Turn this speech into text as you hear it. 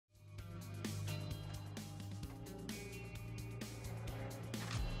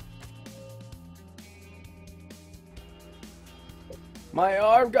My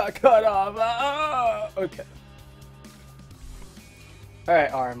arm got cut off. Ah! Okay.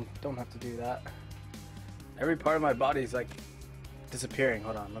 Alright, arm. Don't have to do that. Every part of my body is like disappearing.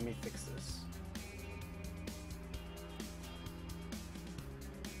 Hold on, let me fix this.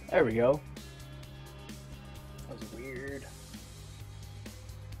 There we go. That was weird.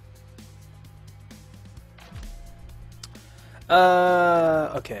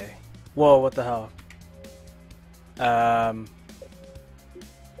 Okay. Whoa, what the hell?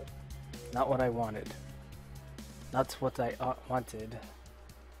 Not what I wanted. Not what I wanted.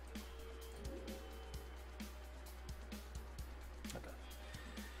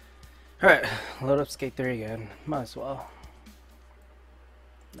 Alright, load up Skate 3 again. Might as well.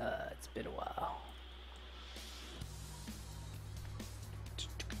 It's been a while.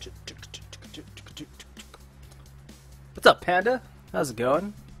 What's up, Panda? How's it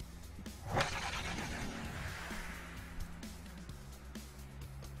going?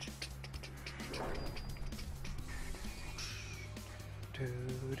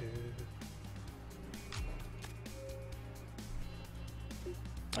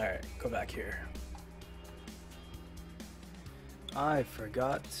 Alright, go back here. I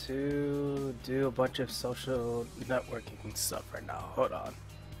forgot to do a bunch of social networking stuff right now. Hold on.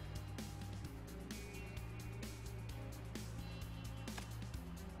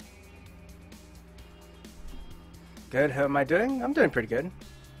 Good, how am I doing? I'm doing pretty good.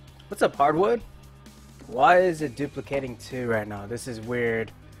 What's up, Hardwood? Why is it duplicating 2 right now? This is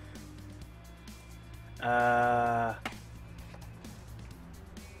weird. Hold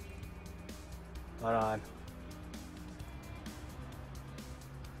on.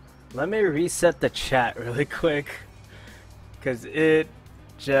 Let me reset the chat really quick, because it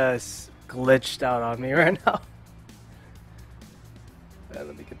just glitched out on me right now.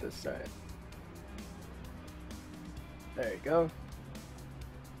 Let me get this started. There you go.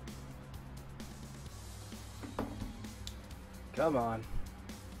 Come on.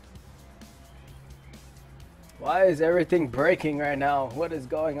 Why is everything breaking right now? What is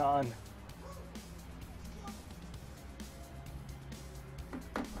going on?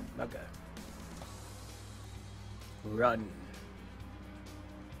 Okay. Run.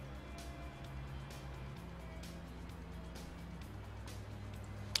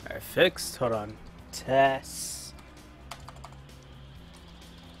 Alright, fixed. Hold on. Test.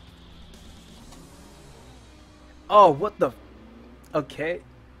 Oh, what the? Okay.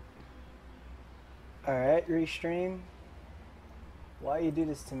 Alright, restream. Why you do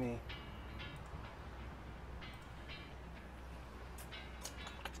this to me?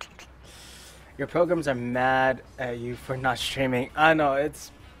 Your programs are mad at you for not streaming. I know,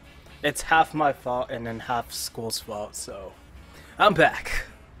 it's half my fault and then half school's fault, so I'm back.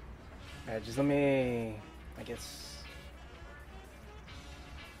 Alright, just let me, I guess,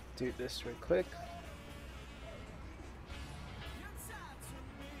 do this real quick.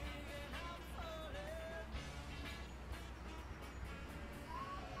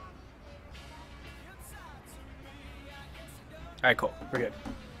 Alright, cool. We're good.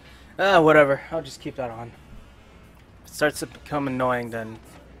 Whatever. I'll just keep that on. If it starts to become annoying, then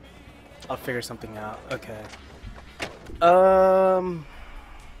I'll figure something out. Okay.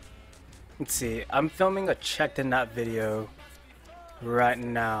 Let's see. I'm filming a checked in that video right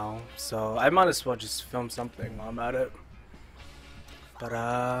now, so I might as well just film something while I'm at it. But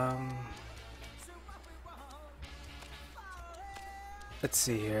let's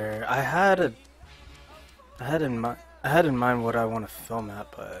see here. I had in mind what I want to film at,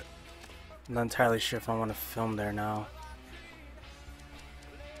 but I'm not entirely sure if I want to film there now.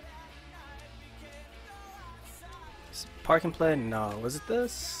 Park and play? No. Was it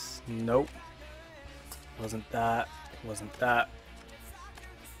this? Nope. Wasn't that. Wasn't that.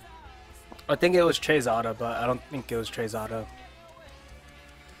 I think it was Trey's Auto, but I don't think it was Trey's Auto.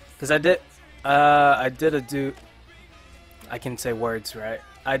 Because I did do. I can say words, right?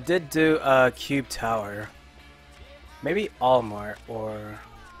 I did do Cube Tower. Maybe Allmart or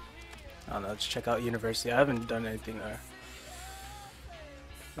I don't know. Let's check out University. I haven't done anything there.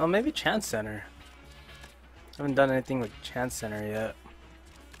 Oh, maybe Chance Center. I haven't done anything with Chance Center yet.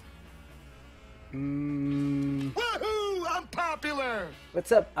 Woohoo! I'm popular.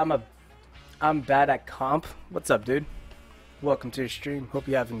 What's up? I'm bad at comp. What's up, dude? Welcome to your stream. Hope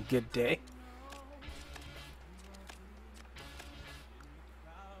you're having a good day.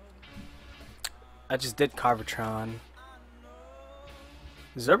 I just did Carvatron.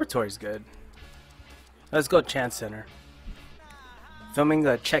 Observatory's good. Let's go Chance Center. Filming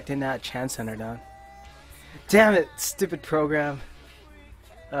the checked in at Chance Center down. Damn it, stupid program.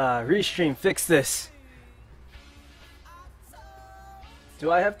 Restream, fix this. Do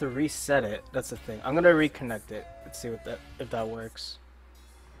I have to reset it? That's the thing. I'm gonna reconnect it. Let's see what if that works.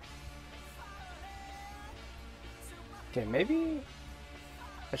 Okay, maybe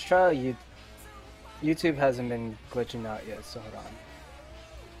let's try YouTube hasn't been glitching out yet, so hold on.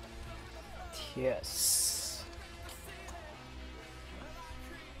 Yes.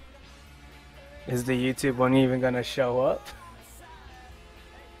 Is the YouTube one even gonna show up?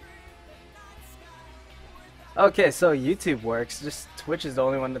 Okay, so YouTube works, just Twitch is the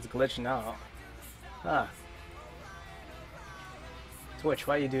only one that's glitching out. Huh. Twitch,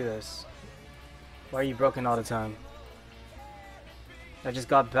 why you do this? Why are you broken all the time? I just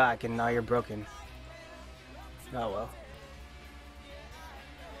got back and now you're broken. Oh well.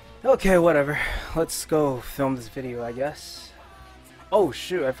 Okay, whatever. Let's go film this video, I guess. Oh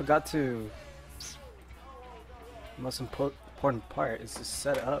shoot, I forgot to... The most important part is to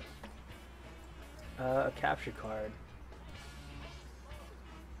set up a capture card.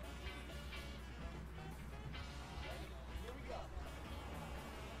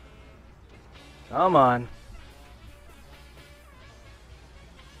 Come on.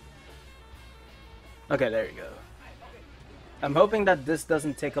 Okay, there you go. I'm hoping that this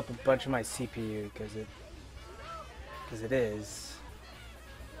doesn't take up a bunch of my CPU because it is.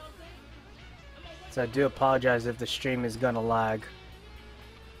 So I do apologize if the stream is gonna lag.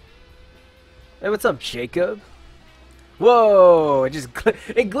 Hey, what's up, Jacob? Whoa! It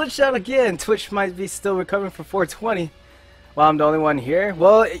glitched out again. Twitch might be still recovering from 420. Well, I'm the only one here.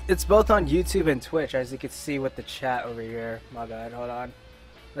 Well, it's both on YouTube and Twitch, as you can see with the chat over here. My bad. Hold on.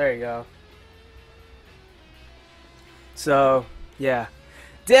 There you go. So, yeah.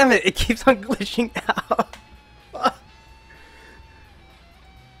 Damn it! It keeps on glitching out.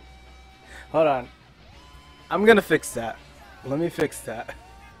 Hold on. I'm gonna fix that. Let me fix that.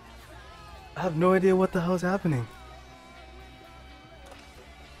 I have no idea what the hell is happening.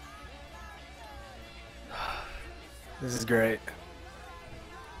 This is great.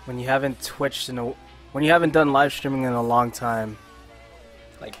 When you haven't Twitched when you haven't done live streaming in a long time,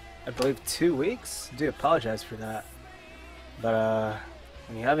 like I believe 2 weeks. I do apologize for that. But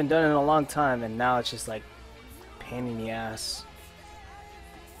when you haven't done it in a long time, and now it's just like pain in the ass.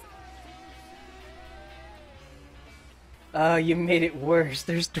 You made it worse.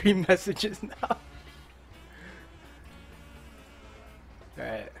 There's 3 messages now.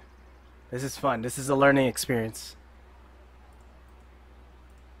 Alright. This is fun. This is a learning experience.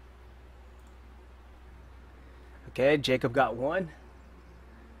 Okay, Jacob got 1.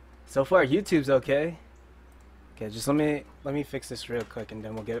 So far, YouTube's okay. Okay, just let me fix this real quick, and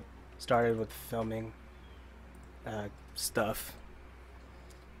then we'll get started with filming stuff.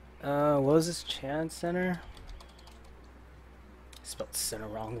 What was this? Chance Center? Spelled center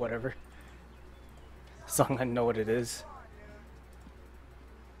wrong, whatever. As long as I know what it is.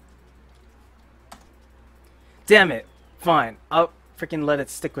 Damn it! Fine, I'll freaking let it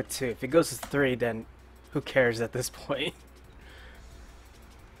stick with 2. If it goes to 3, then who cares at this point?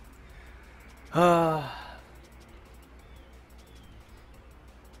 I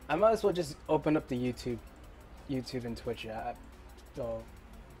might as well just open up the YouTube and Twitch app. So,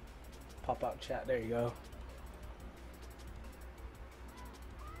 pop out chat, there you go.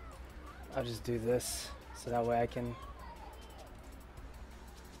 I'll just do this, so that way I can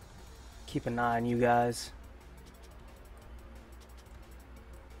keep an eye on you guys.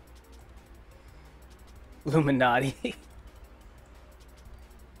 Illuminati.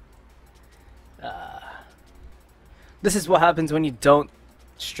 This is what happens when you don't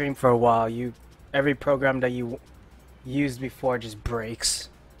stream for a while. Every program that you used before just breaks.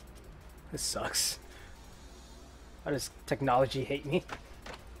 This sucks. Why does technology hate me?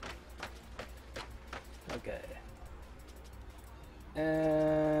 Okay.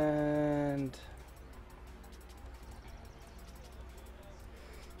 And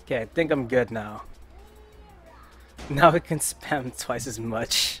okay, I think I'm good now. Now it can spam twice as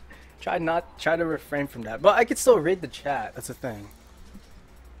much. Try to refrain from that. But I can still read the chat, that's the thing.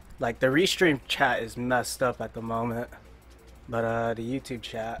 Like the restream chat is messed up at the moment. But the YouTube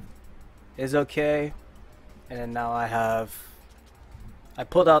chat is okay. And then now I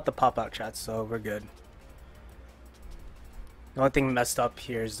pulled out the pop-out chat, so we're good. The only thing messed up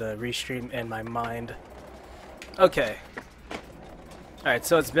here is the restream in my mind. Okay. Alright,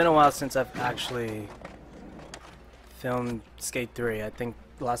 so it's been a while since I've actually filmed Skate 3. I think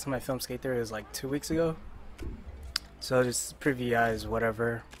the last time I filmed Skate 3 was like 2 weeks ago. So just preview guys,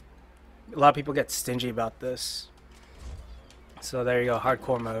 whatever. A lot of people get stingy about this. So there you go,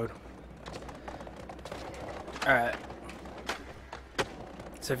 hardcore mode. Alright.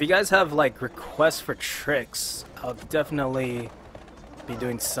 So if you guys have like requests for tricks, I'll definitely be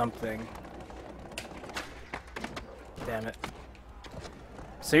doing something. Damn it.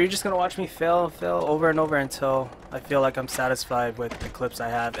 So you're just gonna watch me fail over and over until I feel like I'm satisfied with the clips I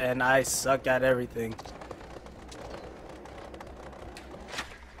have, and I suck at everything.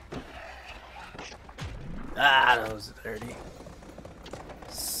 Ah, that was dirty.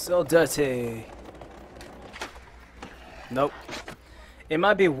 So dirty. Nope. It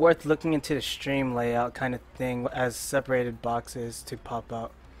might be worth looking into the stream layout kind of thing as separated boxes to pop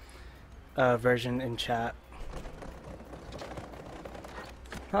out version in chat.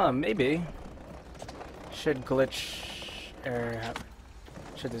 Huh, maybe. Should glitch error happen?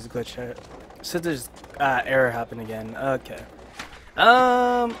 Should this glitch error? Should this error happen again? Okay.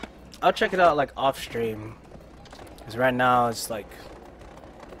 I'll check it out like off stream. Cause right now it's like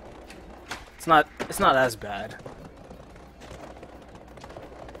it's not as bad.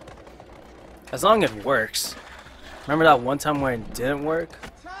 As long as it works. Remember that one time where it didn't work?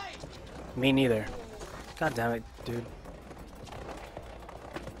 Me neither. God damn it, dude.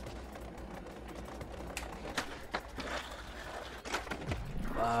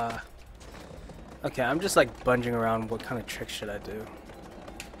 Okay, I'm just like bunging around. What kind of trick should I do?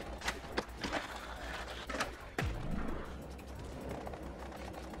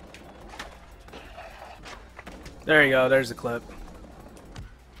 There you go, there's the clip.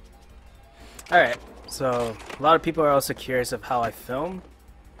 Alright, so a lot of people are also curious of how I film.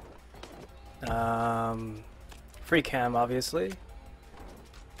 Free cam, obviously.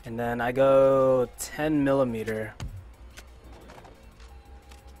 And then I go 10mm.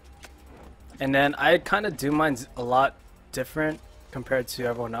 And then I kind of do mine a lot different compared to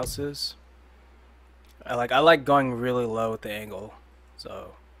everyone else's. I like going really low with the angle.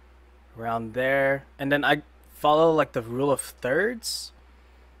 So around there. And then I follow like the rule of thirds.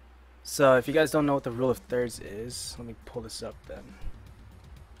 So if you guys don't know what the rule of thirds is, let me pull this up then.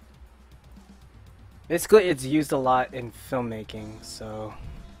 Basically it's used a lot in filmmaking, so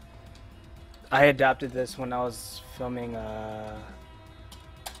I adapted this when I was filming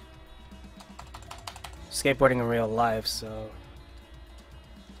skateboarding in real life, so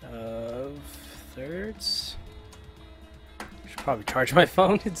thirds. I should probably charge my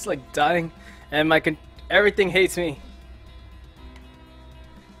phone. It's like dying, and everything hates me.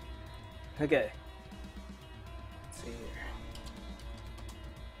 Okay. Let's see here.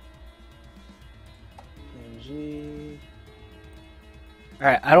 PNG.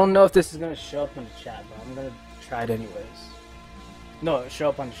 Alright, I don't know if this is gonna show up in the chat, but I'm gonna try it anyways. No, it'll show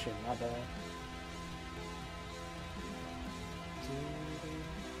up on the stream, my bad.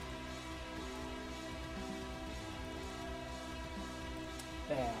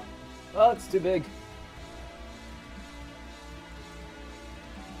 Bam. Oh, it's too big.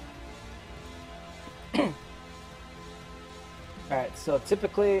 Alright, so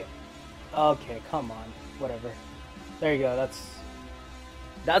typically, okay, come on, whatever. There you go.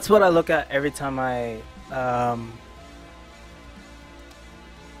 That's what I look at every time I film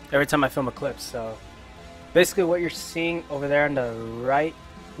a clip. So basically, what you're seeing over there on the right,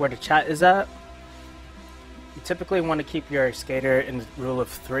 where the chat is at, you typically want to keep your skater in the rule of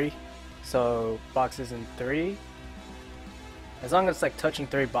 3. So boxes in 3. As long as it's like touching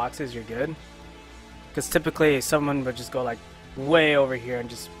 3 boxes, you're good. Because typically someone would just go like way over here and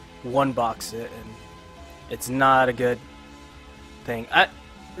just one box it, and it's not a good thing.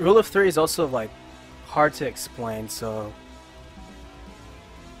 Rule of 3 is also like hard to explain, so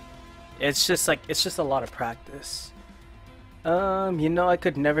it's just a lot of practice. You know, I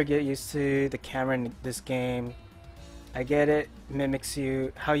could never get used to the camera in this game. I get it, mimics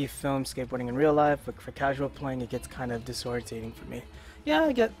how you film skateboarding in real life, but for casual playing it gets kind of disorientating for me. Yeah,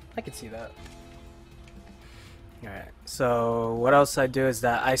 I could see that. Alright, so what else I do is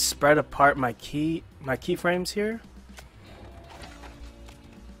that I spread apart my keyframes here.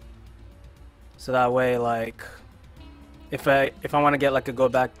 So that way, like, if I want to get like go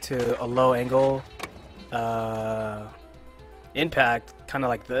back to a low angle impact, kind of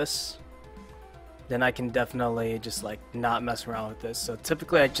like this, then I can definitely just like not mess around with this. So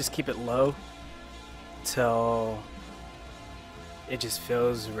typically I just keep it low till it just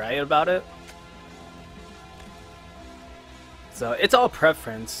feels right about it. So it's all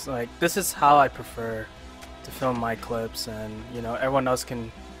preference. Like, this is how I prefer to film my clips, and you know, everyone else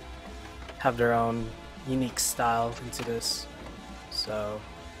can have their own unique style into this. So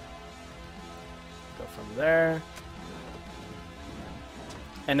go from there,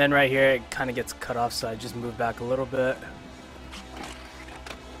 and then right here it kind of gets cut off, so I just move back a little bit.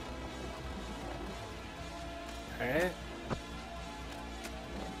 Alright,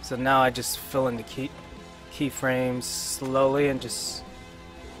 so now I just fill in the keyframes slowly and just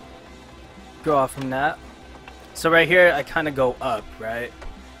go off from that. So right here, I kind of go up, right?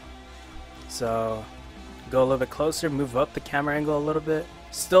 So go a little bit closer, move up the camera angle a little bit,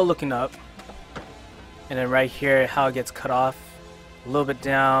 still looking up. And then right here, how it gets cut off, a little bit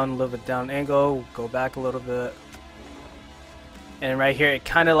down angle, go back a little bit. And right here, it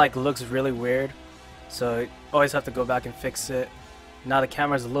kind of like looks really weird. So you always have to go back and fix it. Now the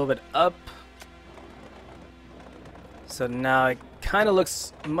camera's a little bit up. So now it kind of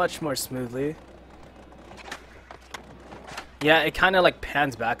looks much more smoothly. Yeah, it kind of like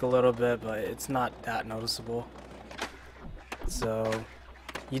pans back a little bit, but it's not that noticeable. So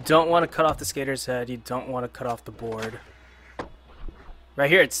you don't want to cut off the skater's head. You don't want to cut off the board. Right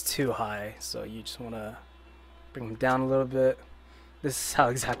here, it's too high, so you just want to bring them down a little bit. This is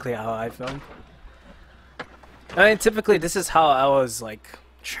exactly how I film. I mean, typically this is how I was like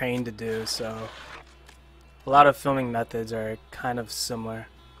trained to do, so a lot of filming methods are kind of similar.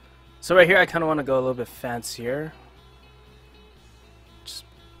 So right here, I kind of want to go a little bit fancier. Just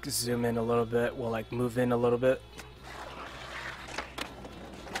zoom in a little bit. We'll like move in a little bit.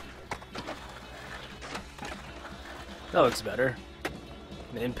 That looks better.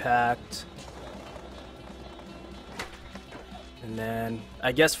 The impact. And then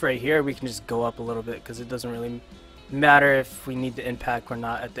I guess right here we can just go up a little bit because it doesn't really matter if we need the impact or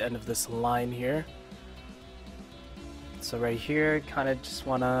not at the end of this line here. So right here, kind of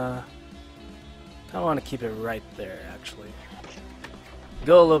wanna keep it right there actually.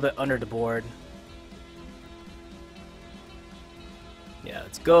 Go a little bit under the board. Yeah,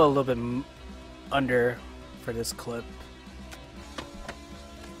 let's go a little bit under for this clip.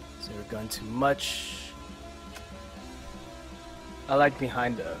 So we're going too much. I like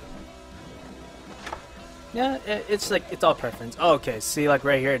behind the. Yeah, it's like it's all preference. Oh, okay, see, like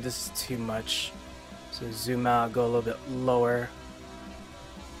right here, this is too much. So zoom out, go a little bit lower,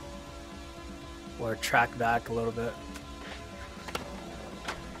 or track back a little bit,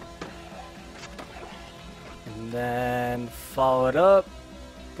 and then follow it up.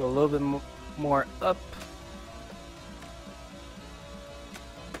 Go a little bit more up.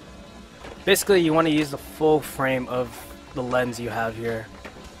 Basically, you want to use the full frame of the lens you have here.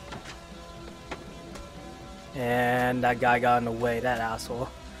 And that guy got in the way, that asshole.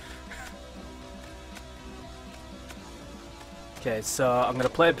 Okay, so I'm gonna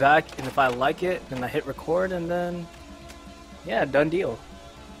play it back, and if I like it, then I hit record, and then yeah, done deal.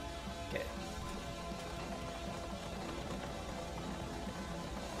 Okay.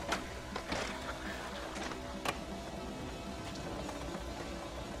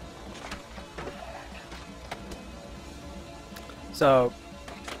 So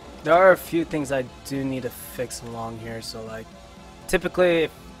there are a few things I do need to fix along here. So like typically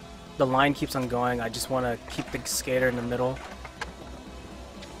if the line keeps on going, I just want to keep the skater in the middle.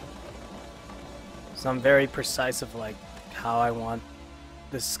 So I'm very precise of like how I want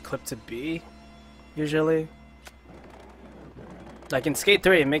this clip to be usually. Like in Skate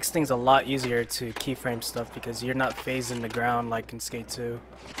 3, it makes things a lot easier to keyframe stuff because you're not phasing the ground like in Skate 2.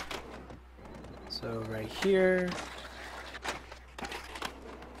 So right here.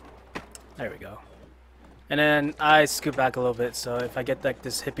 There we go. And then I scoot back a little bit, so if I get like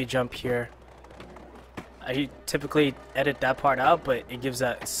this hippie jump here, I typically edit that part out, but it gives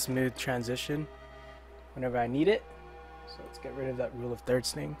that smooth transition whenever I need it. So let's get rid of that rule of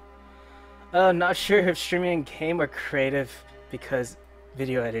thirds thing. Not sure if streaming game or creative because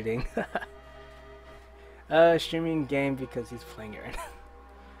video editing. Streaming game because he's playing it right now.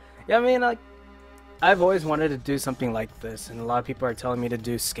 Yeah, I mean, like, I've always wanted to do something like this, and a lot of people are telling me to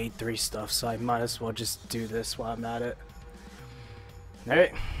do Skate 3 stuff, so I might as well just do this while I'm at it.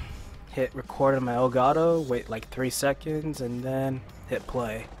 Alright, hit record on my Elgato, wait like 3 seconds, and then hit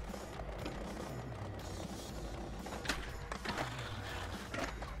play.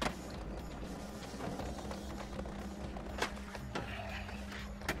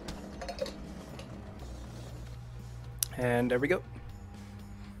 And there we go.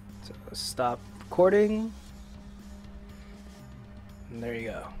 So stop recording, and there you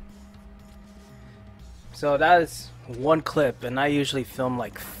go. So that is one clip, and I usually film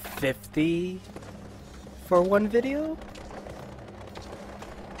like 50 for one video.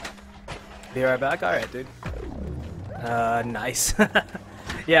 Be right back. Alright, dude. Nice.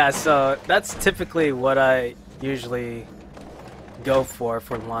 Yeah, so that's typically what I usually go for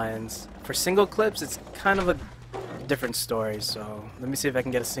lines. For single clips, it's kind of a different story, so let me see if I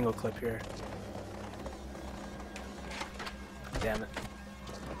can get a single clip here. Damn it.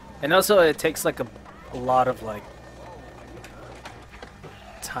 And also it takes like a lot of like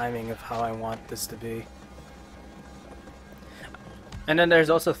timing of how I want this to be. And then there's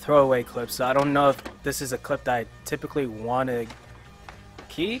also throwaway clips, so I don't know if this is a clip that I typically want to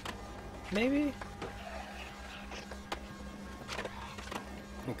keep, maybe?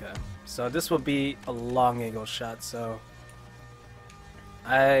 Okay, so this will be a long angle shot, so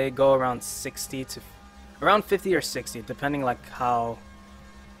I go around 60 to around 50 or 60, depending like how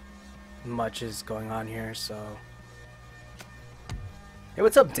much is going on here. So hey,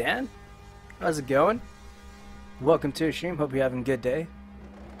 what's up, Dan? How's it going? Welcome to the stream. Hope you're having a good day.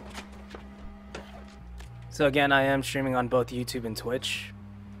 So again, I am streaming on both YouTube and Twitch.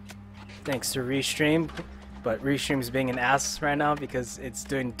 Thanks to Restream, but Restream's being an ass right now because it's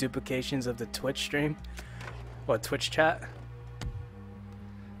doing duplications of the Twitch stream or Twitch chat.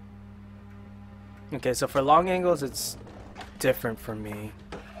 Okay, so for long angles, it's different for me.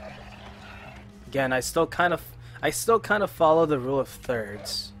 Again, I still kind of follow the rule of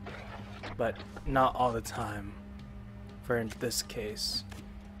thirds, but not all the time. For in this case,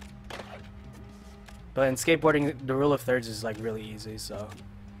 but in skateboarding, the rule of thirds is like really easy. So,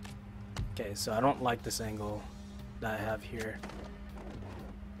 okay, so I don't like this angle that I have here.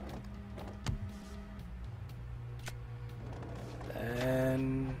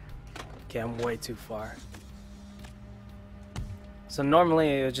 And okay, I'm way too far. So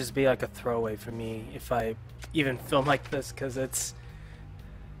normally it would just be like a throwaway for me if I even film like this, because it's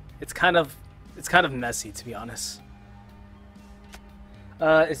kind of messy, to be honest.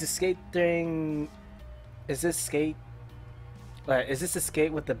 Is the skate thing? Is this skate? Is this a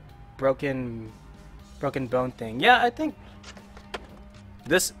skate with the broken bone thing? Yeah, I think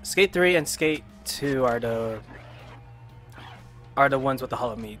this Skate 3 and Skate 2 are the ones with the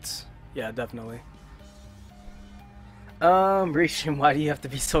hollow meats. Yeah, definitely. Rishim, why do you have to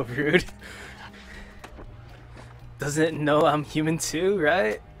be so rude? Doesn't it know I'm human too,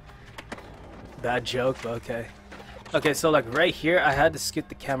 right? Bad joke, but okay. Okay, so like right here, I had to scoot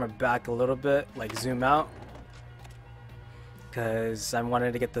the camera back a little bit, like zoom out, because I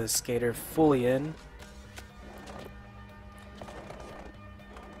wanted to get the skater fully in.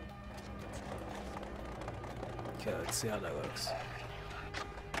 Okay, let's see how that looks.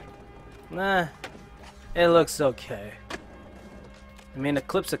 Nah, it looks okay. I mean, a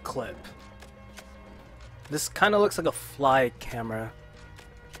clip's a clip. This kind of looks like a fly camera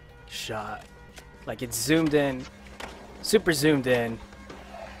shot. Like it's zoomed in, super zoomed in,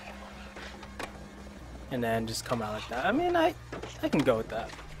 and then just come out like that. I mean, I can go with that.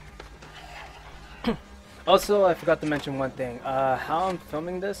 Also, I forgot to mention one thing. How I'm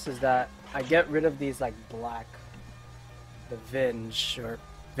filming this is that I get rid of these like black, the vinge or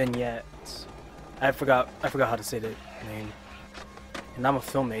vignettes. I forgot how to say the name. And I'm a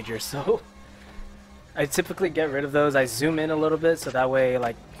film major, so I typically get rid of those. I zoom in a little bit so that way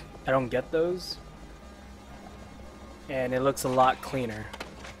like I don't get those. And it looks a lot cleaner.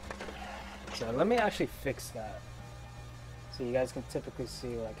 So let me actually fix that, so you guys can typically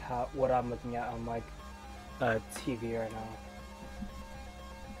see like what I'm looking at on like TV right now.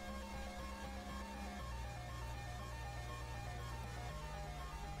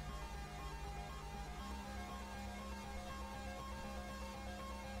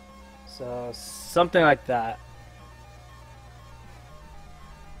 So something like that.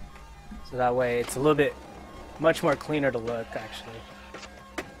 So that way it's a little bit much more cleaner to look, actually.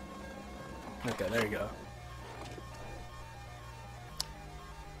 Okay, there you go.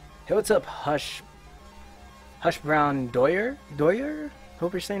 Hey, what's up, Hush Brown Doyer?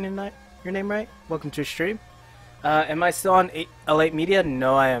 Hope you're saying your name right. Welcome to the stream. Am I still on L8 Media?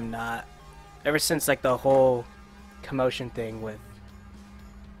 No, I am not. Ever since like the whole commotion thing with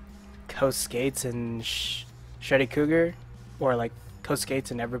Coast Skates and Shreddy Cougar, or like Coast Skates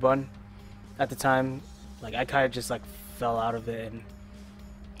and everyone at the time, like I kind of just like fell out of it and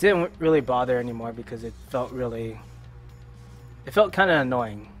didn't really bother anymore because it felt kind of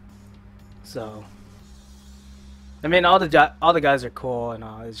annoying. So I mean, all the guys are cool and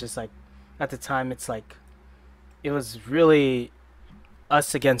all. It's just like at the time it's like it was really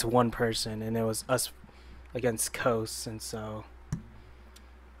us against one person, and it was us against Coast. And so,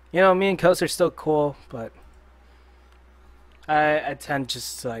 you know, me and Coast are still cool, but I tend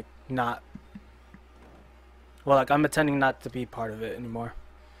just to like not, well, like I'm attending not to be part of it anymore.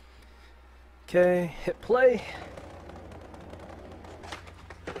 Okay, hit play.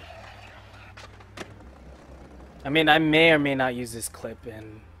 I mean, I may or may not use this clip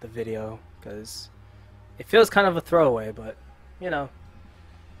in the video because it feels kind of a throwaway, but you know,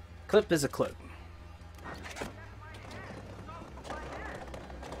 clip is a clip.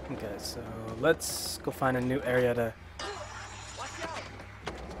 Okay, so let's go find a new area to.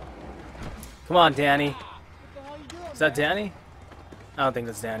 Come on, Danny. Is that Danny? I don't think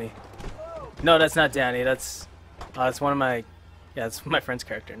that's Danny. No, that's not Danny. That's one of my, yeah, it's my friend's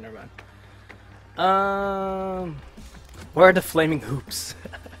character. Never mind. Where are the flaming hoops?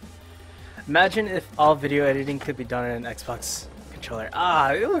 Imagine if all video editing could be done in an Xbox controller.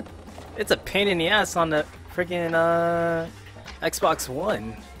 It's a pain in the ass on the freaking Xbox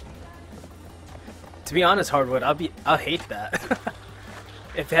One. To be honest, Hardwood, I'll hate that.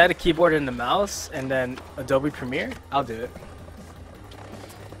 If it had a keyboard and a mouse and then Adobe Premiere, I'll do it.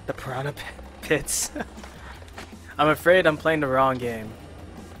 The piranha pits. I'm afraid I'm playing the wrong game.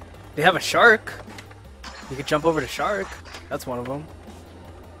 They have a shark. You could jump over the shark. That's one of them.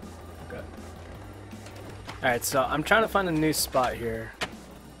 Okay. Alright, so I'm trying to find a new spot here.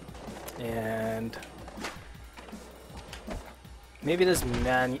 And maybe this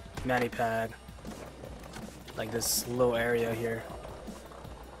mani pad. Like this little area here.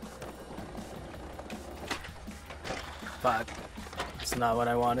 But it's not what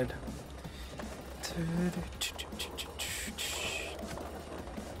I wanted.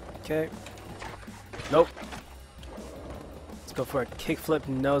 Okay. Nope. Let's go for a kickflip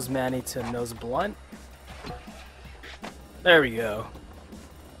nose mani to nose blunt. There we go.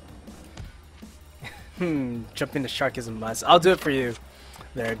 Jumping the shark is a must. I'll do it for you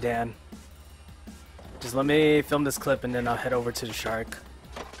there, Dan. Just let me film this clip and then I'll head over to the shark.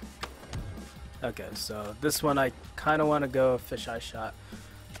 Okay, so this one I kind of want to go fisheye shot.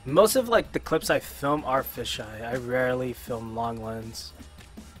 Most of like the clips I film are fisheye. I rarely film long lens.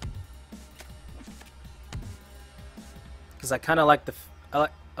 Cause I kind of like I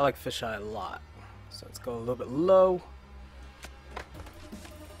like fisheye a lot. So let's go a little bit low.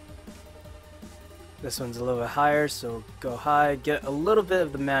 This one's a little bit higher, so go high. Get a little bit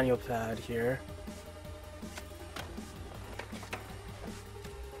of the manual pad here.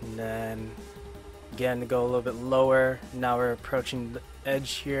 And then again to go a little bit lower. Now we're approaching the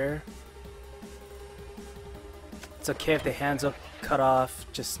edge here. It's okay if the hands are cut off,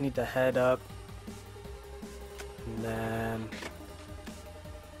 just need the head up. And then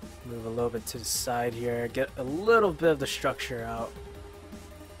move a little bit to the side here. Get a little bit of the structure out.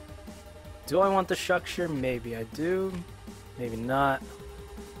 Do I want the structure? Maybe I do. Maybe not.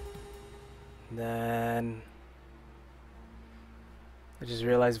 Then I just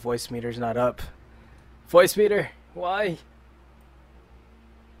realized voice meter's not up. Voice meter, why?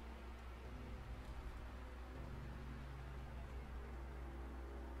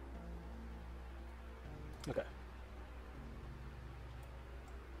 Okay.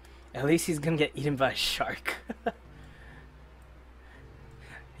 At least he's gonna get eaten by a shark.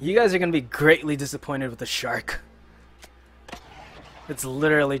 You guys are gonna be greatly disappointed with the shark. It's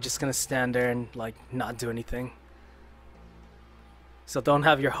literally just gonna stand there and like not do anything. So don't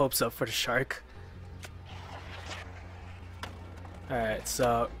have your hopes up for the shark. Alright,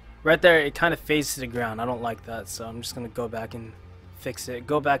 so right there it kind of fades to the ground. I don't like that, so I'm just gonna go back and fix it.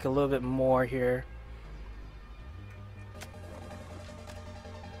 Go back a little bit more here.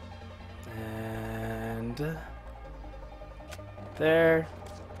 And there.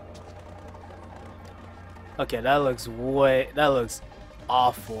 Okay, that looks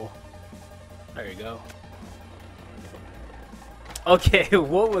awful. There you go. Okay,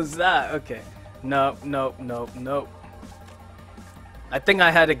 what was that? Okay. Nope, nope, nope, nope. I think I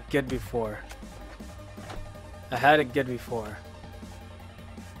had it good before. I had it good before.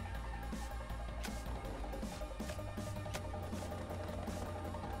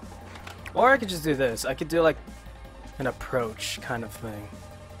 Or I could just do this. I could do like an approach kind of thing.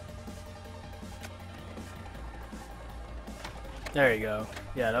 There you go.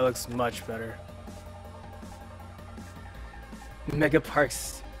 Yeah, that looks much better. Megapart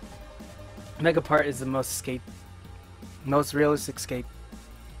is the most realistic skate.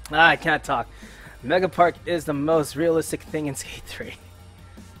 I can't talk. Megapart is the most realistic thing in Skate 3.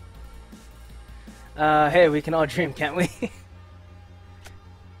 Hey, we can all dream, can't we?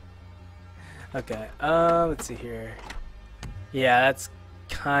 Okay, let's see here. Yeah, that's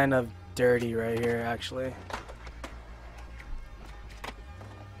kind of dirty right here, actually.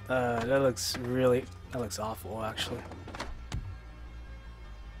 That looks awful, actually.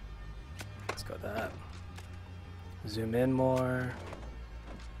 Let's go that. Zoom in more.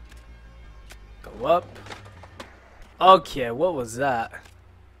 Go up. Okay, what was that?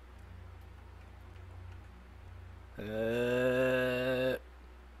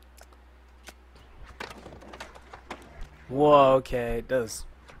 Whoa, okay, that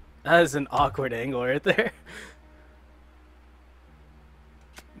is an awkward angle right there.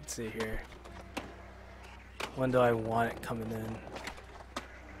 Let's see here. When do I want it coming in?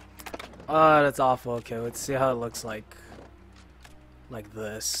 Oh, that's awful. Okay, let's see how it looks like like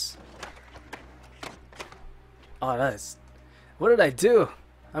this. Oh, nice. What did I do?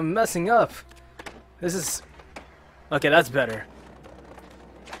 I'm messing up. This is... Okay, that's better.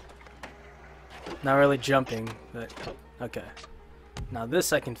 Not really jumping, but... Okay. Now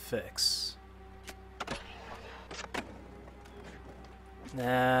this I can fix.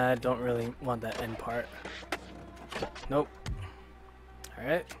 Nah, I don't really want that end part. Nope.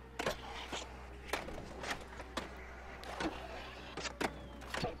 Alright.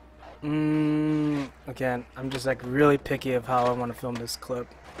 Again, I'm just like really picky of how I want to film this clip.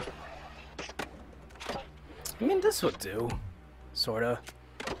 I mean, this would do. Sorta.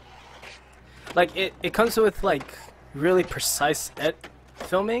 Like, it comes with like really precise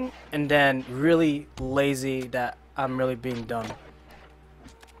filming and then really lazy that I'm really being dumb.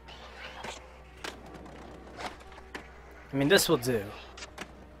 I mean, this will do.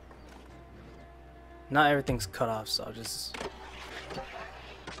 Not everything's cut off, so I'll just...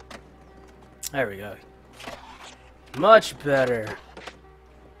 There we go. Much better.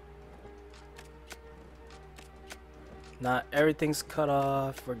 Not everything's cut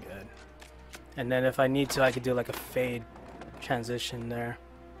off. We're good. And then if I need to, I could do like a fade transition there.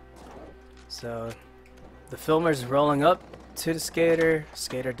 So the filmer's rolling up to the skater.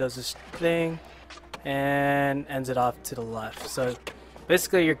 Skater does this thing and ends it off to the left. So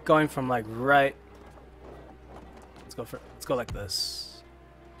basically you're going from like right. Let's go like this.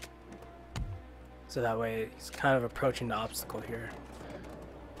 So that way he's kind of approaching the obstacle here.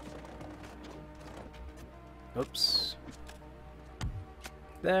 Oops.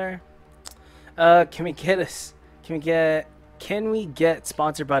 There. Can we get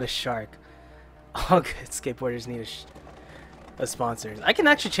sponsored by the shark? All good skateboarders need a sponsor. I can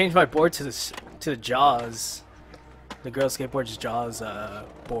actually change my board to the Jaws. The Girl Skateboards Jaws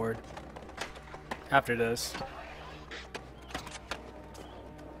board. After this.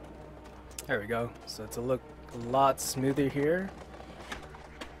 There we go. So it's look a lot smoother here.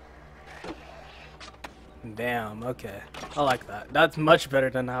 Damn, okay. I like that. That's much better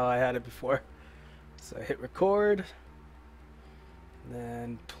than how I had it before. So hit record.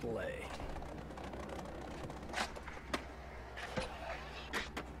 Then play.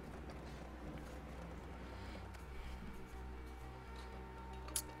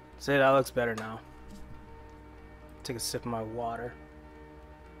 See, that looks better now. Take a sip of my water.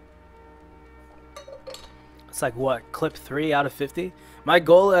 It's like what, clip 3 out of 50? My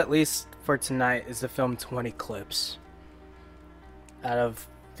goal at least for tonight is to film 20 clips out of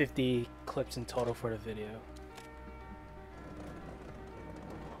 50 clips in total for the video.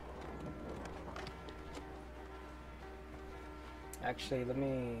 Actually, let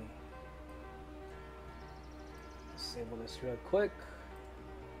me disable this real quick.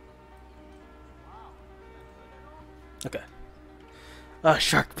 Okay.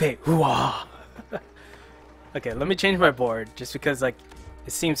 Shark bait. Hoo-ah. Okay, let me change my board just because like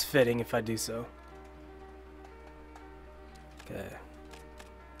it seems fitting if I do so. Okay.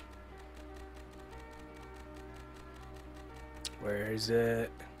 Where is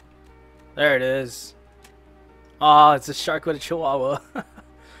it? There it is. Oh, it's a shark with a chihuahua.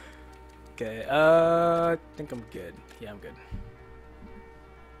 Okay, I think I'm good. Yeah, I'm good.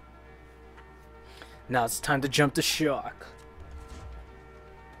 Now it's time to jump the shark.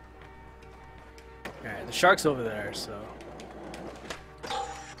 Alright, the shark's over there, so...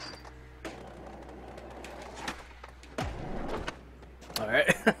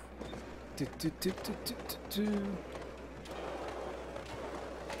 Alright.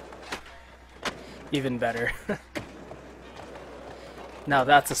 Even better. Now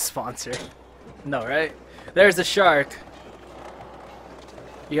that's a sponsor. No, right? There's a shark.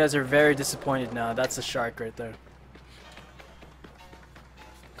 You guys are very disappointed now. That's a shark right there.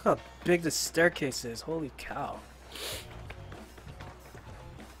 Look how big the staircase is. Holy cow.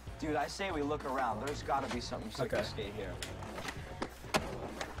 Dude, I say we look around. There's got to be something sick to skate here.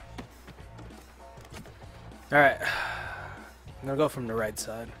 Alright. I'm gonna go from the right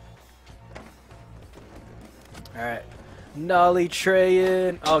side. Alright. Nollie tray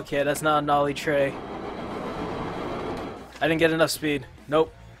in. Okay, that's not a nollie tray. I didn't get enough speed.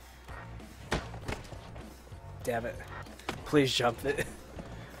 Nope. Damn it. Please jump it.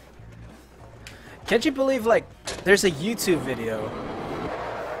 Can't you believe, like, there's a YouTube video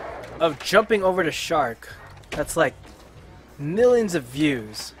of jumping over the shark that's like millions of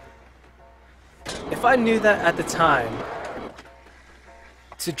views. If I knew that at the time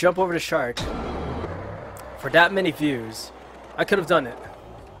to jump over the shark for that many views, I could have done it.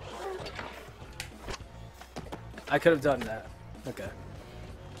 I could have done that. Okay.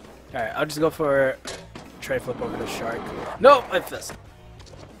 Alright, I'll just go for tray flip over the shark. No! I missed.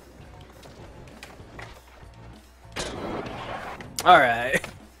 Alright.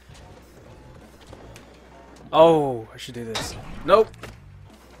 Oh, I should do this. Nope.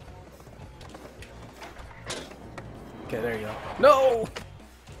 Okay, there you go. No!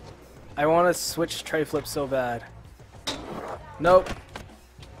 I want to switch tray flip so bad. Nope.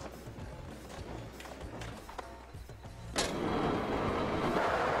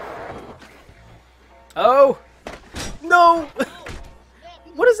 Oh! No!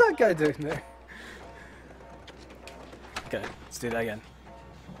 What is that guy doing there? Okay, let's do that again.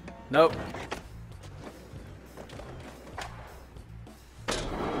 Nope.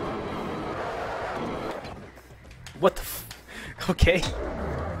 What the f— okay.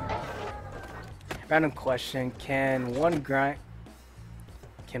 Random question, can one grind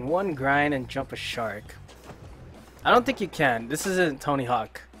and jump a shark? I don't think you can. This isn't Tony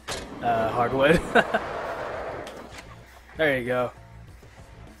Hawk hardwood. There you go.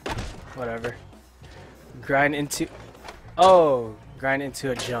 Whatever. Grind into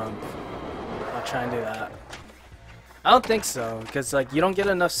a jump. I'll try and do that. I don't think so, because like you don't get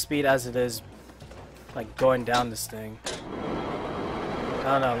enough speed as it is like going down this thing. I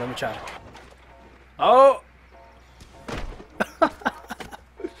don't know, let me try. Oh!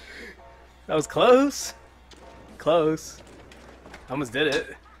 That was close. Close. Almost did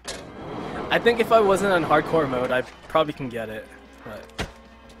it. I think if I wasn't on hardcore mode, I probably can get it, but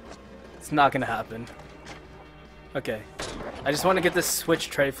it's not gonna happen. Okay. I just want to get this switch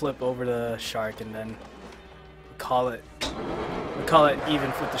tray flip over the shark and then we'll call it even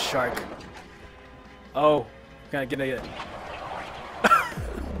with the shark. Oh, gotta get it.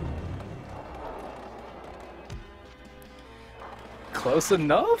 Close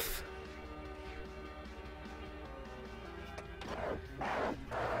enough?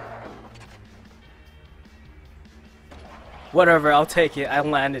 Whatever, I'll take it. I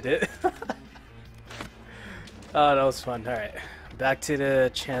landed it. Oh, that was fun. Alright, back to the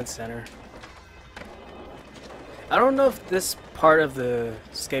Chance Center. I don't know if this part of the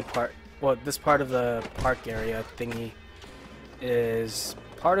skate park, well, this part of the park area thingy is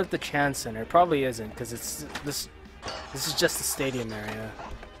part of the Chance Center. It probably isn't, because it's this is just the stadium area.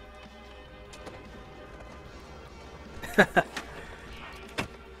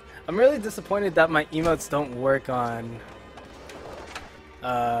 I'm really disappointed that my emotes don't work on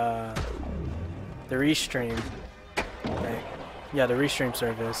the restream. Okay. Yeah, the restream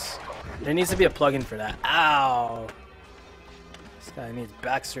service. There needs to be a plugin for that. Ow! This guy needs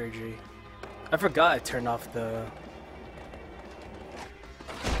back surgery. I forgot I turned off the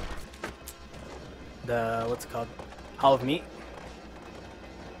what's it called? Hall of Meat.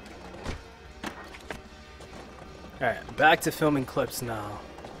 Alright, back to filming clips now.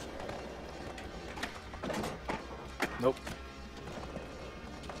 Nope.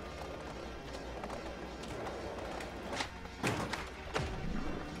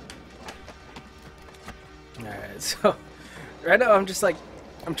 Alright, so right now I'm just like,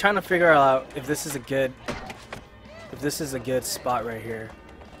 I'm trying to figure out if this is a good spot right here.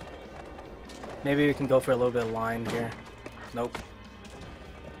 Maybe we can go for a little bit of line here. Nope.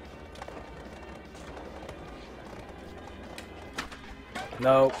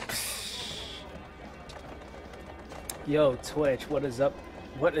 Nope. Yo, Twitch, what is up?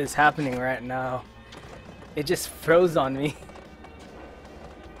 What is happening right now? It just froze on me.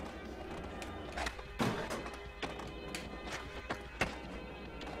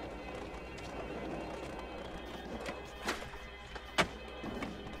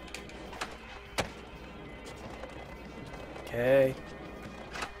 Okay.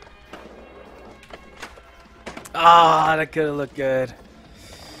 Ah, that could have looked good.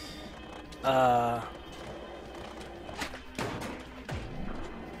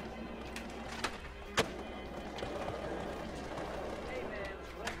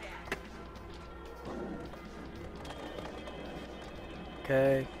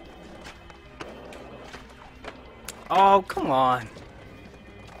 Okay. Oh, come on.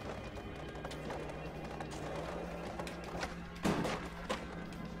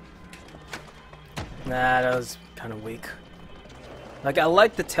 Nah, that was kind of weak. Like, I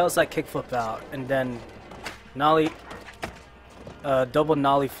like the tailside kickflip out, and then nollie, double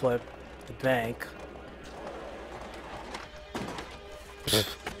nollie flip the bank. Okay.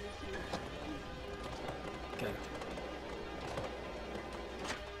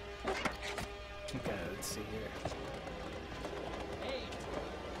 Okay, let's see here.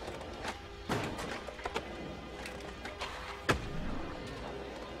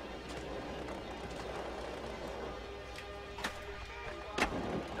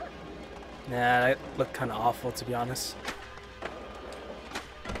 Nah, that looked kind of awful, to be honest.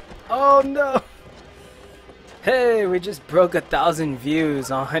 Oh no! Hey, we just broke 1,000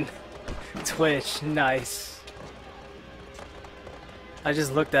 views on Twitch. Nice. I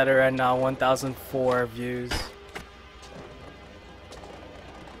just looked at it right now. 1,004 views.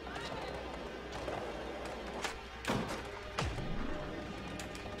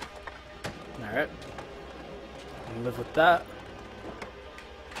 Alright. Live with that.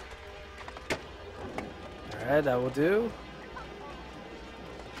 Alright, that will do.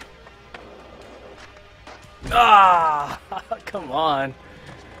 Ah! Come on.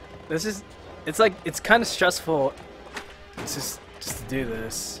 This is... It's like... It's kind of stressful. It's just to do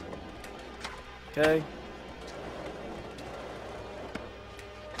this. Okay.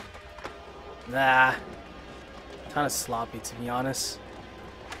 Nah. Kind of sloppy, to be honest.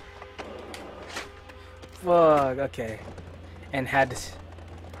 Fuck, okay. And had...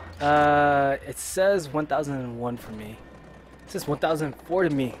 it says 1001 for me. It says 1004 to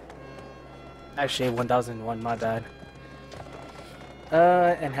me. Actually, 1001, my bad.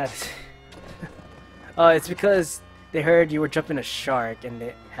 And had... it's because they heard you were jumping a shark and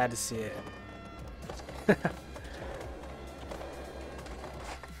they had to see it. Okay.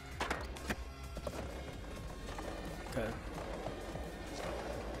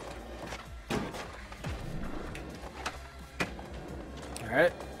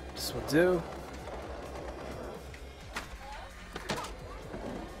 Alright, this will do.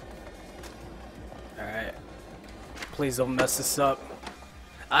 Alright. Please don't mess this up.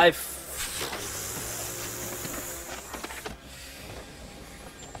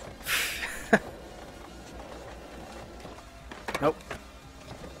 Nope.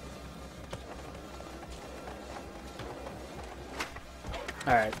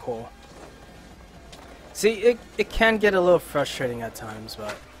 Alright, cool. See, it can get a little frustrating at times,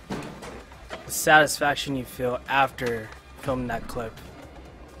 but the satisfaction you feel after filming that clip.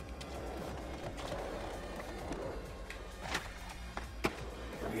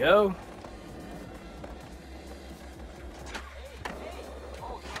 Here we go.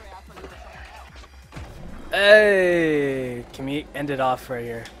 Hey! Can we end it off right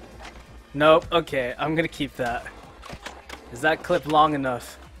here? Nope. Okay, I'm gonna keep that. Is that clip long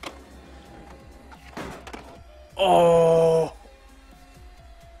enough? Oh!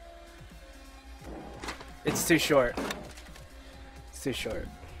 It's too short. It's too short.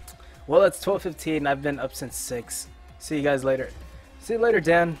 Well, it's 12:15. I've been up since 6. See you guys later. See you later,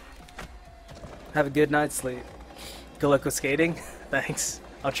 Dan. Have a good night's sleep. Good luck with skating. Thanks.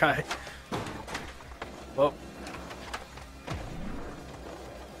 I'll try. Well,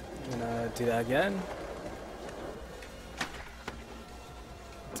 I'm gonna do that again.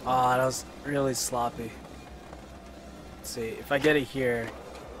 Oh, that was really sloppy. Let's see if I get it here.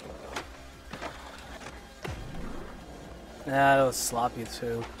 Nah, that was sloppy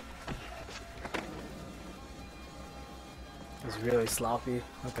too. It was really sloppy.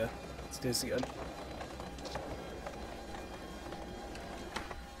 Okay, let's do this again.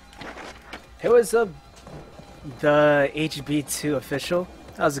 Hey, what's up, the HB2 official?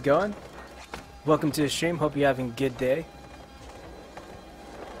 How's it going? Welcome to the stream. Hope you're having a good day.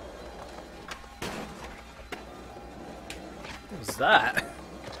 What was that?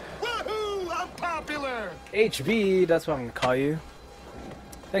 Woohoo! I'm popular! HB, that's what I'm gonna call you.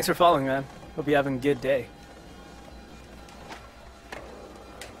 Thanks for following, man. Hope you're having a good day.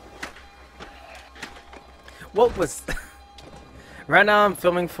 What was... Right now I'm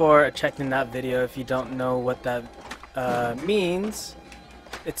filming for Checking That Video. If you don't know what that means,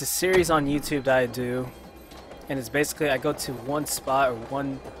 it's a series on YouTube that I do. And it's basically I go to one spot or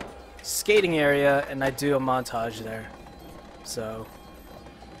one skating area and I do a montage there. So,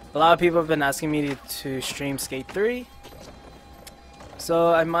 a lot of people have been asking me to stream Skate 3.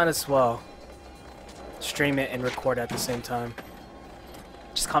 So I might as well stream it and record at the same time.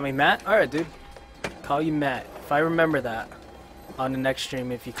 Just call me Matt? Alright, dude. Call you Matt. If I remember that on the next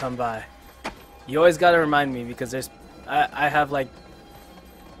stream if you come by. You always gotta remind me because there's... I have like...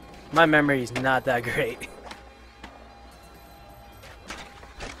 My memory is not that great.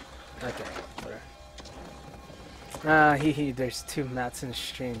 Okay, whatever. There's 2 Matts in the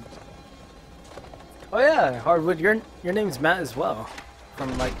stream. Oh yeah, Hardwood, your name's Matt as well.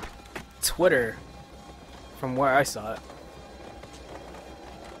 From like Twitter. From where I saw it.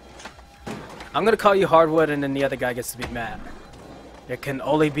 I'm gonna call you Hardwood and then the other guy gets to be Matt. There can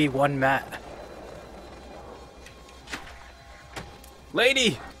only be one Matt.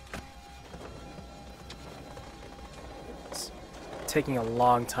 Lady! It's taking a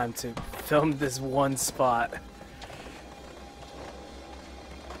long time to film this one spot.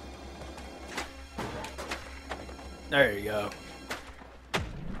 There you go.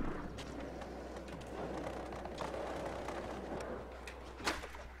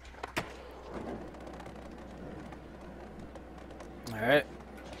 Alright.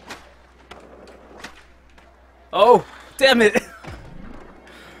 Oh! Damn it!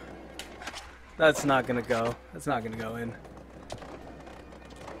 That's not gonna go. That's not gonna go in.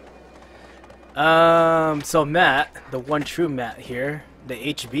 So Matt, the one true Matt here, the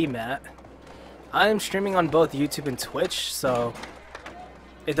HB Matt, I am streaming on both YouTube and Twitch, so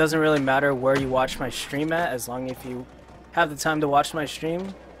it doesn't really matter where you watch my stream at, as long as you have the time to watch my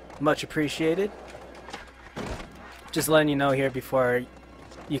stream. Much appreciated. Just letting you know here before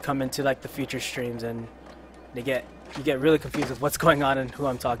you come into like the future streams and you get really confused with what's going on and who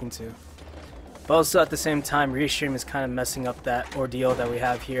I'm talking to. But also at the same time, restream is kind of messing up that ordeal that we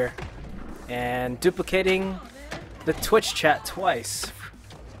have here and duplicating the Twitch chat twice.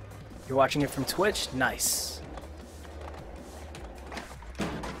 You're watching it from Twitch? Nice.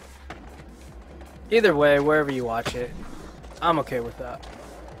 Either way, wherever you watch it, I'm okay with that.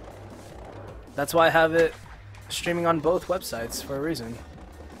 That's why I have it streaming on both websites for a reason.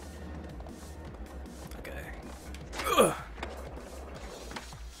 Okay. Ugh.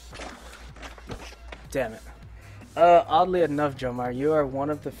 Damn it. Oddly enough, Joemar, you are one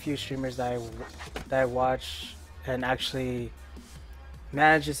of the few streamers that I watch and actually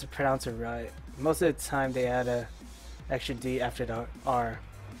manages to pronounce it right. Most of the time they add a extra D after the R.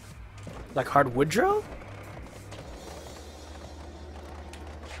 Like Hard Woodrow?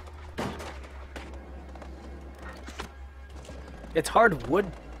 It's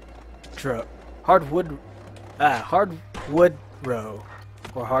Hardwood Dro. Hardwood Row.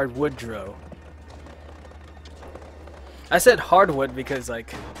 Or Hardwoodrow. I said hardwood because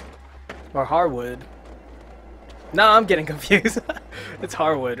like, or hardwood. No, I'm getting confused. It's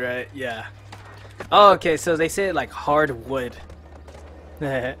hardwood, right? Yeah. Oh, okay, so they say it like hardwood.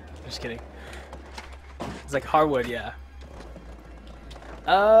 Just kidding. It's like hardwood, yeah.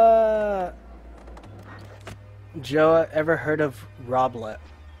 Joe, ever heard of Roblet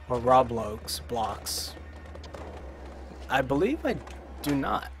or Roblox blocks? I believe I do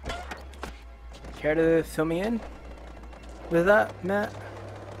not. Care to fill me in with that, Matt?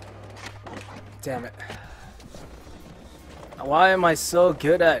 Damn it. Why am I so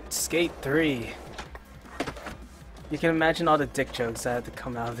good at Skate 3? You can imagine all the dick jokes that had to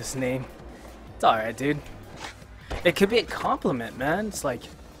come out of this name. It's alright, dude. It could be a compliment, man. It's like,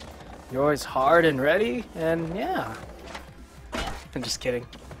 you're always hard and ready, and yeah. I'm just kidding.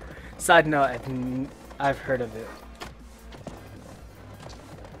 Side note, I've heard of it.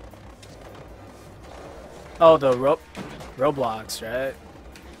 Oh, the Roblox, right?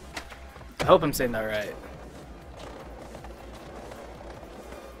 I hope I'm saying that right.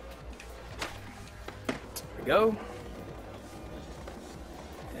 There we go.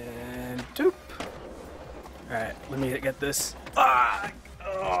 And doop. Alright, let me get this. Ah!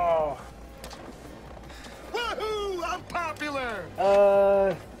 Oh! Woohoo! I'm popular!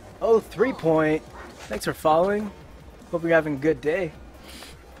 Oh, 3 point. Thanks for following. Hope you're having a good day.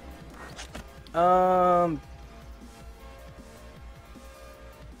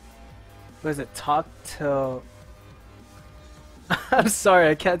 What is it? Talk till... I'm sorry,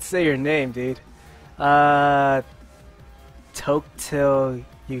 I can't say your name, dude. Toke till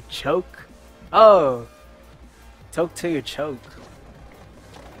you choke? Oh! Toke till you choke.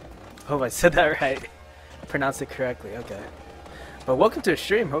 Hope I said that right. Pronounced it correctly, okay. But welcome to the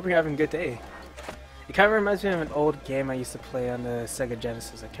stream, hope you're having a good day. It kind of reminds me of an old game I used to play on the Sega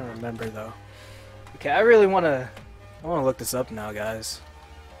Genesis. I can't remember though. Okay, I wanna look this up now, guys.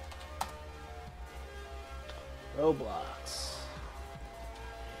 Roblox.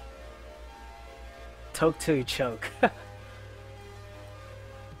 Toke till you choke.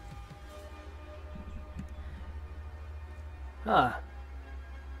 Huh.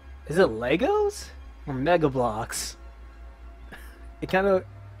 Is it Legos? Or Mega Blocks? It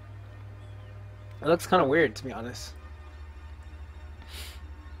looks kind of weird, to be honest.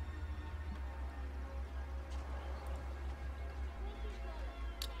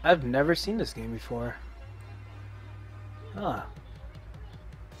 I've never seen this game before. Huh.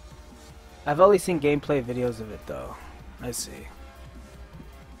 I've only seen gameplay videos of it though. I see.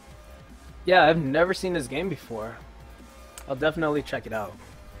 Yeah, I've never seen this game before. I'll definitely check it out.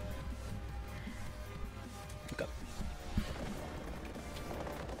 Okay.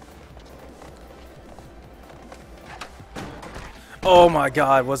 Oh my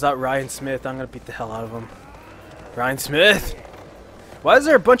god, was that Ryan Smith? I'm gonna beat the hell out of him. Ryan Smith! Why is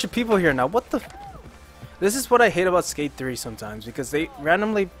there a bunch of people here now? What the... This is what I hate about Skate 3 sometimes, because they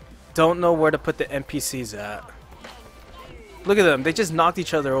randomly don't know where to put the NPCs at. Look at them, they just knocked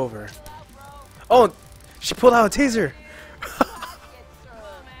each other over. Oh, she pulled out a taser!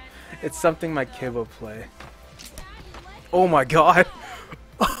 It's something my kid will play. Oh my god.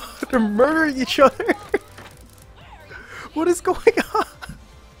 They're murdering each other. What is going on?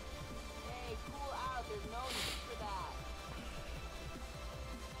 Hey, cool out. There's no need for that.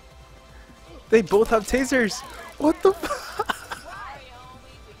 They both have tasers. What the f- Sorry,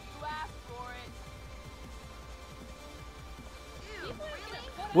 homie, but you asked for it.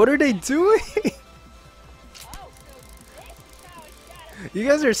 What are they doing? You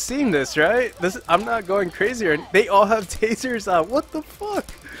guys are seeing this, right? This I'm not going crazy or they all have tasers out. What the fuck?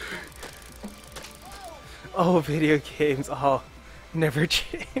 Oh, video games. Oh, never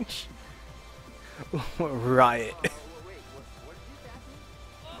change. Riot.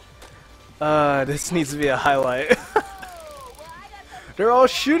 This needs to be a highlight. They're all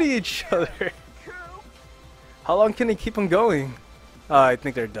shooting each other. How long can they keep them going? I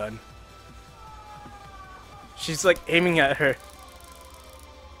think they're done. She's like aiming at her.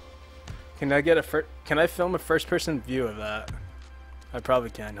 Can I get a can I film a first-person view of that? I probably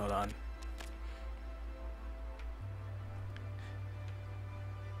can. Hold on.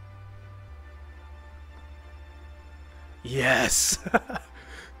 Yes.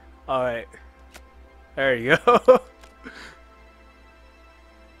 All right. There you go.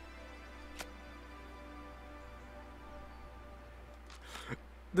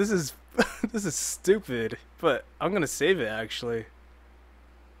 This is this is stupid, but I'm gonna save it actually.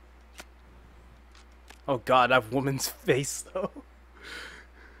 Oh god, that woman's face though.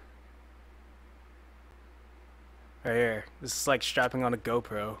 Right here. This is like strapping on a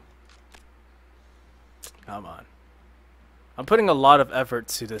GoPro. Come on. I'm putting a lot of effort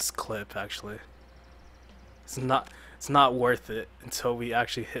to this clip actually. It's not worth it until we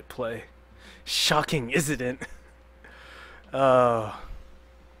actually hit play. Shocking, isn't it? Oh.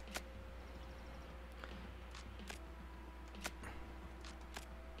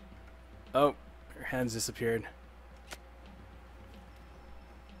 Oh, her hands disappeared.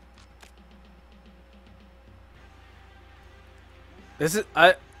 This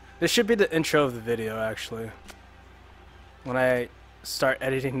should be the intro of the video actually. When I start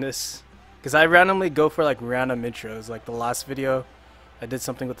editing this, because I randomly go for like random intros. Like the last video, I did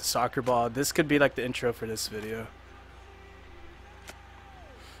something with the soccer ball. This could be like the intro for this video.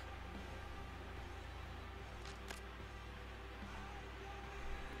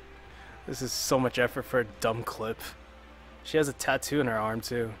 This is so much effort for a dumb clip. She has a tattoo in her arm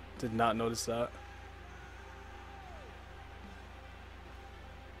too. Did not notice that.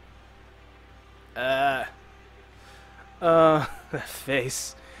 That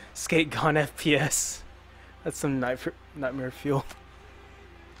face. Skate gone FPS. That's some nightmare fuel.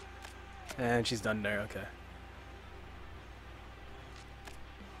 And she's done there, okay.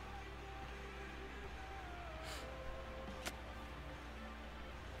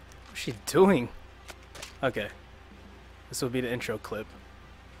 What's she doing? Okay. This will be the intro clip.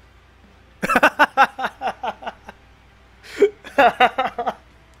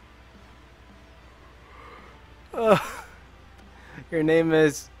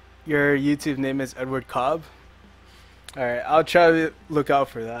 Your YouTube name is Edward Cobb. Alright, I'll try to look out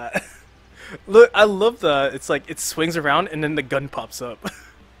for that. Look, I love the, it's like, it swings around and then the gun pops up.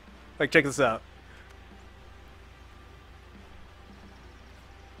 Like, check this out.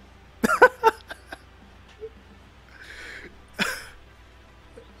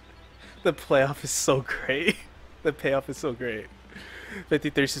 The playoff is so great. The payoff is so great.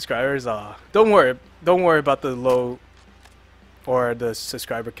 53 subscribers. Don't worry about the low or the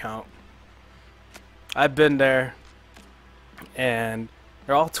subscriber count. I've been there, and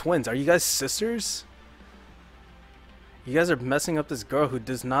they're all twins. Are you guys sisters? You guys are messing up this girl who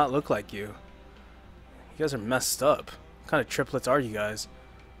does not look like you. You guys are messed up. What kind of triplets are you guys?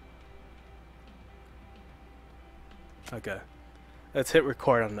 Okay. Let's hit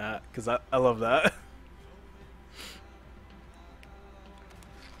record on that, because I love that.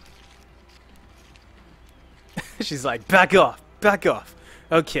 She's like, back off, back off.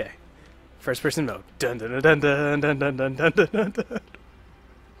 Okay. First person mode. Dun dun dun dun dun dun dun dun dun dun dun.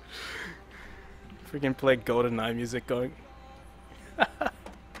 Freaking play GoldenEye music going.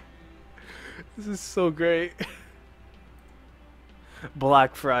 This is so great.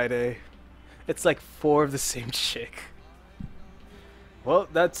 Black Friday. It's like 4 of the same chick. Well,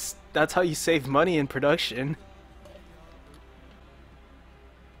 that's how you save money in production.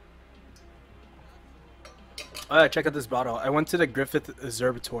 Alright, check out this bottle. I went to the Griffith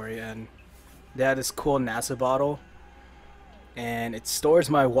Observatory and they had this cool NASA bottle. And it stores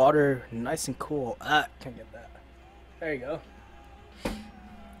my water nice and cool. Can't get that. There you go. It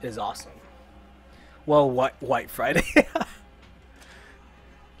is awesome. Well, White Friday. You're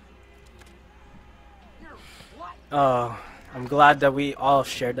what? Oh, I'm glad that we all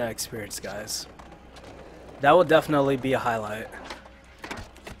shared that experience, guys. That will definitely be a highlight.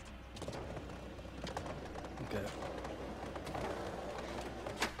 Okay.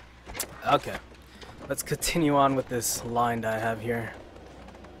 Okay. Let's continue on with this line that I have here.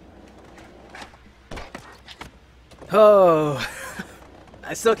 Oh,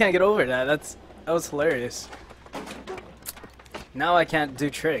 I still can't get over that. That was hilarious. Now I can't do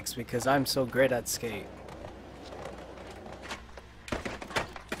tricks because I'm so great at skate.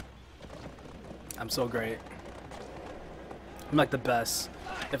 I'm so great. I'm like the best.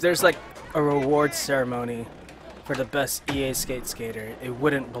 If there's like a reward ceremony for the best EA Skate skater, it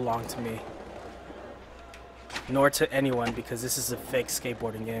wouldn't belong to me. Nor to anyone, because this is a fake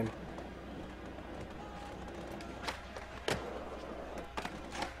skateboarding game.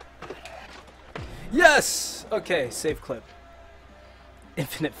 Yes! Okay, save clip.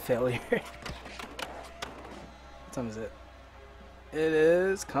 Infinite failure. What time is it? It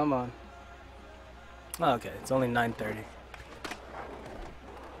is, come on. Oh, okay, it's only 9:30.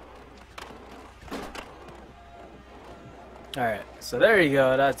 Alright, so there you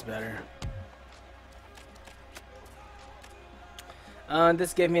go, that's better.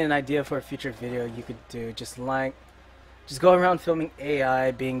 This gave me an idea for a future video you could do. Just go around filming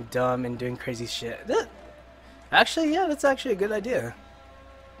AI being dumb and doing crazy shit. Actually, yeah, that's actually a good idea.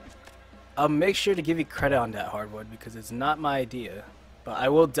 I'll make sure to give you credit on that, Hardwood, because it's not my idea. But I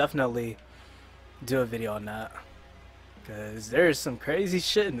will definitely do a video on that. Because there's some crazy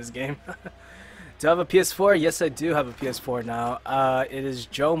shit in this game. Do I have a PS4? Yes, I do have a PS4 now. It is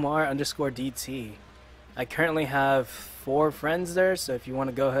Joemar_DT. I currently have 4 friends there, so if you want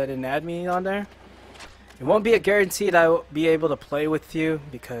to go ahead and add me on there. It won't be a guarantee that I will be able to play with you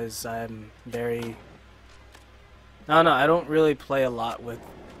because I'm very... I don't really play a lot with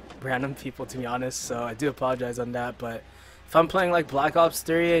random people, to be honest, so I do apologize on that. But if I'm playing like Black Ops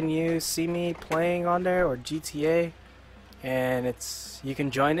 3 and you see me playing on there, or GTA, and you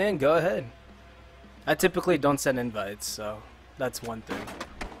can join in, go ahead. I typically don't send invites, so that's one thing.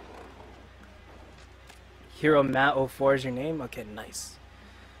 Hero Matt 04 is your name? Okay, nice.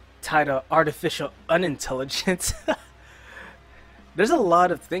 Title Artificial Unintelligence. There's a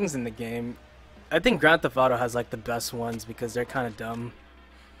lot of things in the game. I think Grand Theft Auto has like the best ones because they're kind of dumb.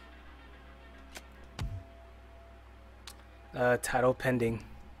 Title pending.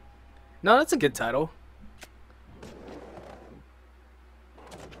 No, that's a good title.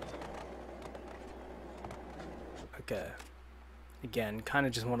 Okay. Again, kind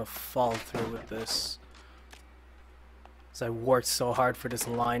of just want to follow through with this. So I worked so hard for this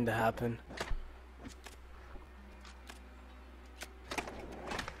line to happen.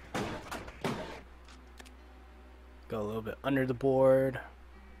 Go a little bit under the board.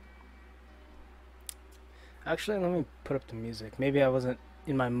 Actually, let me put up the music. Maybe I wasn't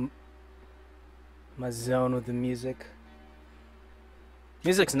in my zone with the music.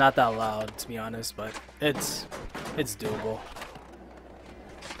 Music's not that loud, to be honest, but it's doable.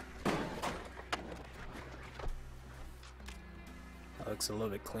 That looks a little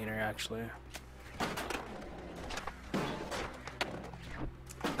bit cleaner, actually.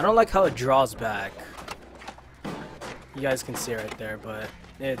 I don't like how it draws back. You guys can see it right there, but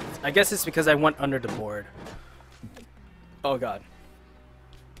I guess it's because I went under the board. Oh god.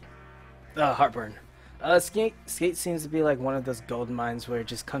 Heartburn. Skate seems to be like one of those gold mines where it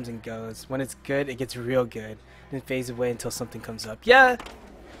just comes and goes. When it's good, it gets real good, then fades away until something comes up. Yeah!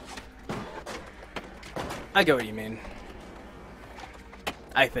 I get what you mean.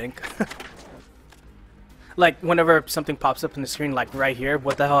 I think. Like, whenever something pops up on the screen, like right here,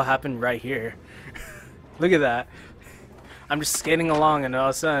 what the hell happened right here? Look at that. I'm just skating along and all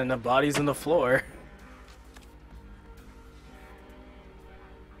of a sudden the body's on the floor.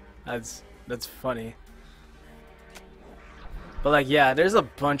 That's funny. But like, yeah, there's a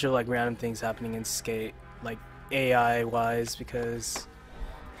bunch of like random things happening in Skate, like AI wise, because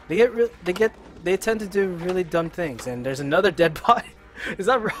they tend to do really dumb things. And there's another dead body. Is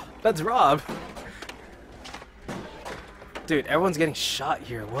that Rob? That's Rob. Dude, everyone's getting shot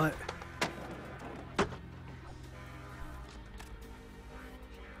here. What?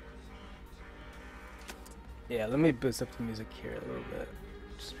 Yeah, let me boost up the music here a little bit,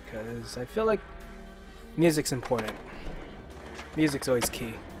 just because I feel like music's important. Music's always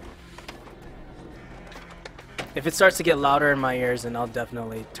key. If it starts to get louder in my ears, then I'll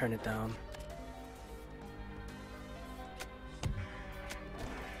definitely turn it down.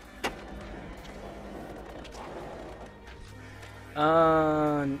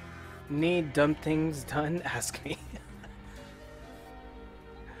 Need dumb things done? Ask me.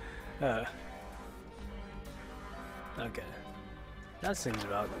 Okay. That seems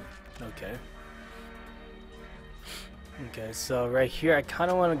about okay. Okay, so right here I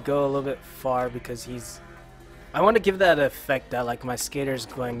kind of want to go a little bit far because I want to give that effect that like my skater's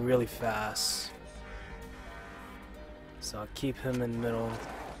going really fast. So I'll keep him in the middle.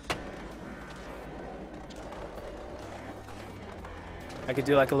 I could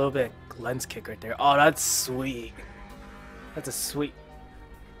do like a little bit lens kick right there. Oh, that's sweet. That's a sweet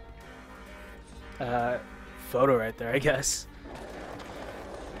photo right there, I guess.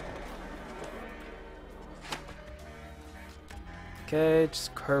 Okay,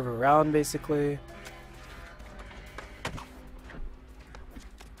 just curve around basically.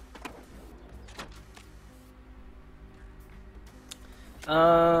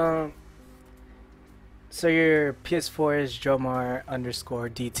 So your PS4 is Joemar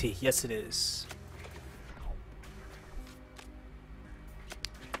 _DT. Yes, it is.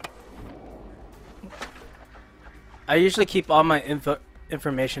 I usually keep all my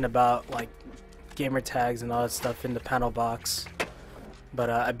information about like gamer tags and all that stuff in the panel box, but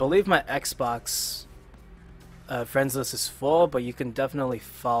I believe my Xbox friends list is full, but you can definitely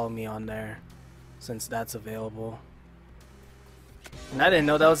follow me on there since that's available. And I didn't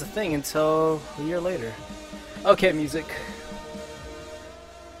know that was a thing until a year later. Okay, music.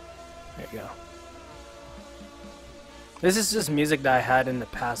 There you go. This is just music that I had in the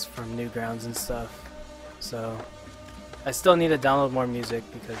past from Newgrounds and stuff. So I still need to download more music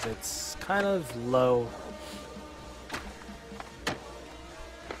because it's kind of low.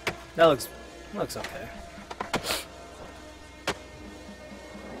 That looks okay.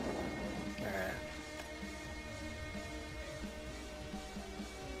 Alright.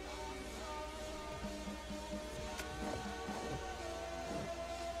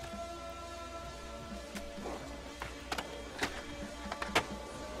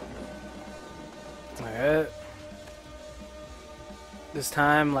 Alright. This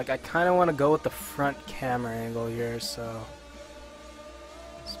time, like, I kind of want to go with the front camera angle here, so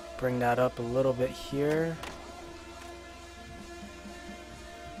let's bring that up a little bit here.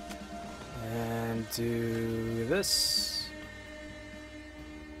 And do this.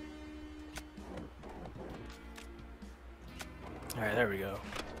 Alright, there we go.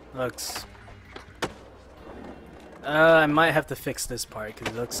 Looks... I might have to fix this part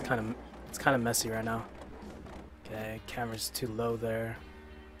because it looks kind of messy right now. Okay, camera's too low there.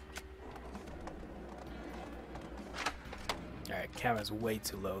 Alright, camera's way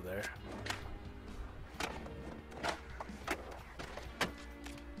too low there.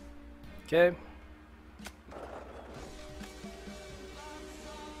 Okay.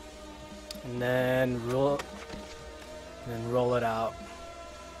 And then roll it out.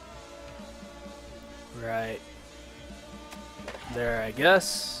 Right there, I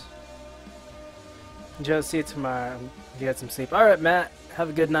guess. Joe, see you tomorrow. You get some sleep. Alright, Matt. Have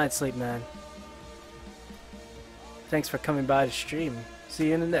a good night's sleep, man. Thanks for coming by to stream. See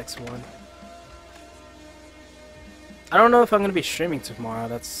you in the next one. I don't know if I'm going to be streaming tomorrow.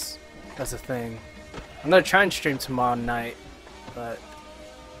 That's the thing. I'm going to try and stream tomorrow night, but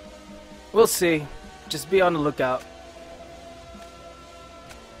we'll see. Just be on the lookout.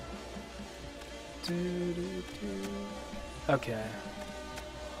 Okay.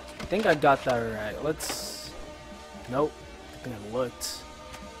 I think I got that right. Let's... Nope. I think I looked.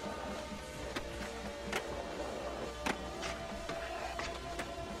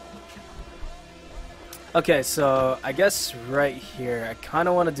 Okay, so I guess right here, I kind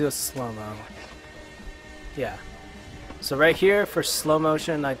of want to do a slow-mo. Yeah. So right here, for slow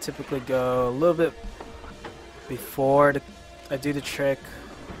motion, I typically go a little bit before I do the trick,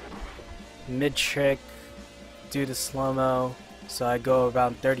 mid-trick, do the slow-mo. So I go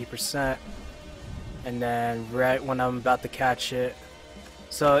around 30%, and then right when I'm about to catch it.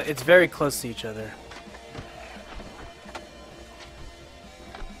 So it's very close to each other.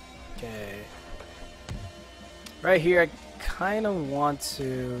 Okay. Right here, I kind of want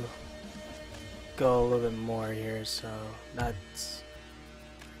to go a little bit more here, so that's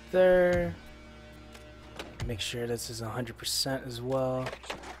there. Make sure this is 100% as well.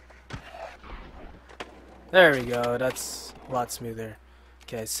 There we go, that's a lot smoother.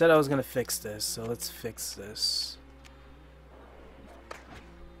 Okay, I said I was gonna fix this, so let's fix this.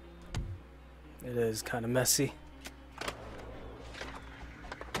 It is kind of messy.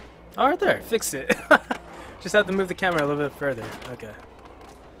 Alright, there, fixed it. Just have to move the camera a little bit further. Okay.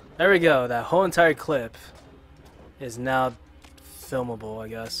 There we go, that whole entire clip is now filmable, I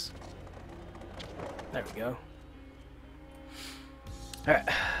guess. There we go. Alright,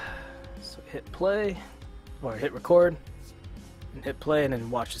 so hit play. Or hit record, and hit play, and then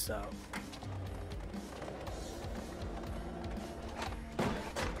watch this out.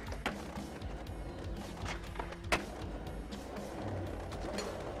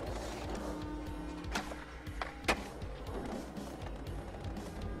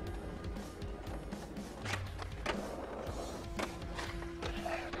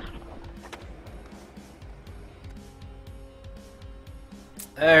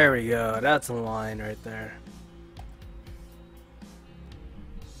 There we go. That's a line right there.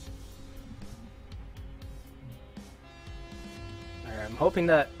 Alright, I'm hoping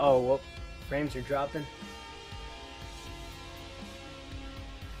that... Oh, well, frames are dropping.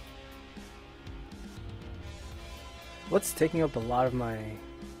 What's taking up a lot of my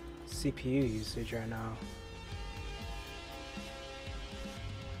CPU usage right now?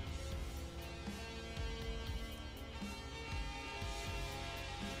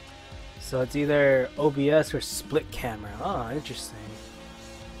 So it's either OBS or split camera. Oh, interesting.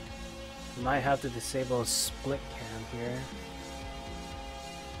 Might have to disable split cam here.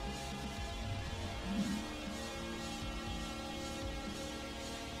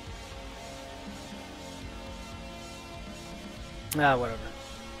 Ah, whatever.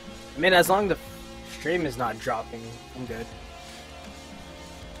 I mean, as long as the stream is not dropping, I'm good.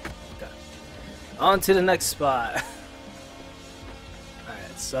 Okay. On to the next spot.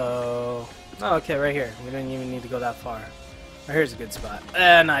 Alright, so... Oh, okay, right here. We didn't even need to go that far. Right here's a good spot.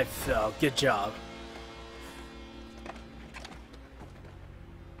 And I fell. Good job.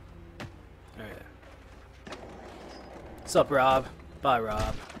 Alright. What's up, Rob? Bye,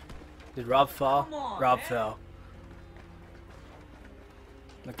 Rob. Did Rob fall? Rob fell.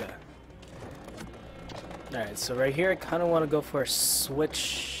 Okay. Alright, so right here I kind of want to go for a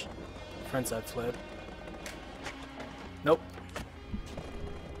switch frontside flip. Nope.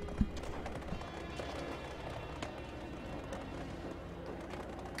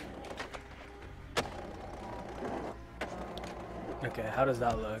 Okay, how does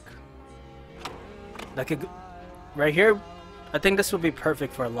that look? That could... Right here, I think this would be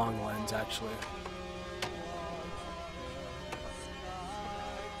perfect for a long lens, actually.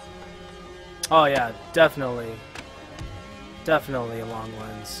 Oh yeah, definitely. Definitely a long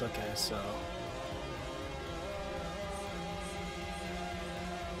lens. Okay, so...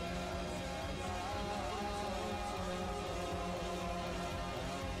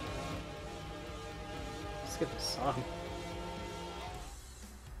 Let's get the song.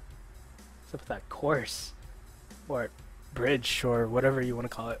 What's up with that chorus? Or bridge, or whatever you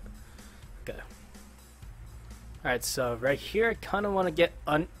want to call it. Okay. Alright, so right here I kind of want to get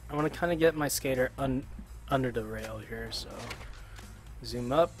I want to kind of get my skater under the rail here, so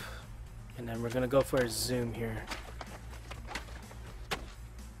zoom up, and then we're gonna go for a zoom here,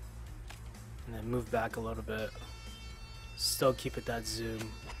 and then move back a little bit. Still keep it that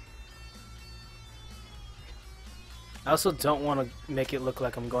zoom. I also don't want to make it look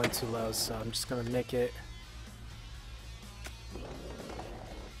like I'm going too low, so I'm just gonna make it.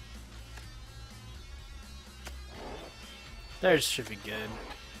 There should be good.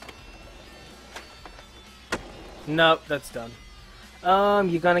 Nope, that's done.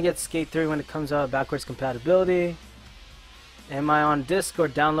 You're gonna get Skate 3 when it comes out of backwards compatibility. Am I on disc or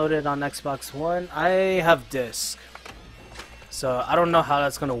downloaded on Xbox One? I have disc. So I don't know how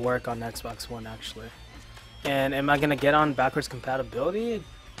that's gonna work on Xbox One actually. And am I gonna get on backwards compatibility? It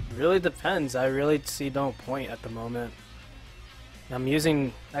really depends. I really see no point at the moment. I'm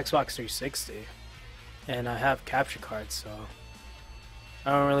using Xbox 360. And I have capture cards, so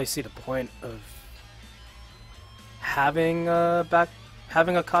I don't really see the point of having a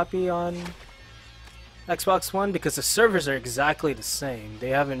copy on Xbox One, because the servers are exactly the same. They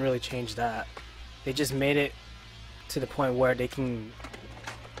haven't really changed that. They just made it to the point where you can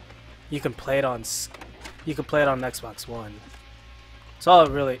play it on Xbox One. That's all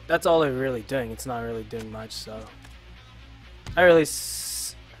they're really doing. It's not really doing much, so I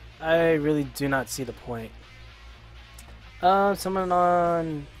really do not see the point.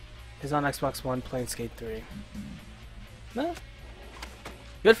 Someone is on Xbox One playing Skate 3. No?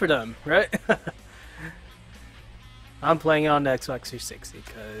 Good for them, right? I'm playing it on the Xbox 360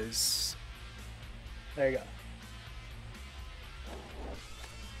 because there you go.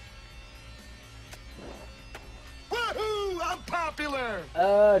 Woohoo! I'm popular!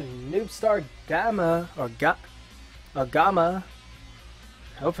 Noobstar Gamma or Gamma.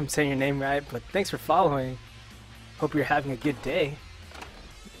 I hope I'm saying your name right, but thanks for following. Hope you're having a good day.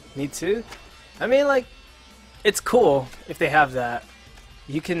 Me too. I mean, like, it's cool if they have that.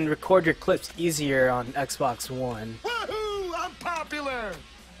 You can record your clips easier on Xbox One. Woohoo! I'm popular!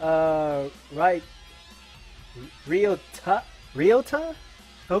 Right. Ryota? I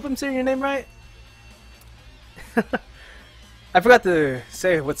hope I'm saying your name right. I forgot to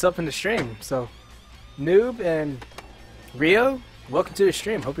say what's up in the stream, so Noob and Rio, welcome to the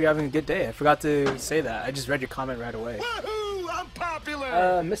stream. Hope you're having a good day. I forgot to say that. I just read your comment right away. Woohoo! I'm popular!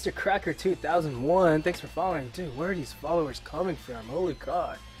 Mr. Cracker 2001, thanks for following. Dude, where are these followers coming from? Holy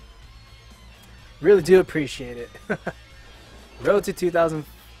God. Really do appreciate it. Road to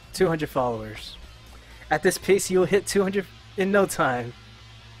 2,200 followers. At this pace, you'll hit 200 in no time.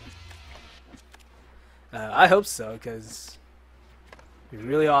 I hope so, because it'd be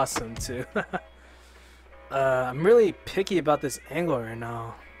really awesome too. I'm really picky about this angle right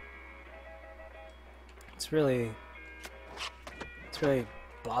now. It's really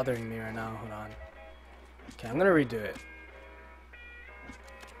bothering me right now. Hold on. Okay, I'm gonna redo it.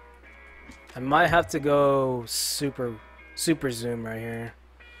 I might have to go super zoom right here.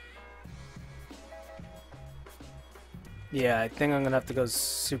 Yeah, I think I'm gonna have to go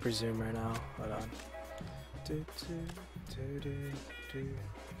super zoom right now. Hold on.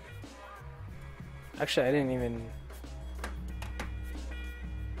 Actually, I didn't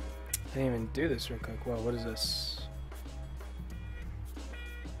even do this real quick. Whoa, what is this?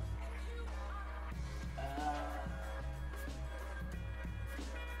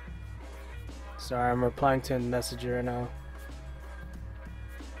 Sorry, I'm replying to a messenger right now.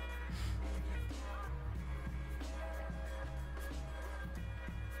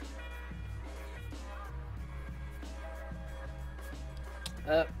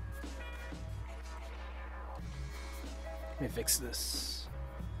 Let me fix this.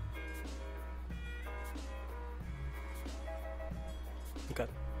 Okay.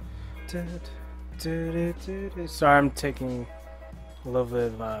 Sorry, I'm taking a little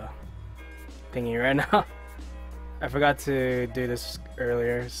bit of thingy right now. I forgot to do this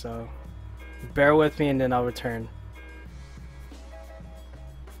earlier, so bear with me and then I'll return.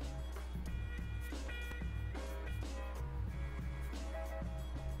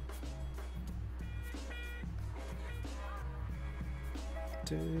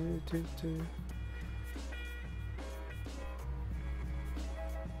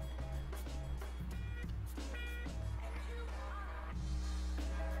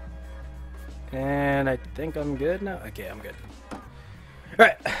 And I think I'm good now. Okay, I'm good.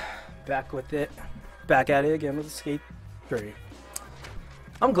 Alright, back with it. Back at it again with the Skate 3.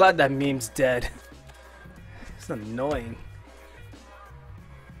 I'm glad that meme's dead. It's annoying.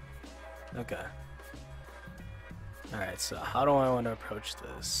 Okay. Alright, so how do I want to approach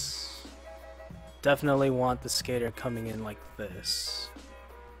this? Definitely want the skater coming in like this.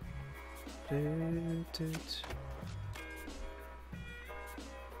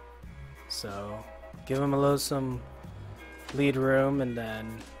 So, give him a little some lead room and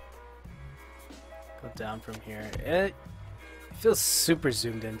then go down from here. It feels super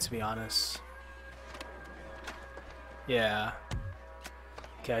zoomed in, to be honest. Yeah.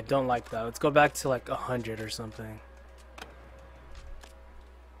 Okay, I don't like that. Let's go back to like 100 or something.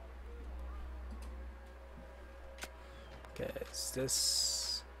 Okay,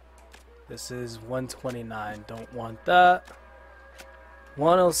 this is 129. Don't want that.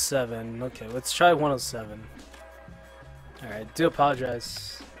 107. Okay, let's try 107. Alright, do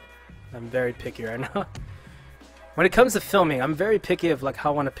apologize. I'm very picky right now. When it comes to filming, I'm very picky of like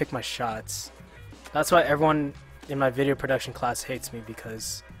how I want to pick my shots. That's why everyone in my video production class hates me,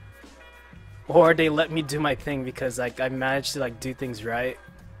 because or they let me do my thing because like I managed to like do things right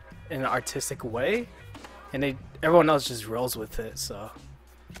in an artistic way, and everyone else just rolls with it. So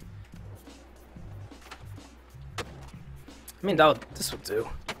I mean, this will do.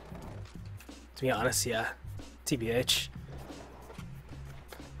 To be honest, yeah. TBH.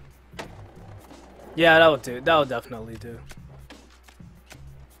 Yeah, that would do. That would definitely do.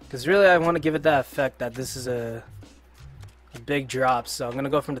 Because really, I want to give it that effect that this is a big drop. So I'm going to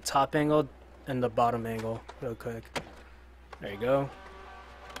go from the top angle and the bottom angle real quick. There you go.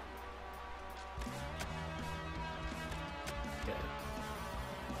 Okay.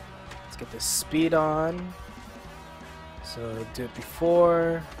 Let's get this speed on. So do it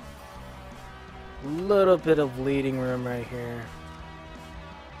before. A little bit of leading room right here.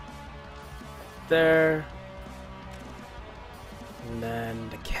 There. And then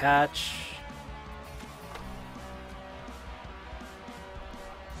the catch.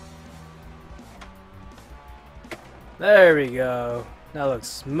 There we go. That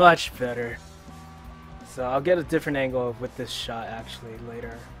looks much better. So I'll get a different angle with this shot actually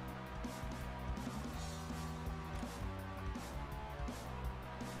later.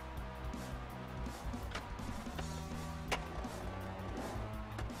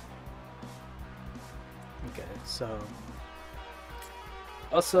 Okay, so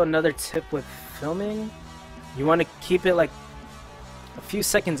also another tip with filming, you want to keep it like a few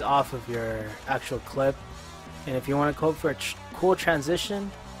seconds off of your actual clip, and if you want to go for a cool transition,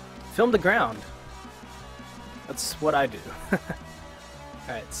 film the ground. That's what I do.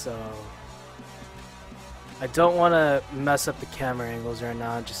 Alright, so I don't want to mess up the camera angles right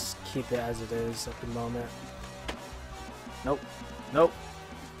now, just keep it as it is at the moment. Nope. Nope.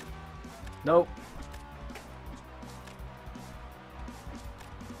 Nope.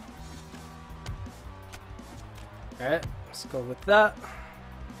 Alright, let's go with that.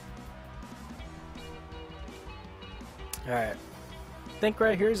 Alright. I think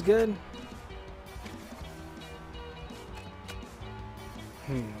right here is good.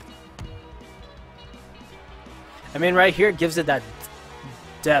 I mean, right here gives it that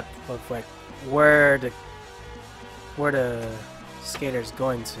depth of like where the skater's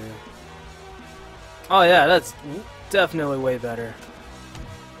going to. Oh yeah, that's definitely way better.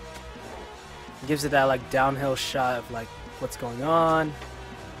 Gives it that like downhill shot of like what's going on.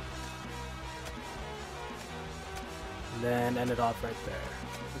 And then end it off right there.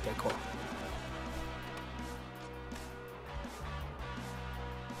 Okay, cool.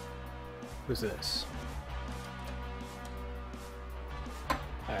 Who's this?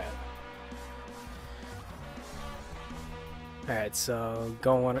 Alright. Alright, so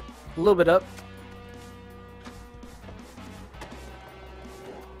going a little bit up.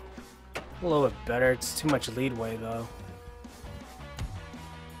 A little bit better. It's too much leadway though.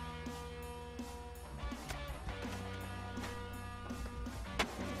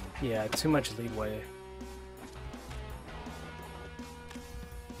 Yeah, too much leadway.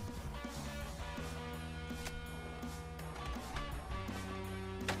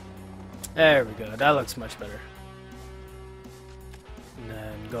 There we go. That looks much better. And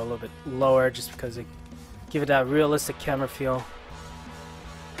then go a little bit lower just because it give it that realistic camera feel.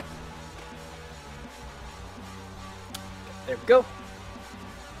 There we go.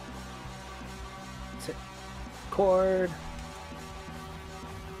 Let's hit record.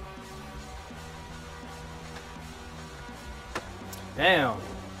 Damn.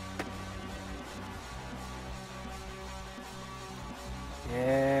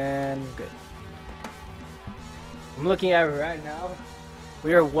 And good. I'm looking at it right now.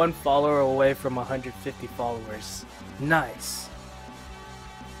 We are 1 follower away from 150 followers. Nice.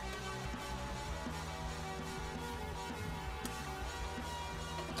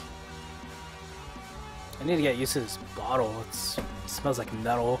 I need to get used to this bottle. It smells like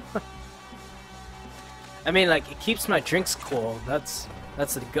metal. I mean, like, it keeps my drinks cool. That's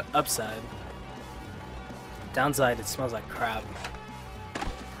the good upside. Downside, it smells like crap.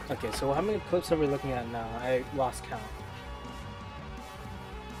 Okay, so how many clips are we looking at now? I lost count.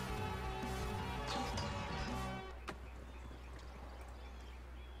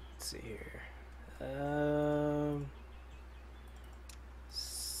 Let's see here.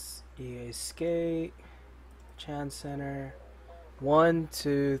 EA Skate, Chan Center. 1,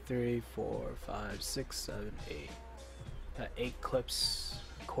 2, 3, 4, 5, 6, 7, 8. Got 8 clips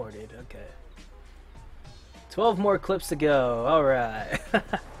recorded. Okay. 12 more clips to go. All right.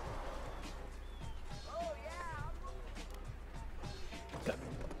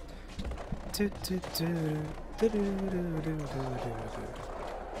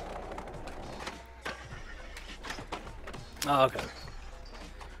 Oh, okay.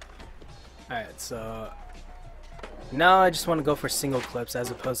 Alright, so now I just want to go for single clips as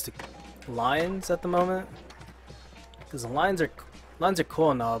opposed to lines at the moment. Because lines are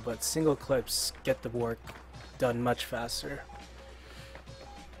cool and all, but single clips get the work done much faster.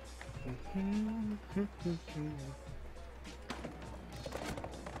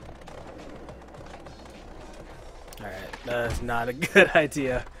 Alright, that is not a good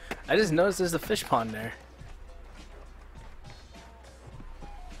idea. I just noticed there's a fish pond there.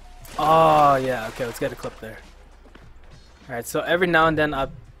 Oh, yeah, okay, let's get a clip there. Alright, so every now and then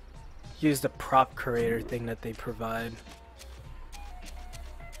I'll use the prop creator thing that they provide.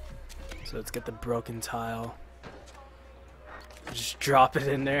 So let's get the broken tile. Just drop it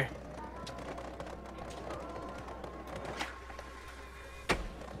in there.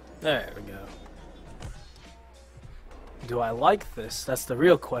 There we go. Do I like this? That's the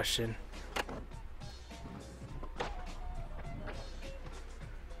real question.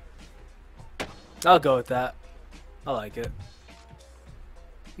 I'll go with that. I like it.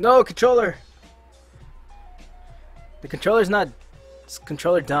 No, controller! The controller's not... It's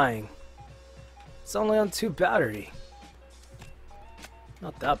controller dying. It's only on 2 battery.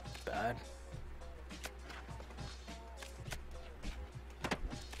 Not that bad.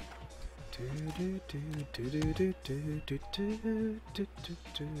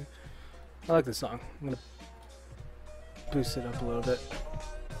 I like this song. I'm gonna boost it up a little bit.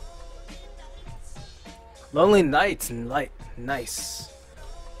 Lonely Nights and Light. Nice.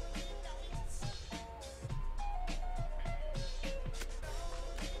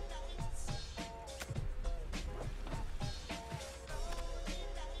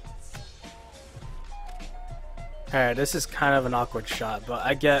 Alright, this is kind of an awkward shot, but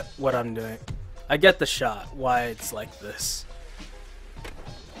I get what I'm doing. I get the shot, why it's like this.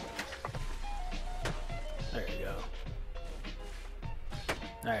 There you go.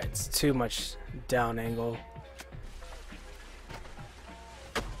 Alright, it's too much down angle.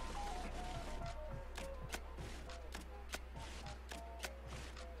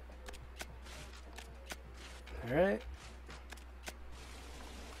 Alright.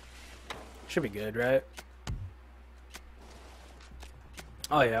 Should be good, right?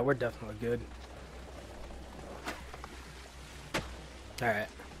 Oh yeah, we're definitely good. Alright.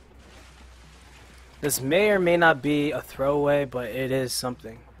 This may or may not be a throwaway, but it is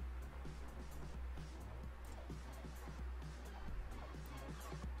something.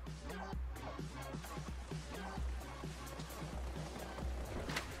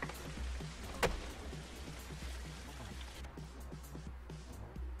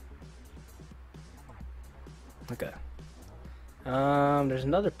 Okay. There's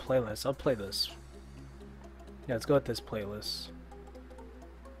another playlist. I'll play this. Yeah, let's go with this playlist.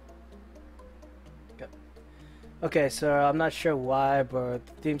 Okay. Okay, so I'm not sure why, but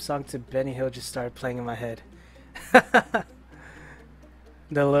the theme song to Benny Hill just started playing in my head. The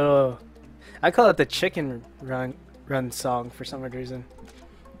little... I call it the chicken run song for some reason.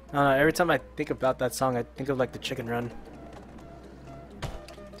 I don't know, every time I think about that song, I think of like the chicken run.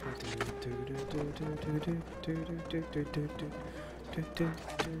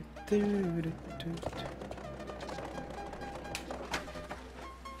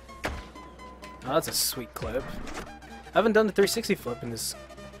 Oh, that's a sweet clip. I haven't done the 360 flip in this.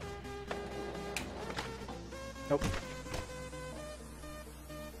 Nope.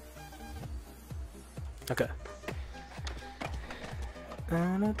 Okay.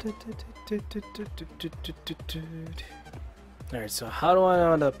 Alright, so how do I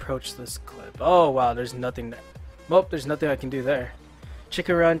want to approach this clip? Oh wow, there's nothing. Well, there's nothing I can do there.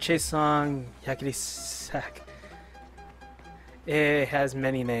 Chicken run, chase song, yakety sack. It has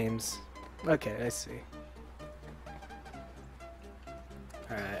many names. Okay, I see.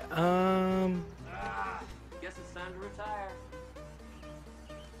 Alright, Guess it's time to retire.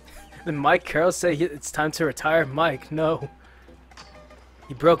 Did Mike Carroll say it's time to retire? Mike, no.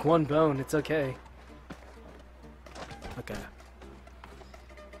 He broke one bone, it's okay. Okay.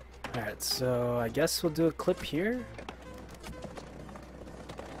 Alright, so I guess we'll do a clip here.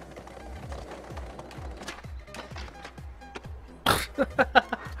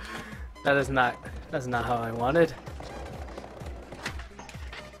 That's not how I wanted.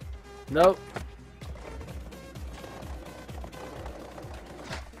 Nope.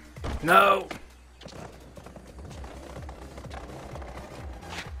 No.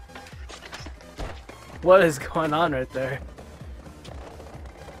 What is going on right there?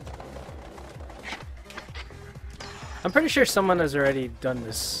 I'm pretty sure someone has already done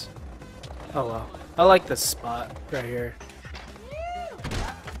this. Oh well. I like this spot right here.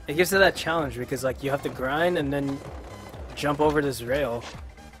 It gives it that challenge because like you have to grind and then jump over this rail.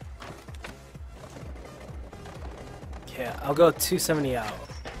 Okay, I'll go 270 out.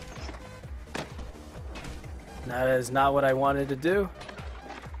 That is not what I wanted to do.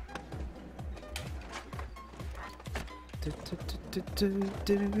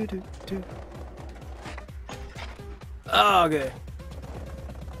 Oh, okay.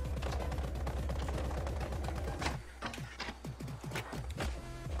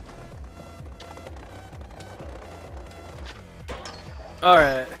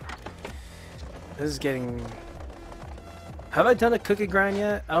 Alright. This is getting... Have I done a cookie grind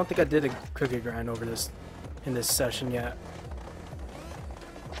yet? I don't think I did a cookie grind over this in this session yet.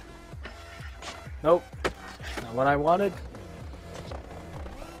 Nope. Not what I wanted.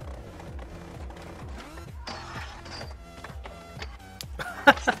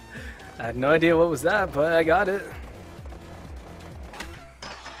 I had no idea what was that, but I got it.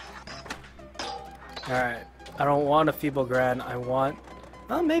 Alright. I don't want a feeble grind. I want...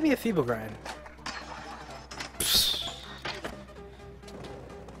 well, maybe a feeble grind.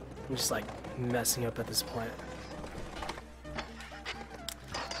 I'm just like messing up at this point.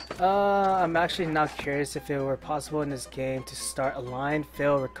 I'm actually now curious if it were possible in this game to start a line,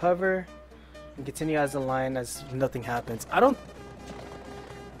 fail, recover, and continue as a line as nothing happens. I don't...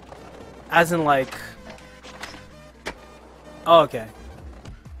 As in like... Oh, okay.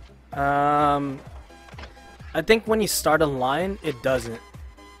 I think when you start a line, it doesn't.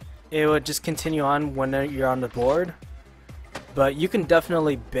 It would just continue on when you're on the board. But you can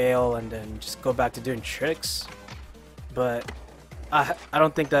definitely bail and then just go back to doing tricks. But I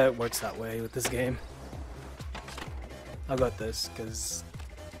don't think that it works that way with this game. I'll go with this because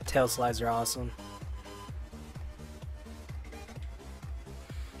tail slides are awesome.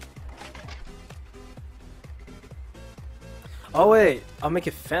 Oh wait, I'll make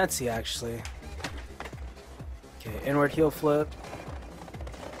it fancy actually. Okay, inward heel flip.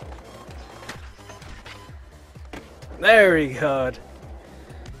 There we go.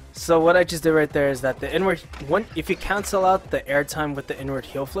 So what I just did right there is that the inward one, if you cancel out the airtime with the inward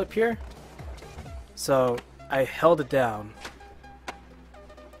heel flip here, so I held it down,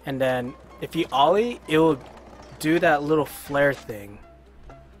 and then if you ollie, it will do that little flare thing,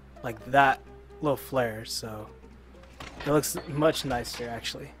 like that little flare. So it looks much nicer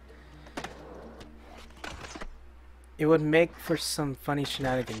actually. It would make for some funny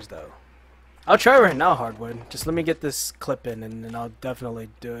shenanigans though. I'll try right now, Hardwood. Just let me get this clip in and then I'll definitely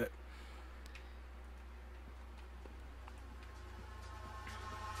do it.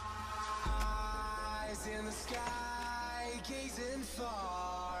 Eyes in the sky, gazing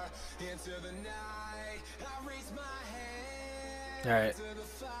far into the night. I raise my hand. Alright.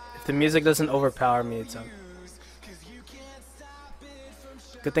 If the music doesn't overpower me, it's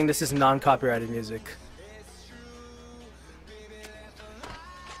good thing this is non-copyrighted music.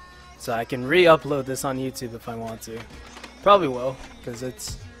 So I can re-upload this on YouTube if I want to. Probably will, because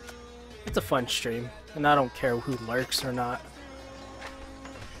it's a fun stream, and I don't care who lurks or not.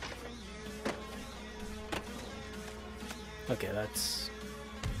 Okay, that's...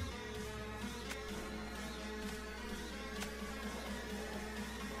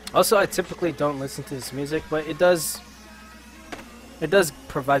 Also, I typically don't listen to this music, but it does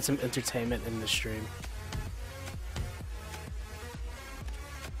provide some entertainment in the stream.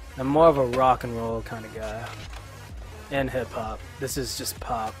 I'm more of a rock and roll kind of guy, and hip hop. This is just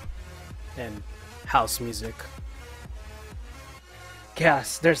pop and house music.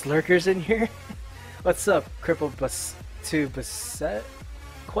 Gas, there's lurkers in here. What's up, Cripple Bus to Bassett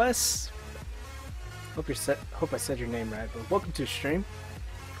Quest? Hope I said your name right. But welcome to the stream.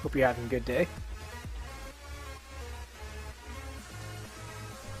 Hope you're having a good day.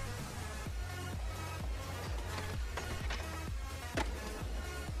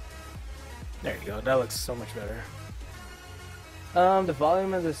 There you go, that looks so much better. The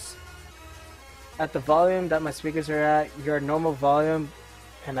volume of this... At the volume that my speakers are at, your normal volume,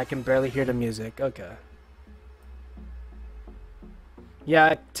 and I can barely hear the music. Okay. Yeah,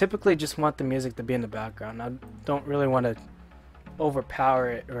 I typically just want the music to be in the background. I don't really want to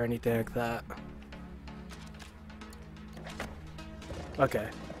overpower it or anything like that. Okay.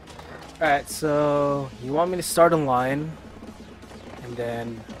 Alright, so you want me to start a line, and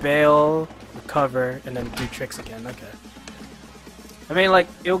then bail, recover, and then do tricks again. Okay. I mean, like,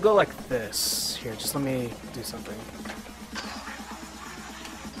 it'll go like this. Here, just let me do something.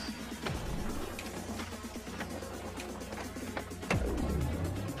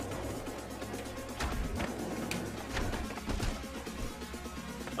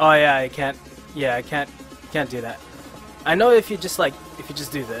 Oh yeah, I can't. Yeah, I can't do that. I know if you just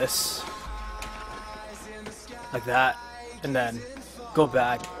do this, like that, and then go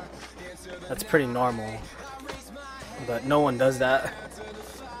back, that's pretty normal. But no one does that.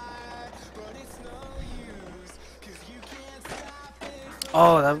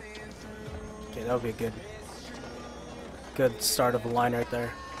 Oh, that. Okay, that would be a good start of a line right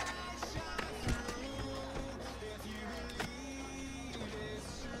there.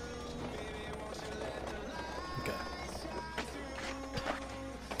 Okay.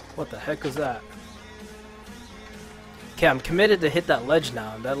 What the heck was that? Okay, I'm committed to hit that ledge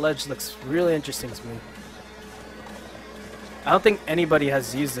now. That ledge looks really interesting to me. I don't think anybody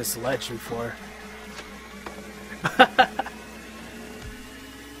has used this ledge before.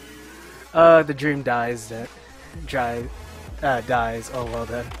 The dream dies. Dies. Oh well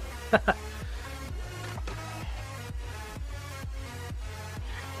then.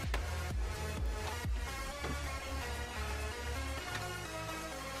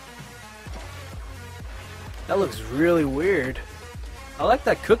 That looks really weird. I like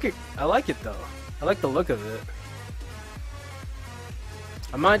that cookie. I like it though. I like the look of it.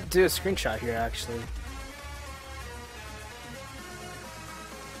 I might do a screenshot here actually.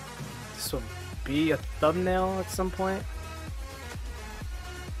 This will be a thumbnail at some point.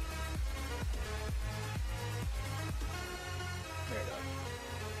 There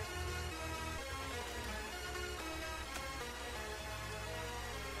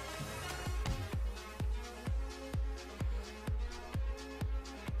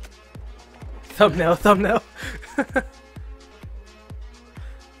we go. Thumbnail.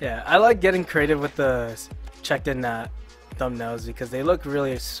 Yeah, I like getting creative with the checked in thumbnails because they look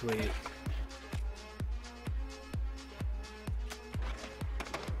really sweet.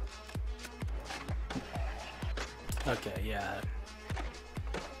 Okay, yeah.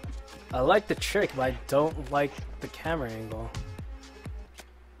 I like the trick, but I don't like the camera angle.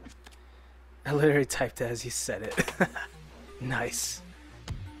 I literally typed it as you said it. Nice.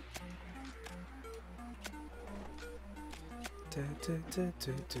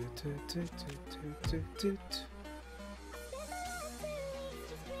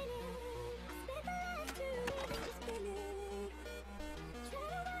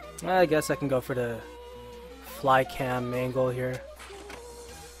 I guess I can go for the fly cam angle here.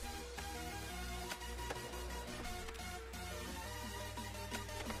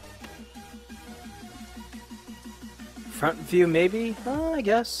 Front view maybe? I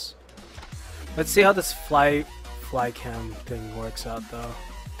guess. Let's see how this fly cam thing works out though.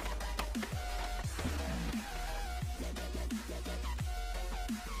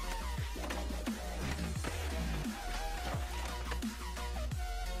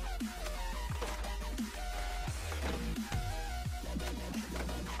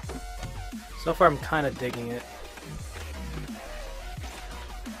 So far I'm kind of digging it.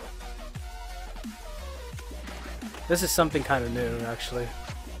 This is something kind of new actually.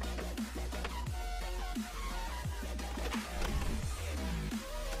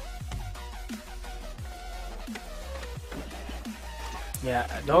 Yeah,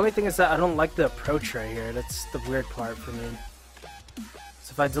 the only thing is that I don't like the approach right here. That's the weird part for me.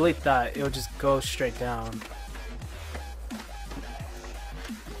 So if I delete that, it'll just go straight down.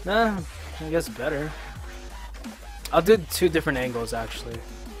 Nah, I guess better. I'll do 2 different angles actually.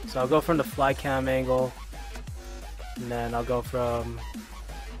 So I'll go from the fly cam angle, and then I'll go from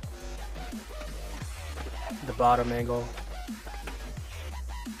the bottom angle.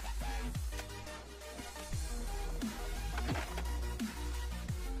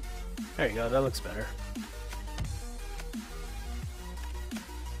 There you go, that looks better.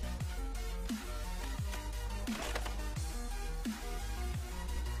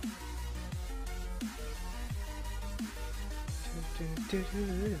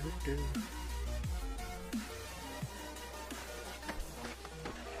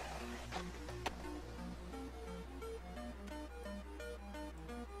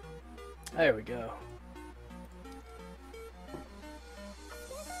 There we go.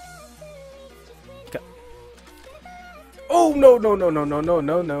 Oh no no no no no no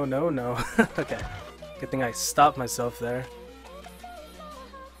no no no no. Okay. Good thing I stopped myself there.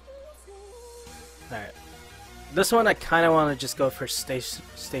 Alright. This one I kinda wanna just go for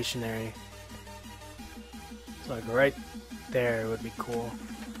stationary. So like right there would be cool.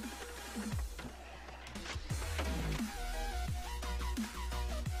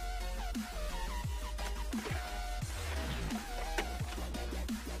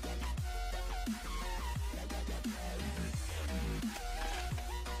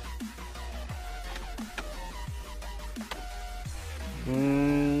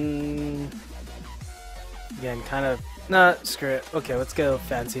 Again, kind of... Nah, screw it. Okay, let's go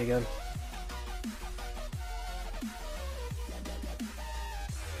fancy again.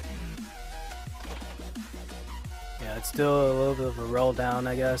 Yeah, let's do a little bit of a roll down,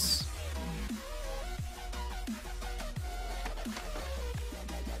 I guess.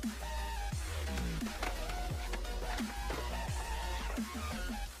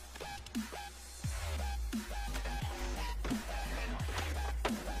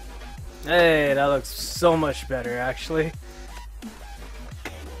 Hey, that looks so much better, actually.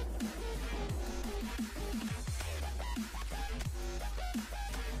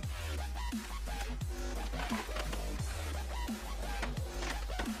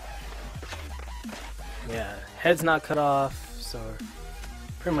 Yeah, head's not cut off, so we're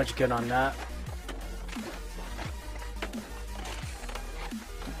pretty much good on that.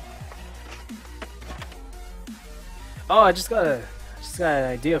 Oh, I just got an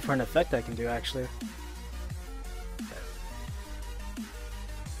idea for an effect I can do actually. Okay.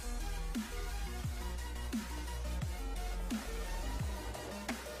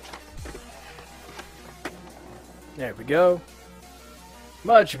 There we go.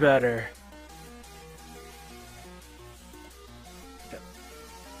 Much better. Okay.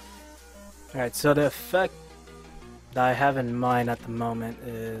 Alright, so the effect that I have in mind at the moment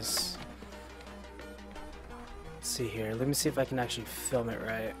is... Let's see here. Let me see if I can actually film it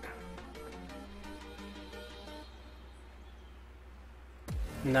right.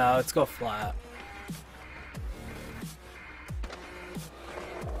 No, let's go flat.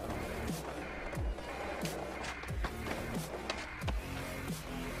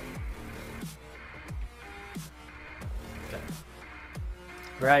 Okay.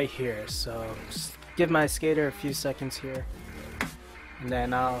 Right here. So just give my skater a few seconds here, and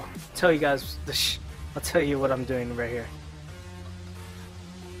then I'll tell you guys I'll tell you what I'm doing right here.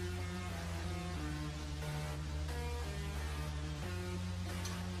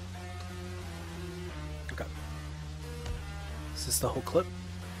 Is this the whole clip?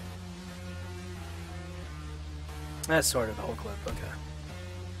 That's sort of the whole clip, okay.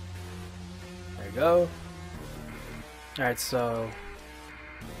 There you go. Alright, so...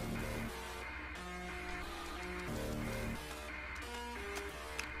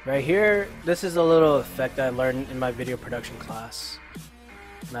 right here, this is a little effect I learned in my video production class.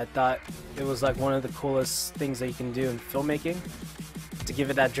 And I thought it was like one of the coolest things that you can do in filmmaking to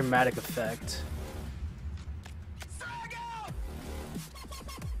give it that dramatic effect.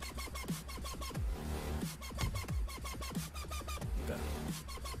 Okay.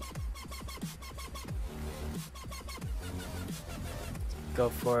 Go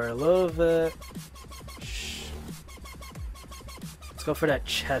for a little bit. Let's go for that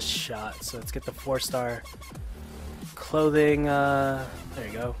chest shot. So let's get the 4-star clothing. There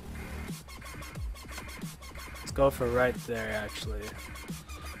you go. Let's go for right there, actually.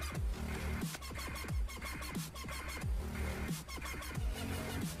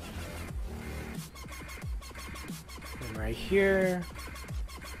 And right here.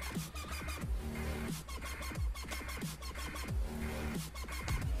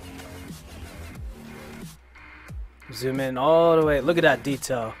 Zoom in all the way. Look at that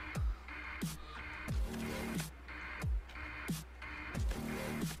detail.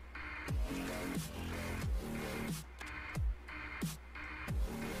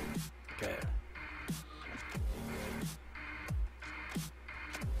 Okay.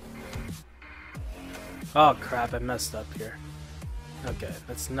 Oh crap, I messed up here. Okay,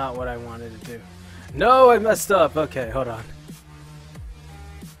 that's not what I wanted to do. No, I messed up. Okay, hold on.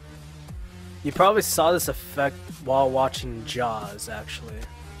 You probably saw this effect while watching Jaws, actually,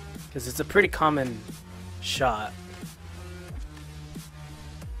 because it's a pretty common shot.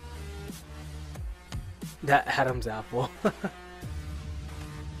 That Adam's apple.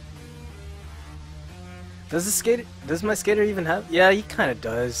 Does my skater even have? Yeah, he kind of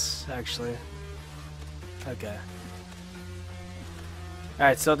does, actually. Okay.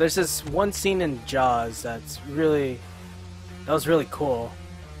 Alright, so there's this one scene in Jaws that was really cool.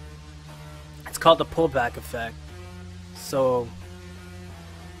 It's called the pullback effect. So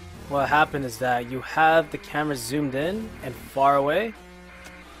what happened is that you have the camera zoomed in and far away.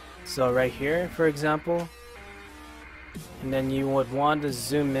 So right here, for example. And then you would want to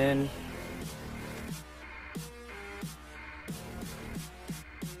zoom in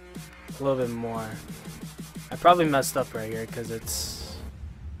a little bit more. I probably messed up right here because it's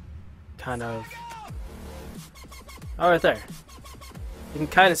kind of... oh, right there. You can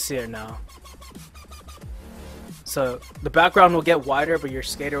kind of see it now. So the background will get wider, but your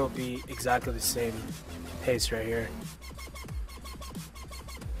skater will be exactly the same pace right here.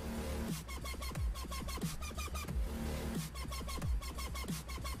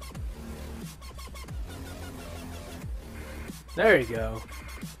 There you go.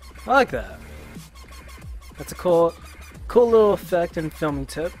 I like that. That's a cool little effect and filming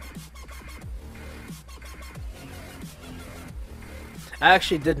tip. I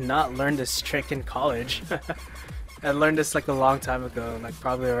actually did not learn this trick in college. I learned this like a long time ago, like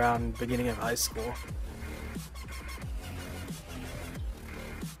probably around beginning of high school.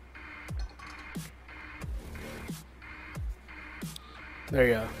 There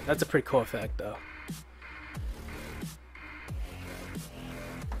you go. That's a pretty cool effect though.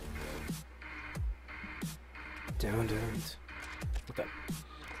 Okay.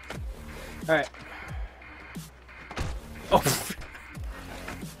 Alright. Oh!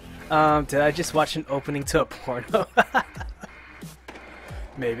 Did I just watch an opening to a porno?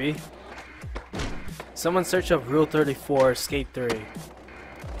 Maybe. Someone search up Rule 34, Skate 3.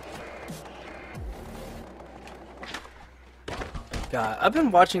 God, I've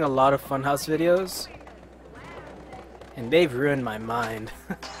been watching a lot of Funhouse videos, and they've ruined my mind.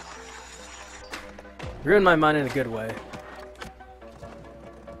 Ruined my mind in a good way.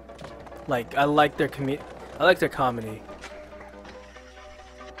 Like, I like their comedy.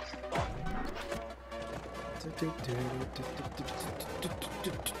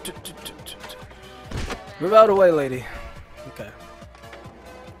 Move out of the way, lady. Okay.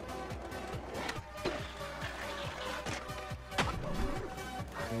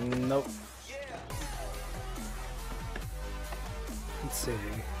 Nope. Let's see.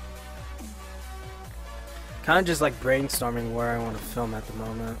 Kind of just like brainstorming where I want to film at the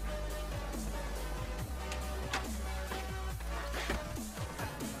moment.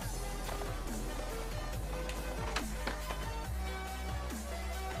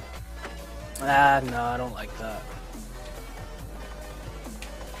 Ah, no, I don't like that.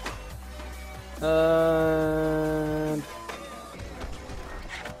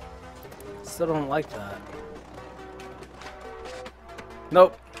 Still don't like that.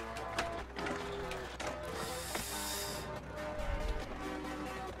 Nope.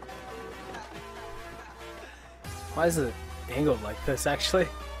 Why is it angled like this, actually?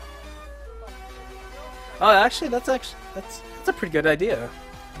 Oh, actually, that's a pretty good idea.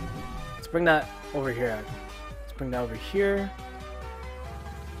 Let's bring that over here. Let's bring that over here.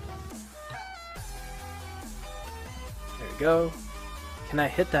 There we go. Can I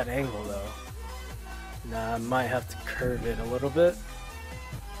hit that angle, though? Nah, I might have to curve it a little bit.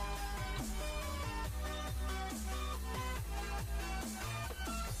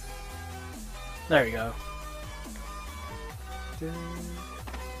 There we go.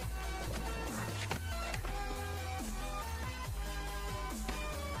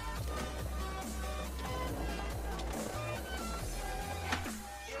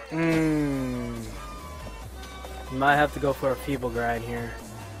 Might have to go for a feeble grind here.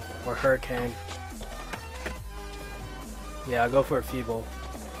 Or hurricane. Yeah, I'll go for a feeble.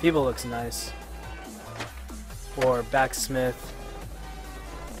 Feeble looks nice. Or backsmith.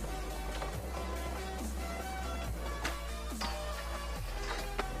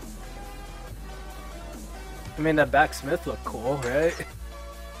 I mean, that backsmith looked cool, right?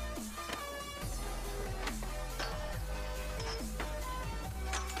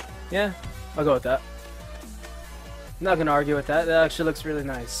 Yeah, I'll go with that. I'm not gonna argue with that. That actually looks really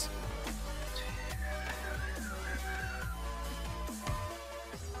nice.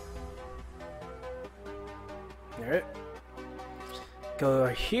 Alright. Go over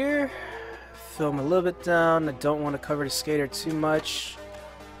here. Film a little bit down. I don't want to cover the skater too much.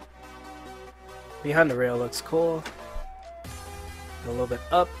 Behind the rail looks cool. Go a little bit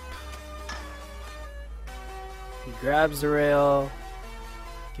up. He grabs the rail.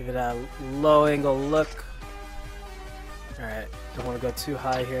 Give it a low angle look. Alright, don't want to go too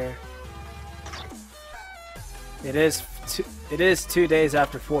high here. It is 2 days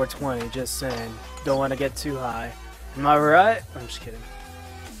after 420, just saying. Don't want to get too high. Am I right? I'm just kidding.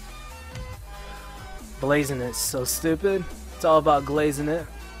 Blazing is so stupid. It's all about glazing it.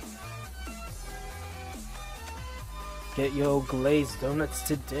 Get your glazed donuts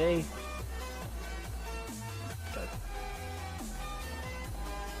today.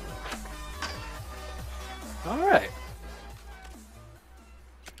 Alright.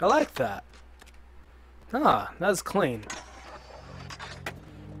 I like that. Ah, that's clean.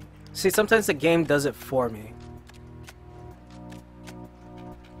 See, sometimes the game does it for me.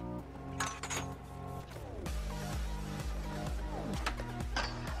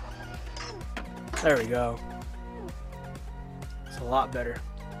 There we go. It's a lot better.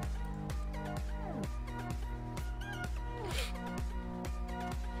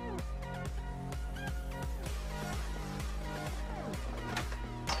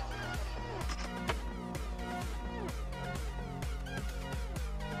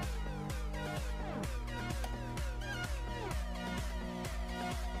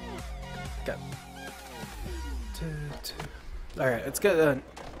 Okay. Alright, let's get a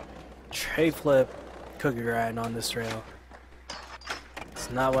tray flip cookie grind on this rail. It's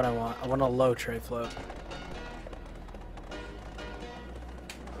not what I want. I want a low tray flip.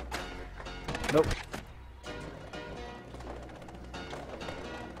 Nope.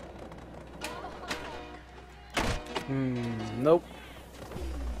 Nope.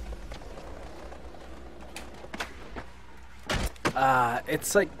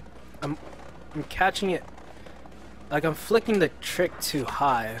 It's like I'm catching it, like I'm flicking the trick too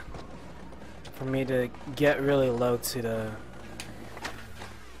high for me to get really low to the.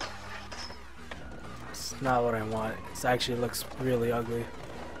 It's not what I want. It actually looks really ugly.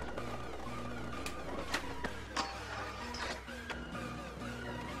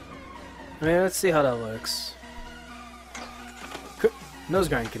 I mean, let's see how that looks. Nose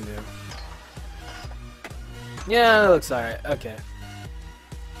grind can do. Yeah, that looks alright. Okay.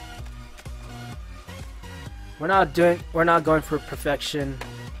 We're not going for perfection.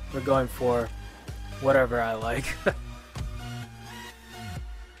 We're going for whatever I like.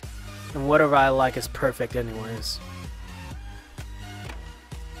 And whatever I like is perfect anyways.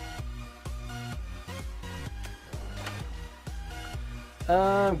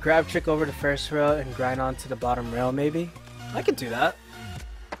 Grab trick over the first rail and grind onto the bottom rail maybe? I could do that.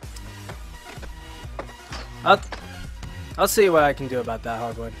 I'll see what I can do about that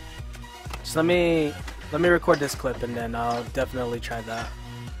hardwood. Just let me record this clip and then I'll definitely try that.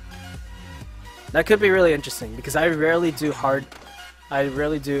 That could be really interesting because I rarely do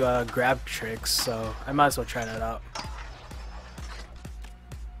grab tricks, so I might as well try that out.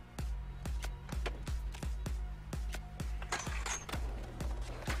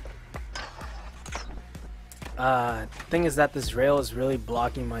 Thing is that this rail is really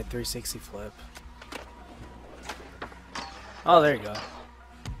blocking my 360 flip. Oh, there you go.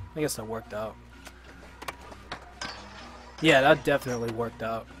 I guess that worked out. Yeah, that definitely worked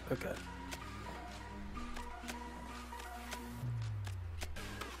out. Okay.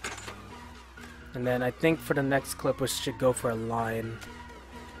 And then I think for the next clip we should go for a line.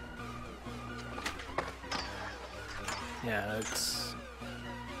 Yeah,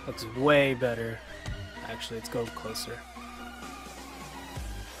 looks way better. Actually, let's go closer.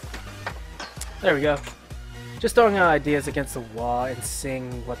 There we go. Just throwing out ideas against the wall and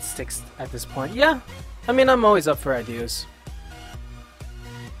seeing what sticks at this point. Yeah, I mean, I'm always up for ideas.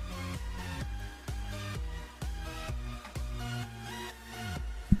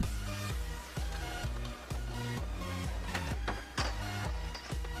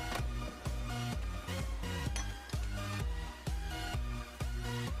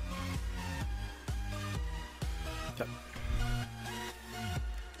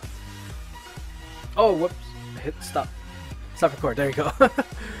 Oh, whoops. Hit stop. Stop record. There you go.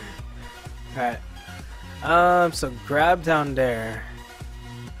 Alright. So grab down there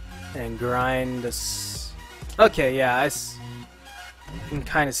and grind this. Okay, yeah, I can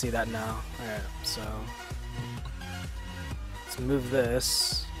kind of see that now. Alright, so let's move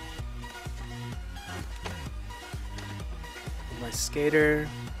this. My skater.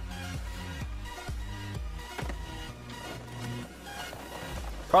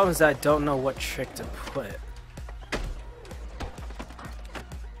 Problem is that I don't know what trick to put.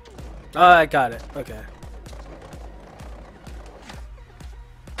 Oh, I got it. Okay.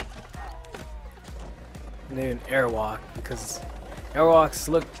 I need an airwalk because airwalks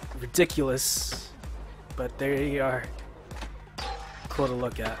look ridiculous, but they are cool to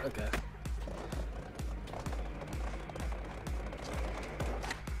look at. Okay.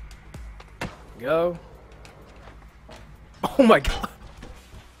 Go. Oh my god.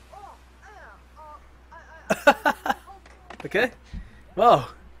 Okay. Well,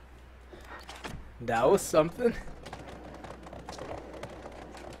 that was something.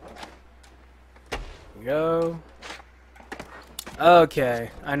 Go. Okay,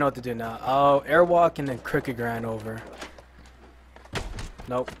 I know what to do now. Oh, airwalk and then crooked grind over.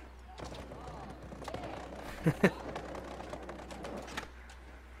 Nope.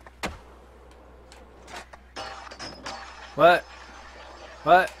 What?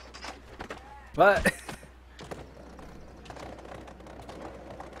 What? What?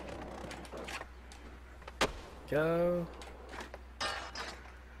 Go.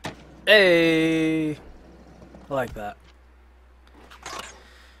 Hey, I like that.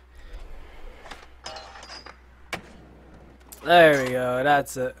 There we go.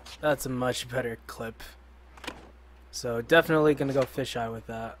 That's it. That's a much better clip. So definitely gonna go fisheye with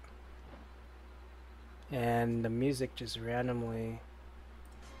that. And the music just randomly.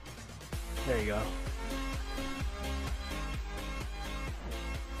 There you go.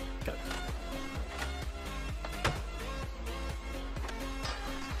 Go.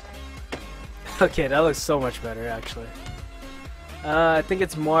 Okay, that looks so much better, actually. I think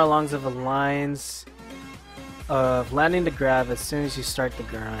it's more along the lines of landing the grab as soon as you start the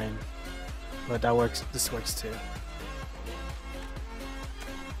grind. But that works. This works too.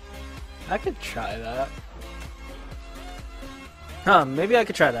 I could try that. Huh? Maybe I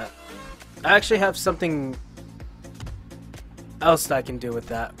could try that. I actually have something else that I can do with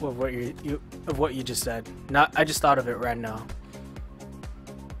that. With what you just said. I just thought of it right now.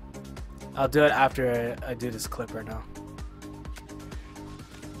 I'll do it after I do this clip right now.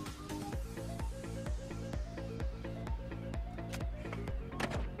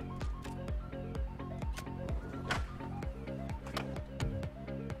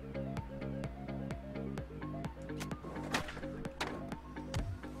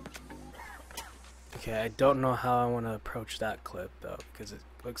 Okay, I don't know how I want to approach that clip though, because it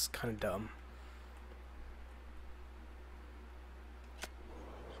looks kind of dumb.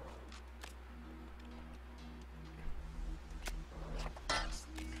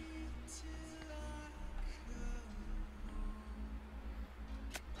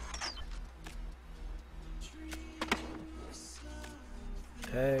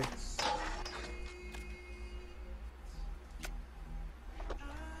 Okay.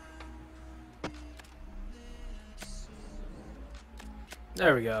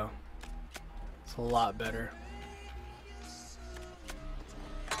 There we go. It's a lot better.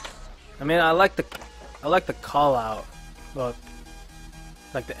 I mean, I like the call out, but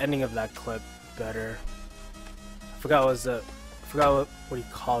like the ending of that clip better. I forgot what do you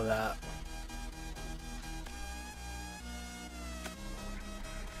call that?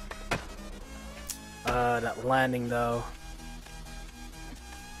 That landing though.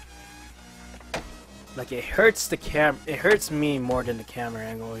 Like it hurts the it hurts me more than the camera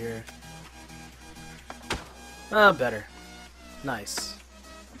angle here. Better. Nice.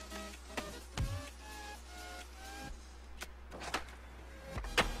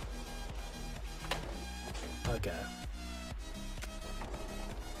 Okay.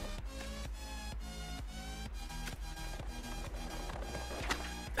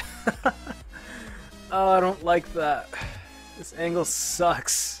 Oh, I don't like that. This angle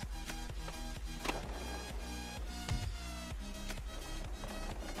sucks.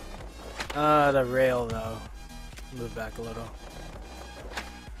 The rail though. Move back a little.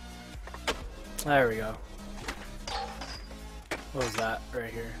 There we go. What was that right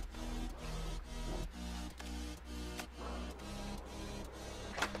here?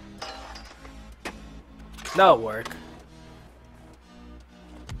 That'll work.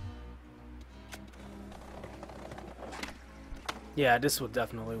 Yeah, this will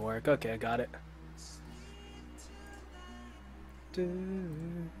definitely work. Okay, got it.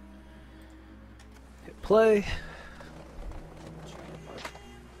 Hit play.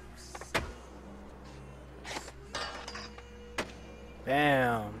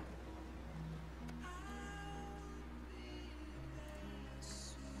 Bam.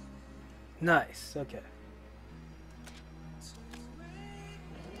 Nice. Okay.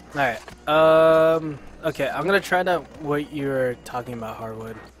 Alright. Okay, I'm gonna try that what you're talking about,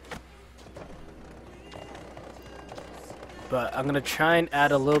 hardwood. But I'm gonna try and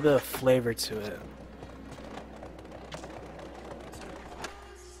add a little bit of flavor to it.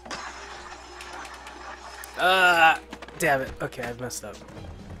 Damn it. Okay, I've messed up.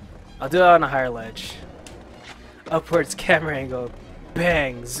 I'll do it on a higher ledge. Upwards camera angle.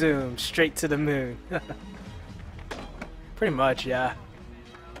 Bang, zoom, straight to the moon. Pretty much, yeah.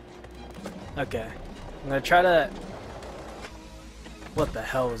 Okay. I'm gonna try to... What the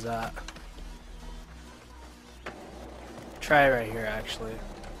hell was that? Try it right here, actually.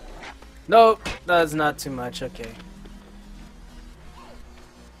 Nope, that's not too much. Okay.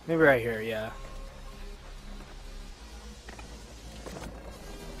 Maybe right here, yeah.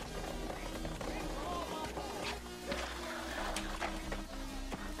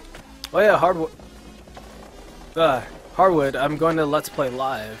 Oh yeah, hardwood. Hardwood, I'm going to Let's Play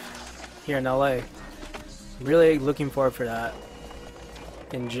Live here in LA. I'm really looking forward for that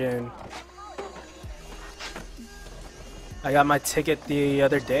in June. I got my ticket the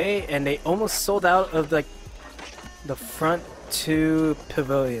other day and they almost sold out of like the front two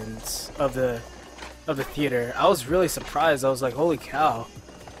pavilions of the theater. I was really surprised. I was like, holy cow.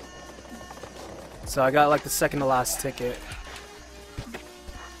 So I got like the second to last ticket.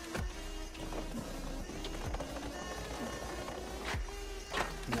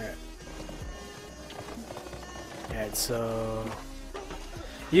 Alright, so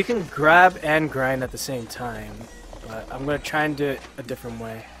you can grab and grind at the same time, but I'm gonna try and do it a different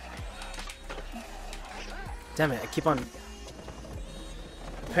way. Damn it, I keep on...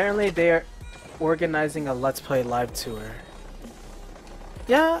 Apparently they are organizing a Let's Play Live tour.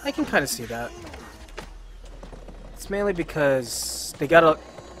 Yeah, I can kind of see that. It's mainly because they got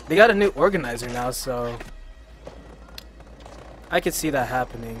a new organizer now, so I could see that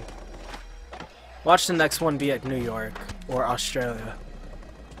happening. Watch the next one be at New York or Australia.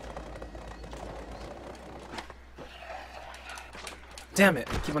 Damn it,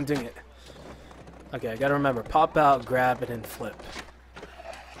 I keep on doing it. Okay, I gotta remember, pop out, grab, and then flip.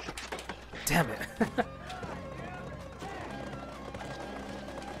 Damn it.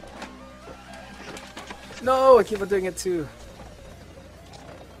 No, I keep on doing it too.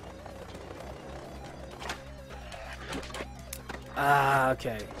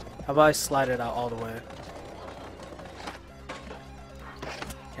 Okay. How about I slide it out all the way?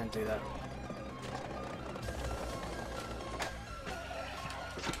 Can't do that.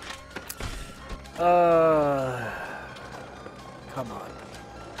 Come on.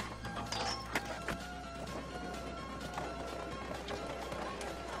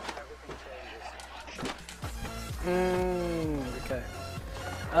 Okay.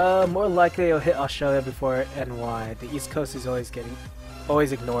 More likely it'll hit Australia before NY. The East Coast is always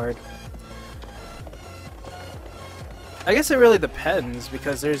ignored. I guess it really depends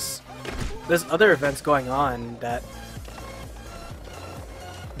because there's other events going on that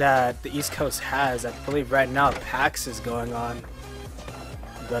the East Coast has. I believe right now PAX is going on,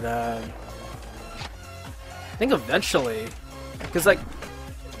 but I think eventually, because like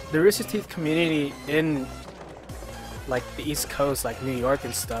the Rooster Teeth community in like the East Coast, like New York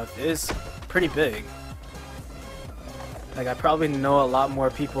and stuff, is pretty big. Like, I probably know a lot more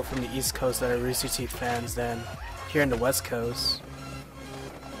people from the East Coast that are Rooster Teeth fans than here in the West Coast.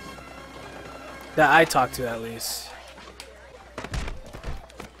 That I talk to, at least.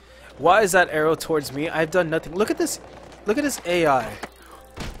 Why is that arrow towards me? I've done nothing. Look at this. Look at this AI.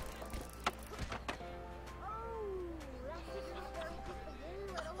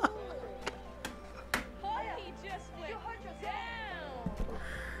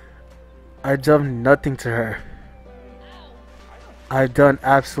 I've done nothing to her. I've done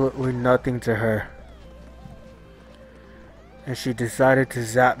absolutely nothing to her. And she decided to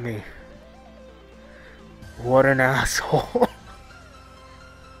zap me. What an asshole.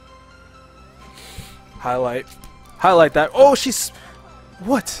 Highlight. Highlight that. Oh, she's...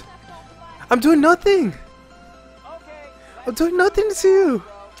 What? I'm doing nothing. I'm doing nothing to you.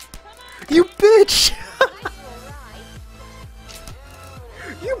 You bitch.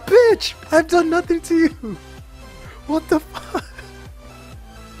 You bitch. I've done nothing to you. What the fuck?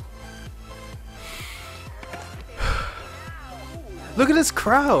 Look at this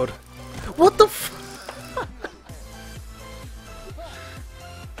crowd. What the fuck?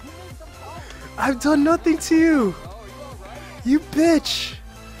 I've done nothing to you. You bitch.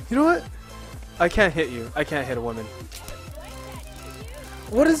 You know what? I can't hit you. I can't hit a woman.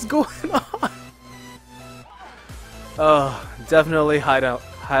 What is going on? Oh, definitely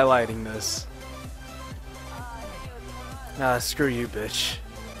highlighting this. Ah, screw you, bitch.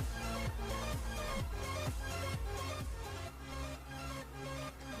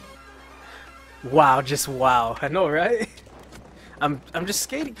 Wow, just wow. I know, right? I'm just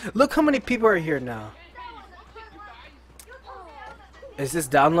skating. Look how many people are here now. Is this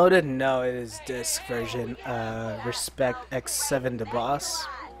downloaded? No, it is disc version. Respect X7 to boss.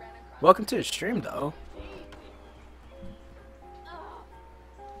 Welcome to the stream, though.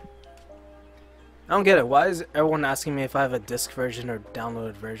 I don't get it. Why is everyone asking me if I have a disc version or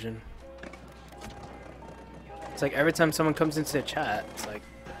downloaded version? It's like every time someone comes into the chat, it's like...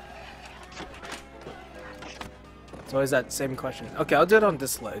 It's always that same question. Okay, I'll do it on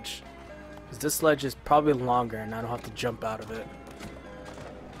this ledge. Because this ledge is probably longer and I don't have to jump out of it.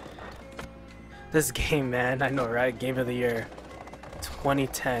 This game, man. I know, right? Game of the year.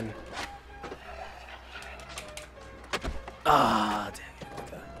 2010. Ah, dang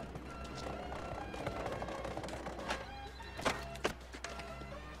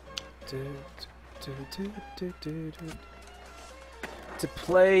it. Okay. To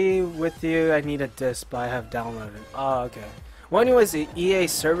play with you, I need a disc, but I have downloaded. Oh, okay. Well, anyways, the EA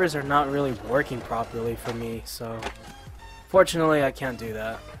servers are not really working properly for me, so... Fortunately, I can't do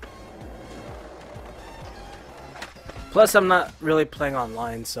that. Plus, I'm not really playing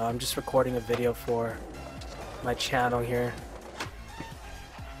online, so I'm just recording a video for my channel here.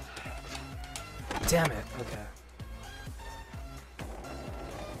 Damn it. Okay.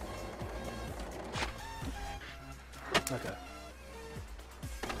 Okay.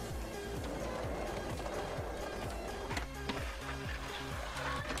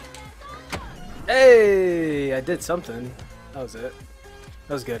 Hey! I did something. That was it.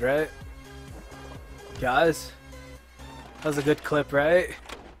 That was good, right? Guys? That was a good clip, right?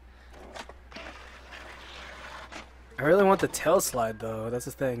 I really want the tail slide, though. That's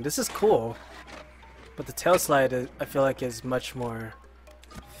the thing. This is cool. But the tail slide, I feel like, is much more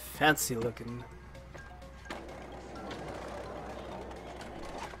fancy looking.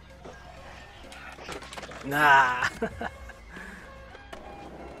 Nah.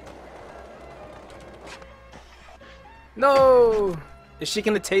 No! Is she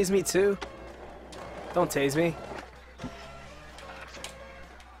gonna tase me too? Don't tase me.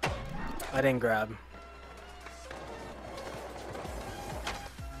 I didn't grab.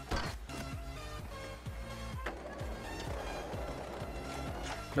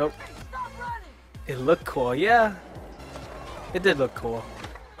 Nope. It looked cool, yeah. It did look cool.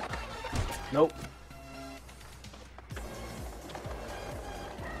 Nope.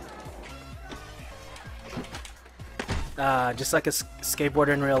 Just like a skateboarder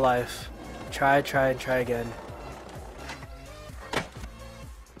in real life. Try, and try again.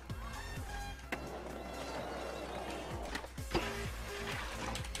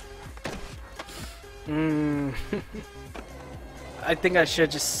 I think I should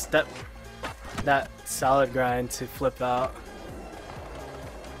just step that salad grind to flip out.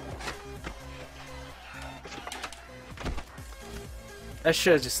 I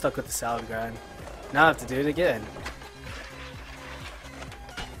should have just stuck with the salad grind. Now I have to do it again.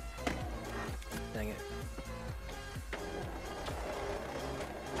 Dang it.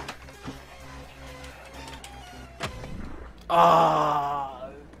 Ah.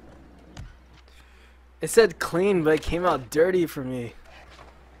 It said clean, but it came out dirty for me.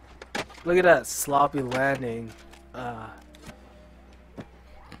 Look at that sloppy landing. The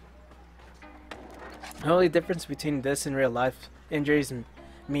only difference between this and real life injuries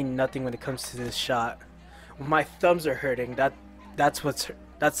mean nothing when it comes to this shot. When my thumbs are hurting, that's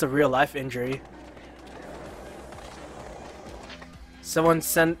the real life injury. Someone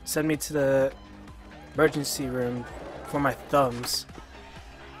send me to the emergency room for my thumbs.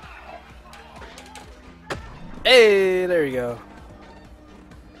 Hey, there you go.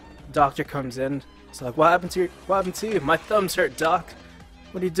 Doctor comes in. It's like, what happened to you? My thumbs hurt, doc.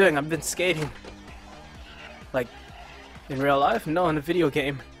 What are you doing? I've been skating. Like, in real life? No, in a video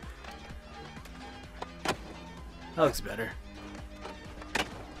game. That looks better.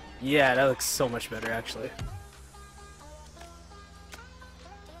 Yeah, that looks so much better, actually.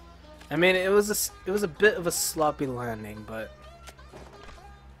 I mean, it was a bit of a sloppy landing, but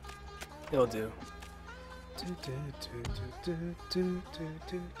it'll do.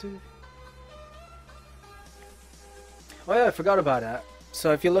 Oh yeah, I forgot about that.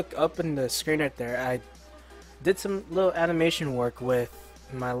 So if you look up in the screen right there, I did some little animation work with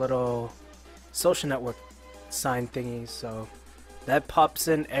my little social network sign thingy, so that pops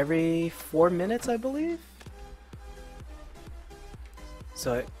in every 4 minutes, I believe.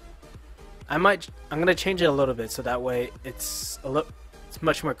 So I'm gonna change it a little bit so that way it's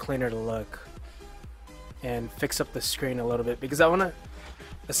much more cleaner to look, and fix up the screen a little bit, because I wanna,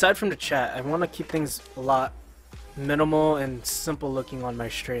 aside from the chat, I wanna keep things a lot minimal and simple looking on my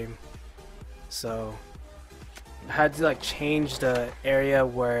stream. So I had to like change the area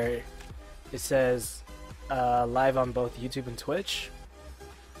where it says live on both YouTube and Twitch.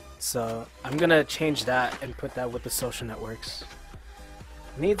 So I'm gonna change that and put that with the social networks.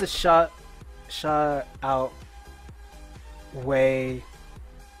 Needs a shot out way,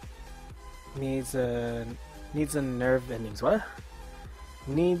 needs a nerve endings. What?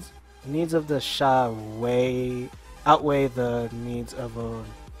 Needs of the shot way outweigh the needs of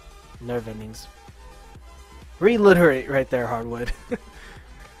nerve endings. Reliterate right there, Hardwood.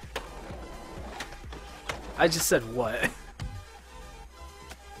 I just said what?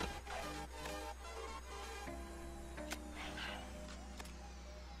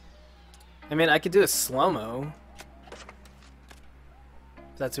 I mean, I could do a slow-mo.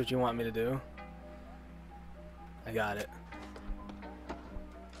 If that's what you want me to do. I got it.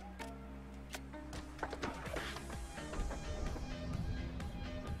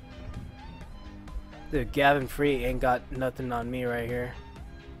 Dude, Gavin Free ain't got nothing on me right here.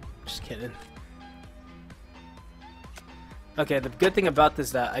 Just kidding. Okay, the good thing about this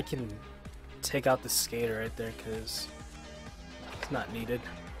is that I can take out the skater right there because it's not needed.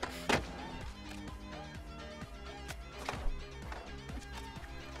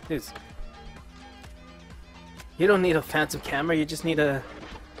 Dude, you don't need a phantom camera, you just need a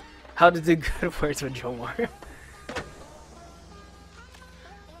how to do good words with Joemar.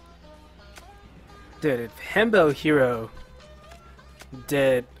 Dude, if Hembo Hero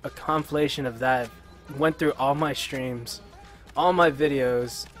did a compilation of that, went through all my streams, all my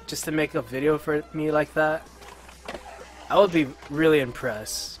videos, just to make a video for me like that, I would be really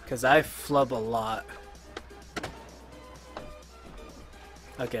impressed, because I flub a lot.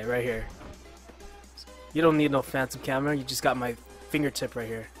 Okay, right here. You don't need no phantom camera, you just got my fingertip right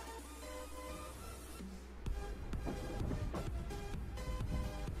here.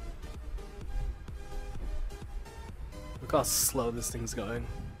 Look how slow this thing's going.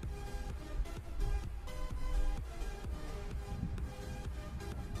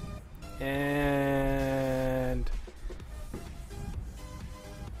 And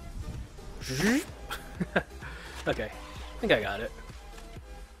okay, I think I got it.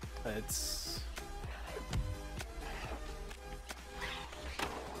 It's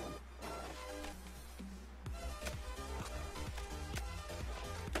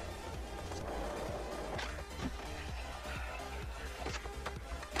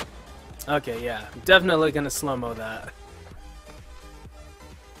okay, yeah, I'm definitely gonna slow-mo that.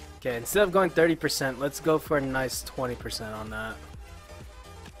 Okay, instead of going 30%, let's go for a nice 20% on that.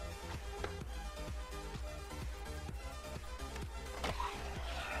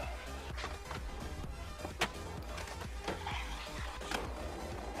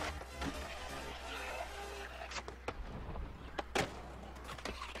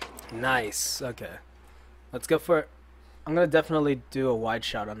 Nice, okay. Let's go for, I'm gonna definitely do a wide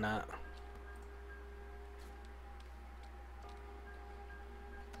shot on that.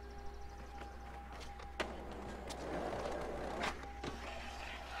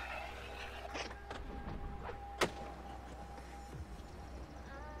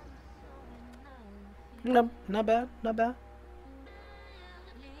 No, not bad, not bad.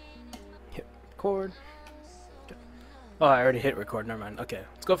 Hit record. Okay. Oh, I already hit record, never mind. Okay,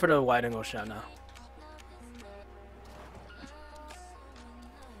 let's go for the wide angle shot now.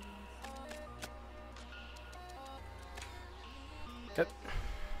 Okay.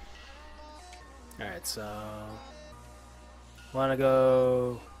 Alright, so wanna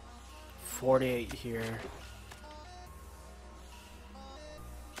go 48 here.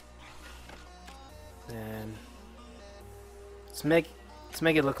 And let's make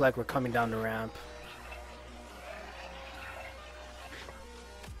it look like we're coming down the ramp.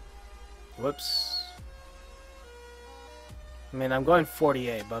 Whoops. I mean, I'm going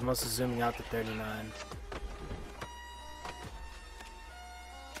 48, but I'm also zooming out to 39.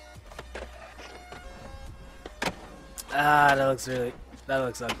 Ah, that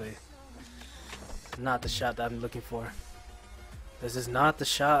looks ugly. Not the shot that I'm looking for. This is not the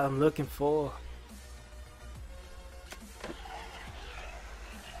shot I'm looking for.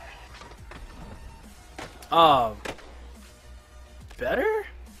 Oh, better?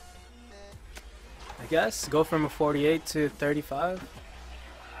 I guess go from a 48 to 35.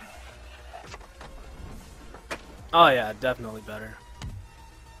 Oh yeah, definitely better.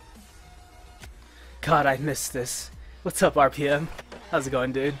 God, I missed this. What's up, RPM? How's it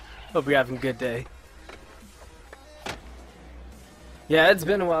going, dude? Hope you're having a good day. Yeah, it's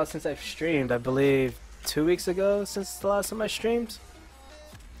been a while since I've streamed. I believe 2 weeks ago since the last time I streamed.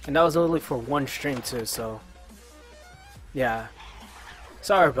 And that was only for one stream too, so yeah.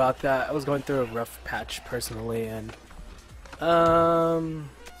 Sorry about that. I was going through a rough patch personally, and now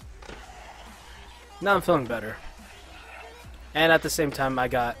I'm feeling better. And at the same time, I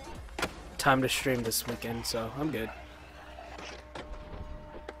got time to stream this weekend, so I'm good.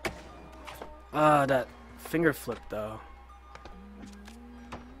 That finger flip though.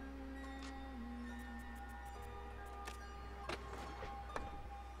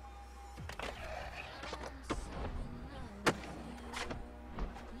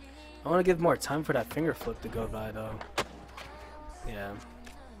 I want to give more time for that finger flip to go by though. Yeah.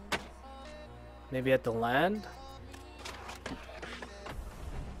 Maybe at the land?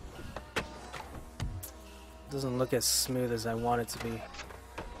 Doesn't look as smooth as I want it to be.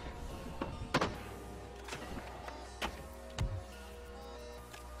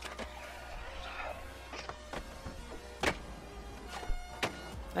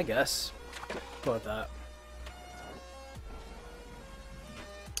 I guess. Go with that.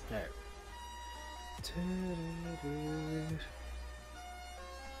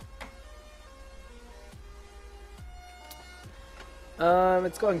 Alright.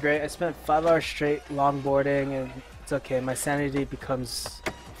 It's going great. I spent 5 hours straight longboarding, and it's okay. My sanity becomes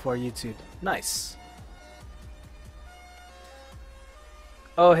for YouTube. Nice.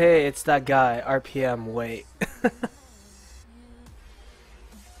 Oh hey, it's that guy. RPM. Wait.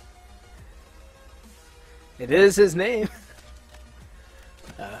 It is his name.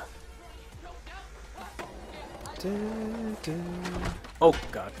 Oh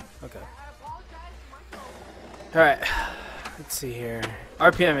god. Okay. Alright. Let's see here.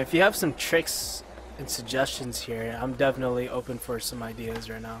 RPM, if you have some tricks and suggestions here, I'm definitely open for some ideas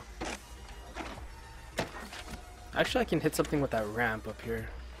right now. Actually, I can hit something with that ramp up here.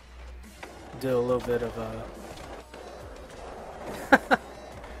 Do a little bit of a...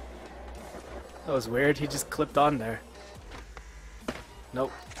 That was weird. He just clipped on there.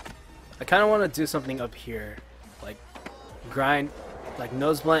 Nope. I kind of want to do something up here. Like, grind, like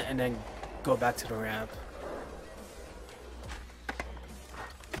nose blunt, and then go back to the ramp.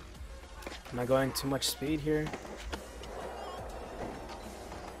 Am I going too much speed here?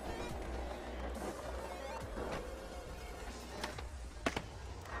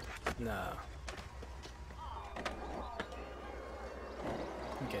 No.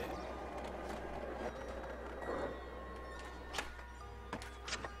 Okay.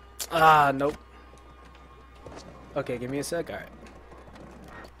 Ah, nope. Okay, give me a sec.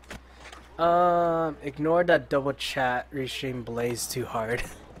 Alright. Ignore that double chat. Restream Blaze too hard.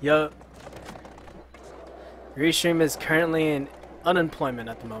 Yup. Restream is currently in unemployment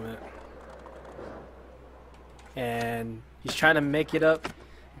at the moment. And he's trying to make it up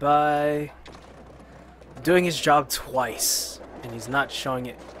by doing his job twice. And he's not showing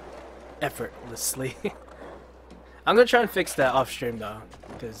it effortlessly. I'm gonna try and fix that off stream though,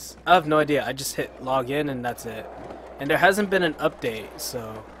 because I have no idea. I just hit log in and that's it. And there hasn't been an update,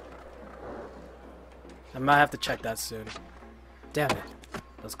 so I might have to check that soon. Damn it.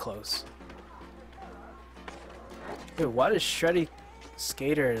 That was close. Dude, why does Shreddy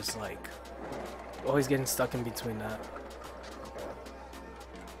Skaters like always getting stuck in between that?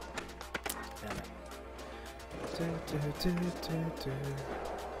 Damn it.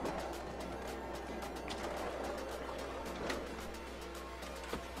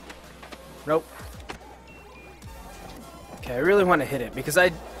 Nope. Okay, I really want to hit it because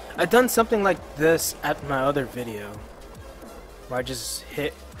I've done something like this at my other video where I just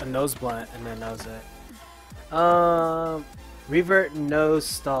hit a nose blunt and then that was it. Revert nose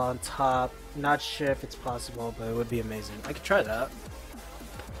stall on top. Not sure if it's possible, but it would be amazing. I could try that.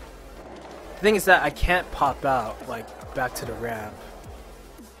 The thing is that I can't pop out like back to the ramp.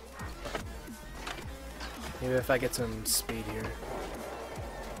 Maybe if I get some speed here.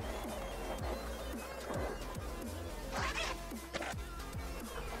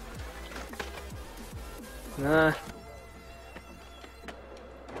 Nah.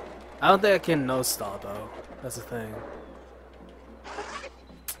 I don't think I can nose stall though. That's the thing.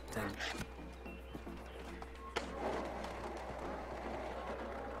 Dang.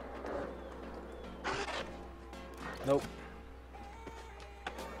 Nope.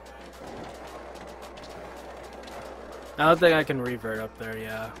 I don't think I can revert up there,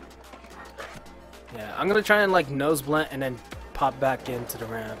 yeah. Yeah, I'm gonna try and like nose blunt and then pop back into the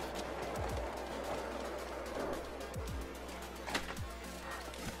ramp.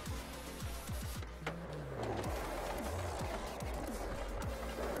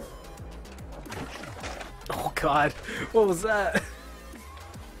 Oh god, what was that?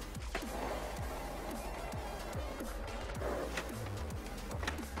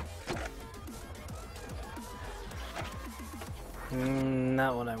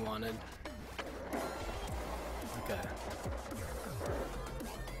 Not what I wanted. Okay.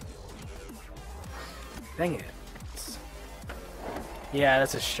 Dang it. Yeah,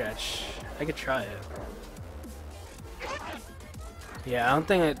 that's a stretch. I could try it. Yeah, I don't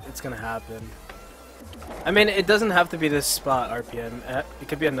think it's gonna happen. I mean, it doesn't have to be this spot, RPM. It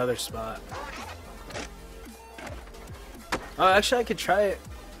could be another spot. Oh, actually, I could try it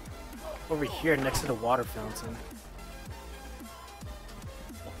over here next to the water fountain.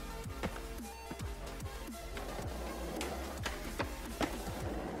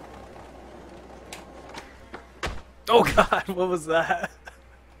 Oh god, what was that?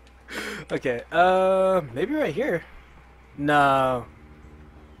 Okay, maybe right here. No.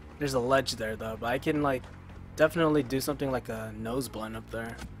 There's a ledge there though, but I can like definitely do something like a nose blunt up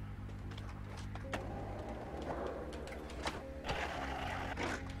there.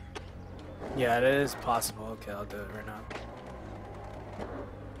 Yeah, it is possible. Okay, I'll do it right now.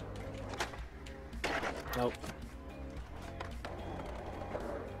 Nope.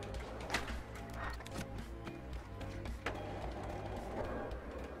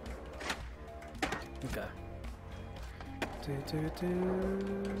 Okay.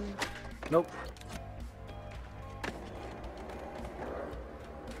 Nope.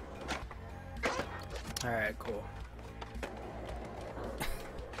 Alright, cool.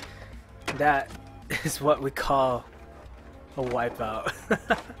 That is what we call a wipeout.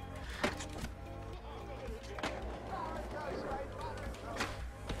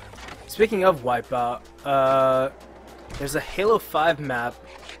 Speaking of wipeout, there's a Halo 5 map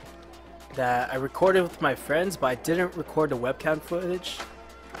that I recorded with my friends, but I didn't record the webcam footage.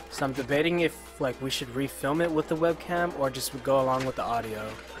 So I'm debating if like we should refilm it with the webcam or just go along with the audio.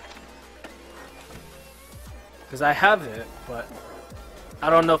 Because I have it, but I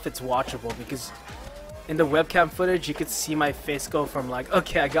don't know if it's watchable because in the webcam footage you could see my face go from like,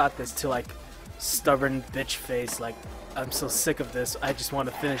 okay, I got this, to like stubborn bitch face, like I'm so sick of this, I just want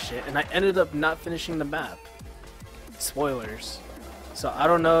to finish it. And I ended up not finishing the map. Spoilers. So I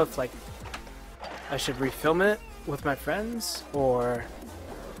don't know if like I should refilm it with my friends or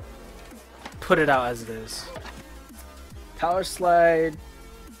put it out as it is. Power slide,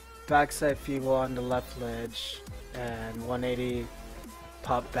 backside feeble on the left ledge, and 180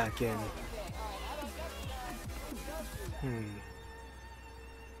 pop back in.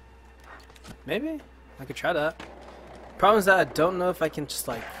 Maybe I could try that. Problem is that I don't know if I can just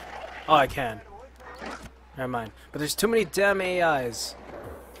like, oh, I can. Never mind. But there's too many damn AIs.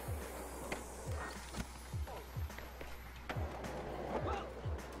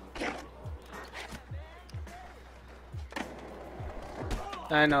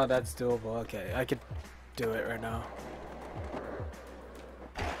 I know that's doable. Okay, I could do it right now.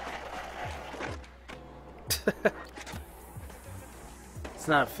 It's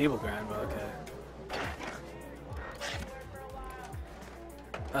not a feeble grind, but okay.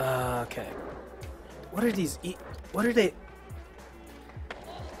 Okay. What are these? What are they?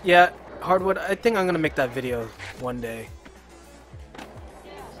 Yeah, hardwood. I think I'm gonna make that video one day.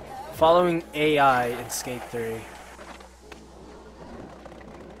 Following AI in Skate 3.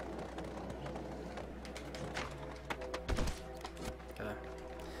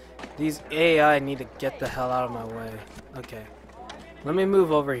 These AI need to get the hell out of my way. Okay. Let me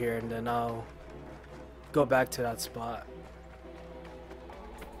move over here and then I'll go back to that spot.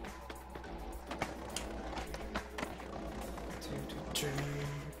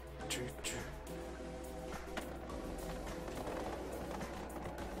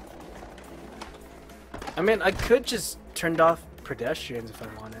 I mean, I could just turn off pedestrians if I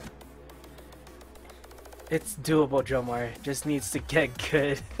wanted. It's doable, Joemar. Just needs to get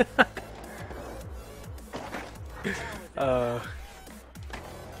good. I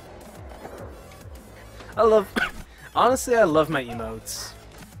love, honestly, I love my emotes.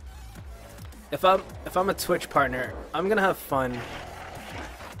 If I'm a Twitch partner, I'm gonna have fun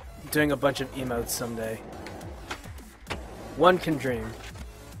doing a bunch of emotes someday. One can dream.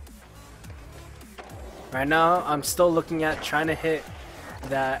 Right now, I'm still looking at trying to hit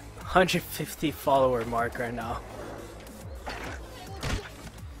that 150 follower mark right now.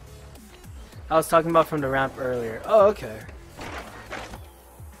 I was talking about from the ramp earlier. Oh, okay.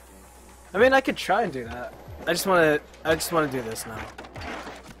 I mean, I could try and do that. I just want to do this now.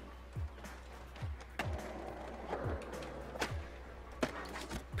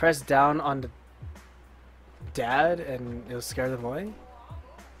 Press down on the dad and it'll scare them away?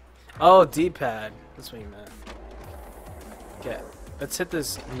 Oh, D-pad. That's what you meant. Okay, let's hit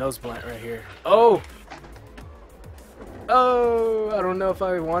this nose blunt right here. Oh! Oh, I don't know if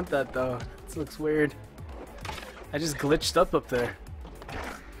I want that though. This looks weird. I just glitched up there.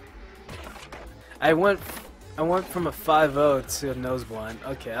 I went from a 5-0 to a nose blunt.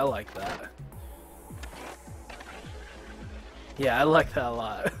 Okay, I like that. Yeah, I like that a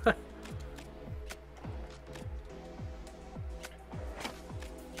lot.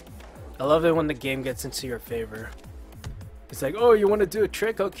 I love it when the game gets into your favor. It's like, oh, you want to do a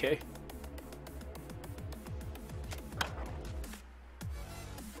trick? Okay.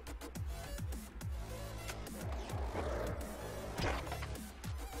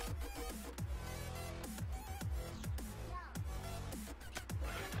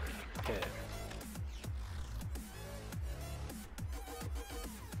 Okay.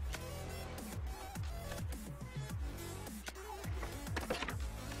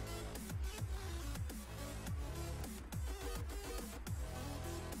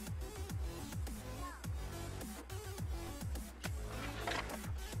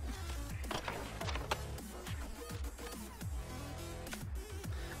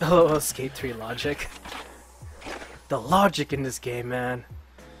 Oh, Skate 3 logic. The logic in this game, man.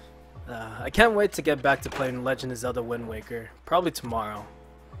 I can't wait to get back to playing Legend of Zelda Wind Waker. Probably tomorrow.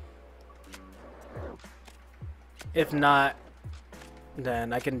 If not,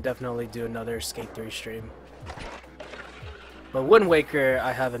 then I can definitely do another Skate 3 stream. But Wind Waker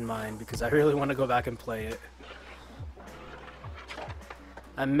I have in mind because I really want to go back and play it.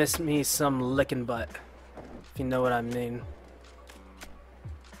 I miss me some licking butt, if you know what I mean.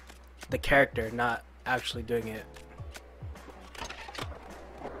 The character, not actually doing it.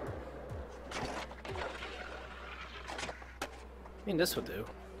 I mean, this will do.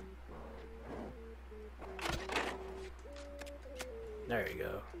 There you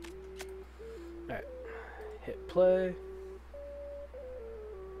go. Alright. Hit play.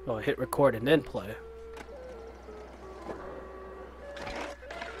 Oh, hit record and then play.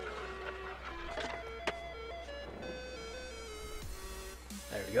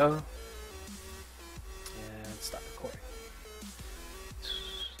 There we go. And stop recording.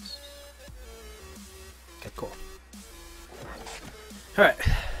 Okay, cool. Alright.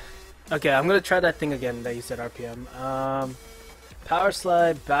 Okay, I'm gonna try that thing again that you said RPM. Power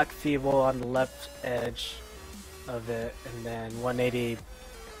slide, back feeble on the left edge of it, and then 180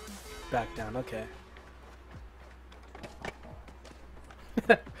 back down. Okay.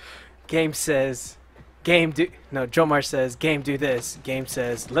 Game says, game do. No, Joemar says, game do this. Game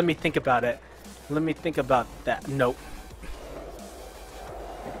says, let me think about it. Let me think about that. Nope.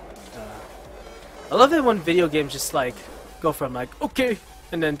 I love it when video games just like go from like okay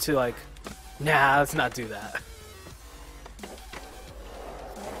and then to like nah, let's not do that.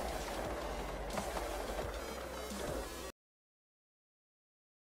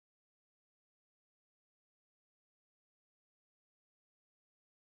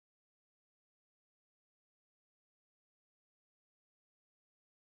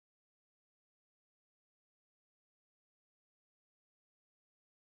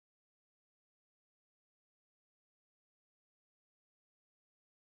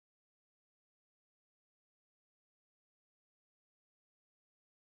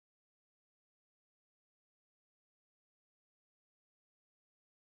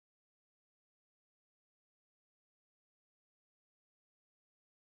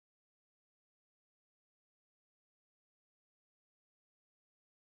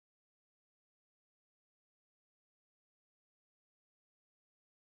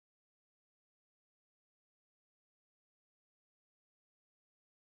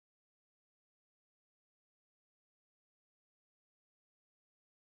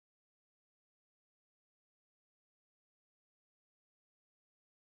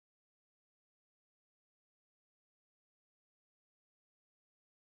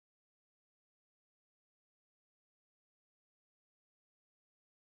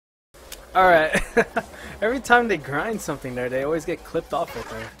 Alright. Every time they grind something there, they always get clipped off right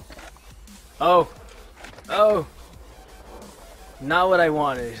there. Oh. Oh. Not what I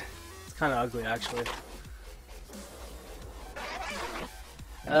wanted. It's kind of ugly, actually.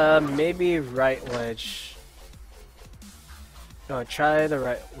 Maybe right ledge. No, try the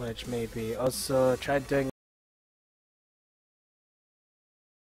right ledge, maybe. Also, try doing...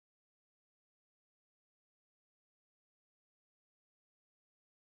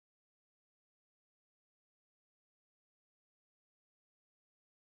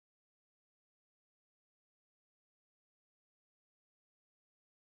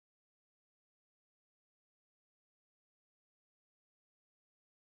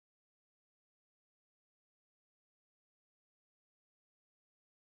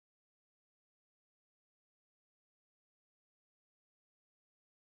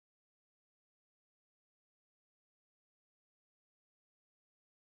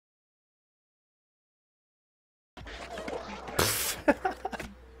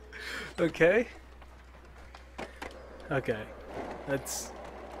 Okay. Okay. That's...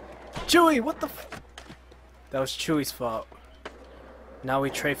 Chewy, what the f... That was Chewy's fault. Now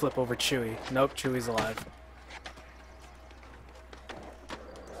we tray flip over Chewy. Nope, Chewy's alive.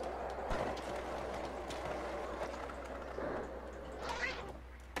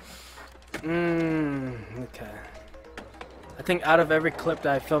 Okay. I think out of every clip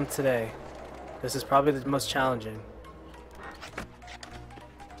that I filmed today, this is probably the most challenging.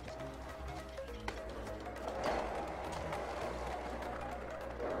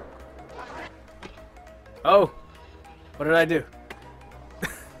 Oh! What did I do?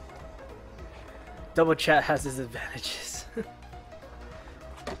 Double chat has its advantages.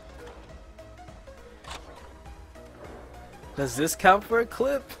 Does this count for a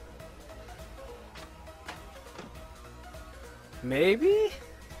clip? Maybe?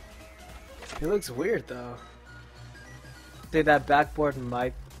 It looks weird though. Dude, that backboard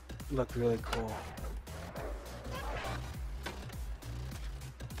might look really cool.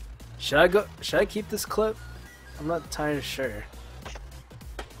 Should I keep this clip? I'm not entirely sure.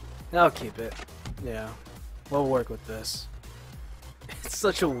 I'll keep it. Yeah. We'll work with this. It's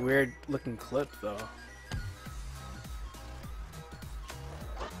such a weird looking clip though.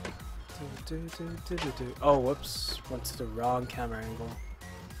 Oh, whoops. Went to the wrong camera angle.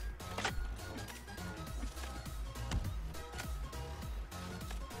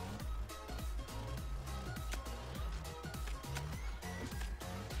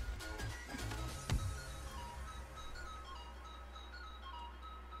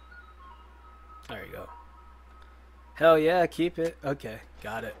 There you go. Hell yeah, keep it. Okay,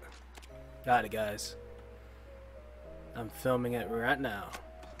 got it. Got it, guys. I'm filming it right now.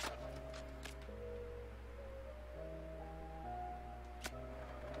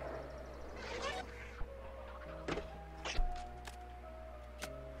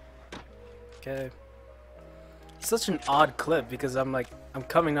 Okay. Such an odd clip because I'm like, I'm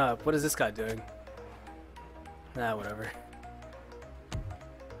coming up. What is this guy doing? Nah, whatever.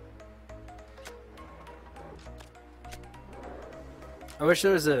 I wish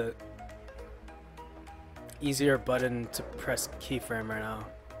there was a easier button to press keyframe right now.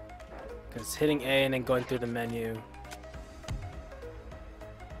 Because hitting A and then going through the menu,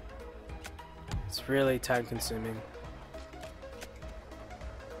 it's really time consuming.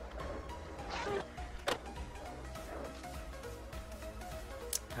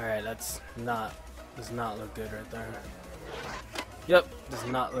 Alright, does not look good right there. Yep, does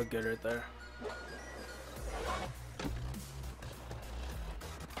not look good right there.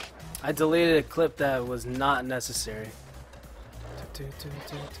 I deleted a clip that was not necessary.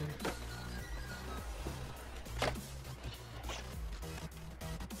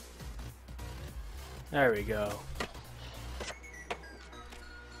 There we go.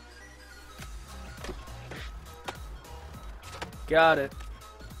 Got it.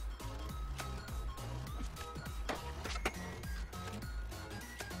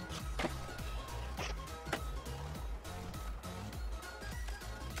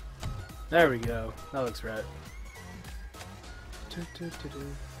 There we go. That looks right.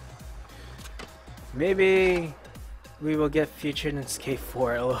 Maybe we will get featured in Skate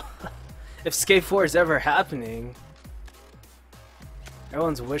 4. If Skate 4 is ever happening,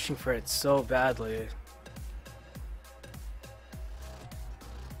 everyone's wishing for it so badly.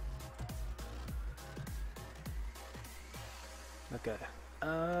 Okay.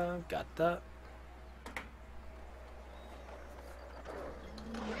 Got that.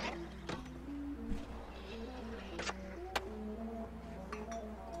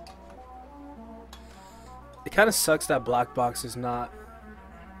 It kind of sucks that Black Box is not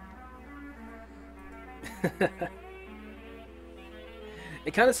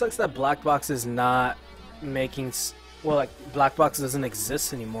It kind of sucks that Black Box is not making well, like Black Box doesn't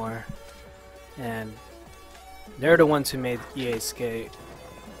exist anymore, and they're the ones who made EA Skate,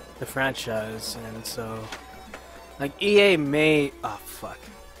 the franchise, and so like EA may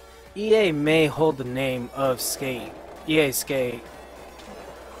EA may hold the name of Skate, EA Skate,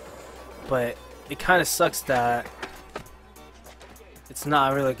 but it kind of sucks that it's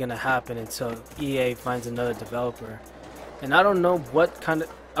not really gonna happen until EA finds another developer. And I don't know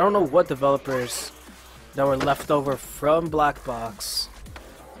what developers that were left over from Black Box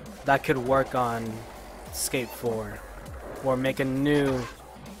that could work on Skate 4 or make a new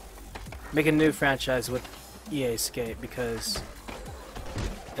franchise with EA Skate, because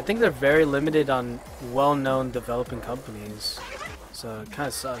I think they're very limited on well-known developing companies. So it kind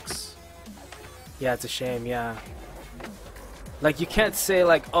of sucks. Yeah, it's a shame, yeah. Like, you can't say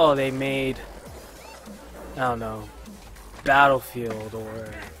like, oh, they made, I don't know, Battlefield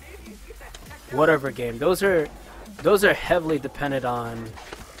or whatever game. Those are heavily dependent on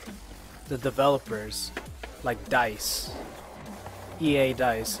the developers, like DICE, EA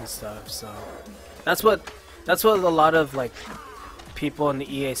DICE and stuff. So that's what a lot of like people in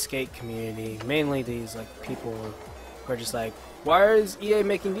the EA Skate community, mainly these like people who are just like, why is EA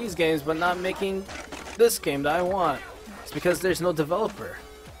making these games but not making this game that I want? It's because there's no developer.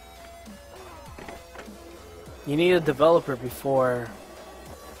 You need a developer before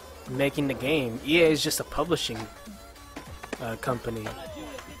making the game. EA is just a publishing company.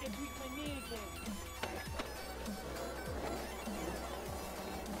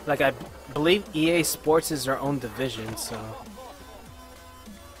 Like, I believe EA Sports is their own division, so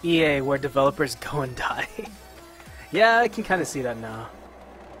EA, where developers go and die. Yeah, I can kind of see that now.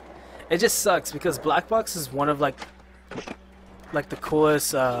 It just sucks because Black Box is one of like the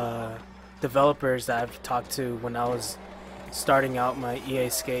coolest developers that I've talked to when I was starting out my EA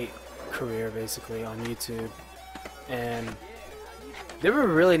Skate career, basically, on YouTube. And they were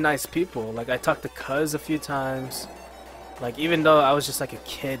really nice people. Like, I talked to Cuz a few times. Like, even though I was just like a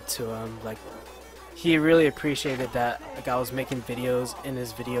kid to him, like, he really appreciated that like I was making videos in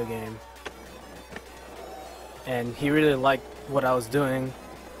his video game. And he really liked what I was doing,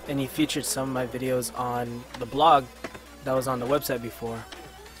 and he featured some of my videos on the blog that was on the website before.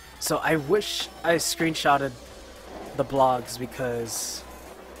 So I wish I screenshotted the blogs, because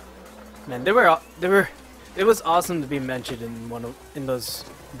man, it was awesome to be mentioned in those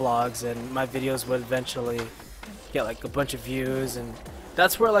blogs, and my videos would eventually get like a bunch of views, and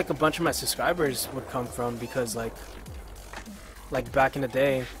that's where like a bunch of my subscribers would come from, because like back in the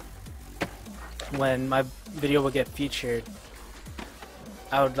day when my video would get featured,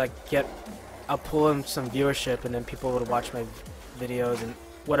 I would like I'll pull in some viewership, and then people would watch my videos and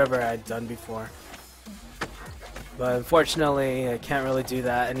whatever I'd done before. But unfortunately, I can't really do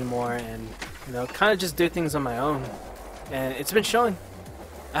that anymore, and you know, kind of just do things on my own. And it's been showing.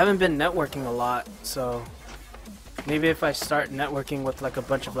 I haven't been networking a lot, so maybe if I start networking with like a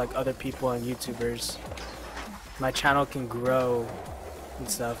bunch of like other people and YouTubers, my channel can grow and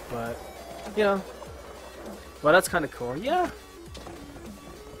stuff. But you know, well, that's kind of cool. Yeah,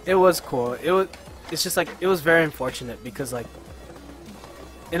 it was cool. It's just like, it was very unfortunate because like,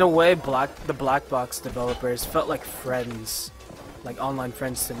 in a way, the Black Box developers felt like friends, like online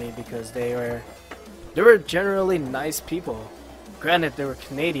friends to me, because they were generally nice people. Granted, they were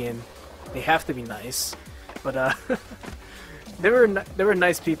Canadian, they have to be nice, but they were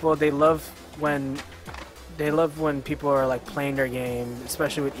nice people. They love when people are like playing their game,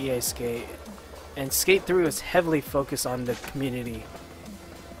 especially with EA Skate. And Skate 3 was heavily focused on the community.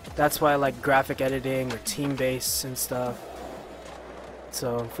 That's why I like graphic editing or team-based and stuff.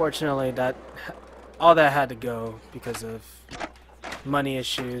 So unfortunately, all that had to go because of money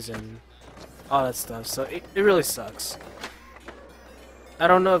issues and all that stuff. So it really sucks. I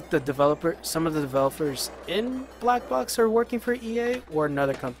don't know if some of the developers in Black Box are working for EA or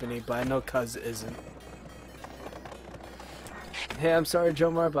another company, but I know Cuz isn't. Hey, I'm sorry,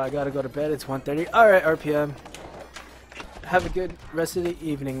 Joemar, but I gotta go to bed. It's 1:30. Alright, RPM. Have a good rest of the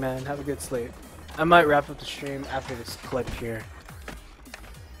evening, man. Have a good sleep. I might wrap up the stream after this clip here.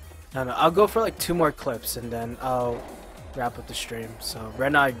 I don't know. I'll go for like 2 more clips and then I'll wrap up the stream. So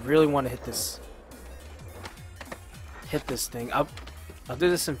right now I really want to hit this thing. I'll do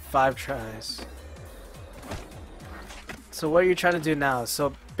this in 5 tries. So what are you trying to do now?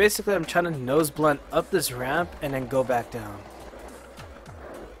 So basically I'm trying to nose blunt up this ramp and then go back down.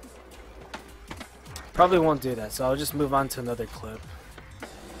 Probably won't do that, so I'll just move on to another clip.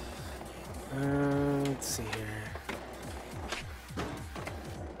 Let's see here.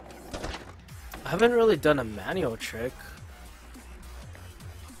 haven't really done a manual trick.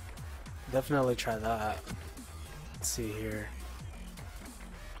 Definitely try that. Let's see here.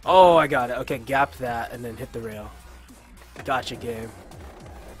 Oh, I got it. Okay, gap that and then hit the rail. Gotcha, game.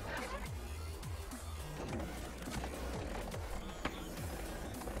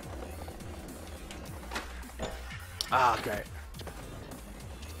 Ah, great.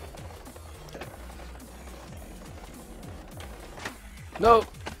 Nope.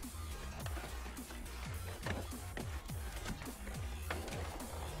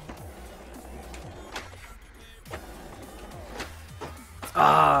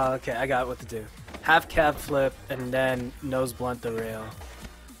 Ah, okay, I got what to do. Half cab flip and then nose blunt the rail.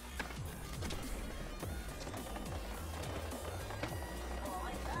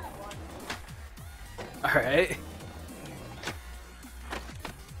 Alright.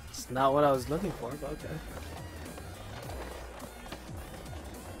 It's not what I was looking for, but okay.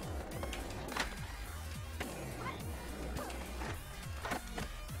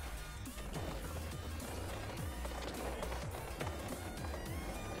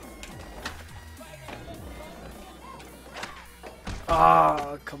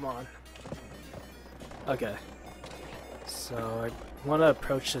 Oh, come on. Okay. So I want to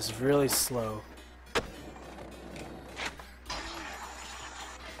approach this really slow.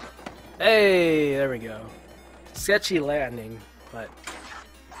 Hey, there we go. Sketchy landing, but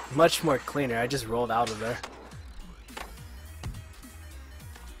much more cleaner. I just rolled out of there.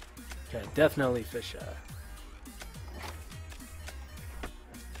 Okay, definitely fish eye.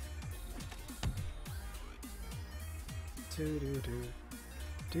 Do do do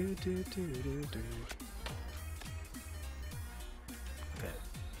do do do do do. Okay.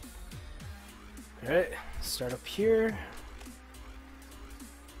 All right, start up here.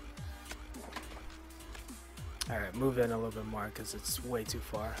 All right, move in a little bit more because it's way too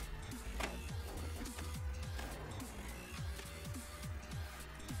far.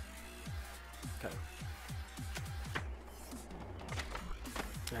 Okay.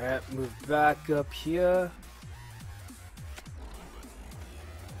 All right, move back up here.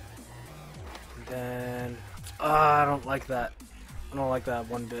 And I don't like that. I don't like that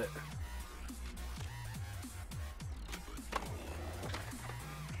one bit.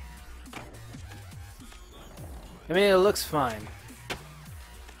 I mean, it looks fine.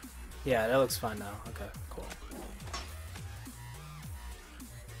 Yeah, that looks fine now. Okay, cool.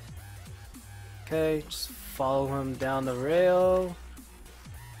 Okay, just follow him down the rail.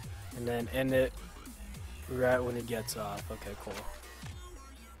 And then end it right when he gets off. Okay, cool.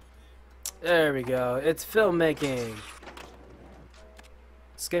 There we go. It's filmmaking.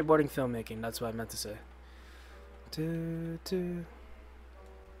 Skateboarding filmmaking. That's what I meant to say.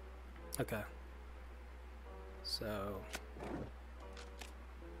 Okay. So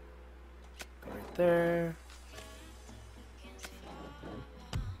go right there.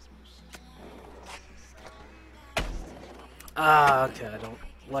 Ah, okay. I don't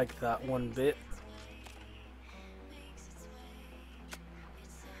like that one bit.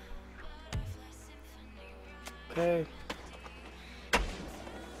 Okay.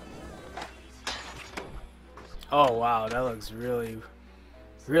 Oh wow, that looks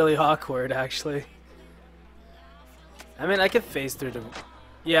really awkward actually. I mean, I could phase through the...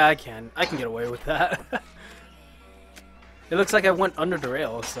 Yeah, I can get away with that. It looks like I went under the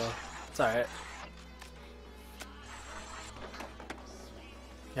rail, so it's alright.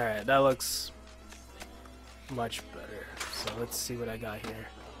 Alright, that looks much better. So let's see what I got here.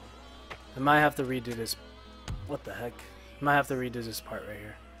 I might have to redo this. What the heck? I might have to redo this part right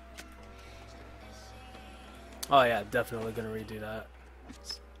here. Oh yeah, definitely gonna redo that.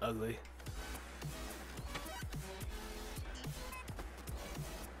 It's ugly.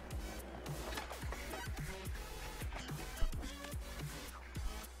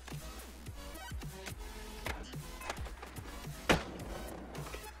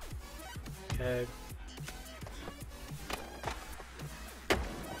 Okay.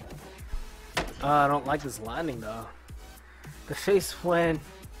 I don't like this landing though. The face when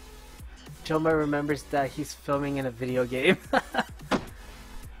Joemar remembers that he's filming in a video game.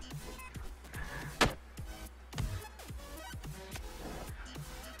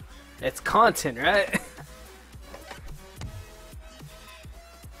 It's content, right?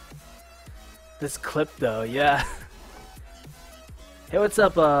 This clip though, yeah. Hey, what's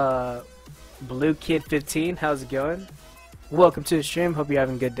up, Blue Kid 15? How's it going? Welcome to the stream. Hope you're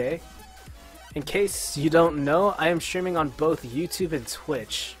having a good day. In case you don't know, I am streaming on both YouTube and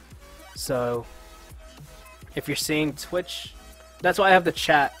Twitch. So, if you're seeing Twitch, that's why I have the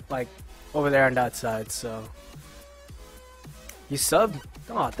chat, like, over there on that side, so. You sub?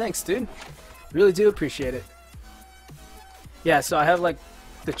 Oh, thanks, dude. Really do appreciate it. Yeah, so I have like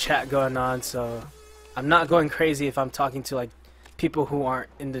the chat going on, so I'm not going crazy if I'm talking to like people who aren't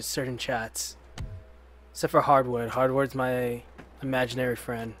in the certain chats. Except for Hardwood. Hardwood's my imaginary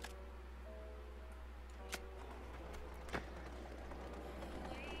friend.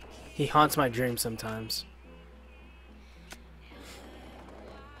 He haunts my dreams sometimes.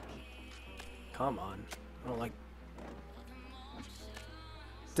 Come on. I don't like...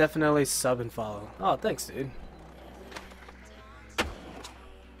 Definitely sub and follow. Oh, thanks, dude.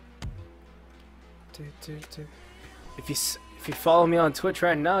 If you follow me on Twitch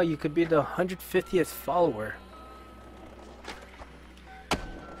right now, you could be the 150th follower.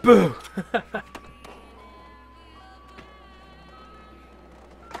 Boo!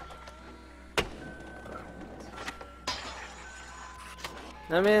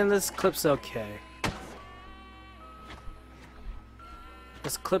 I mean, this clip's okay.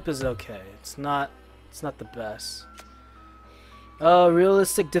 This clip is okay. It's not the best.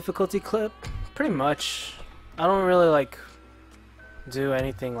 Realistic difficulty clip? Pretty much. I don't really like do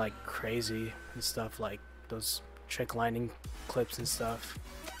anything like crazy and stuff like those trick lining clips and stuff.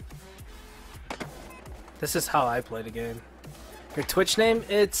 This is how I play the game. Your Twitch name?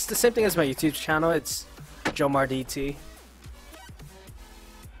 It's the same thing as my YouTube channel. It's Joemar DT.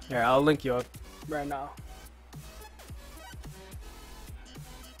 Here, I'll link you up right now.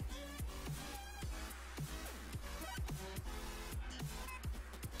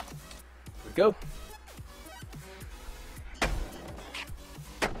 Here we go.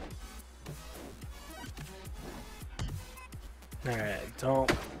 Alright,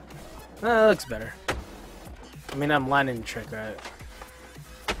 don't... that looks better. I mean, I'm lining the trick, right?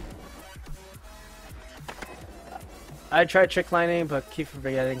 I tried trick lining, but keep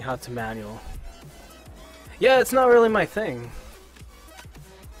forgetting how to manual. Yeah, it's not really my thing.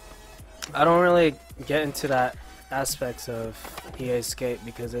 I don't really get into that aspects of EA Skate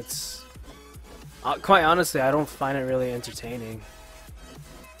because it's... quite honestly, I don't find it really entertaining.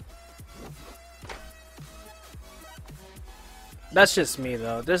 That's just me,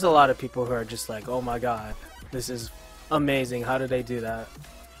 though. There's a lot of people who are just like, oh my god, this is amazing, how did they do that?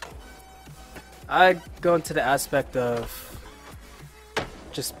 I go into the aspect of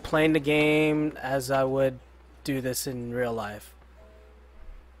just playing the game as I would do this in real life.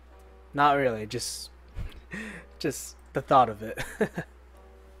 Not really, just the thought of it.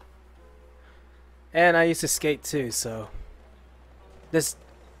 And I used to skate too, so this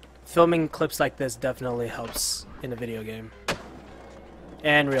filming clips like this definitely helps in a video game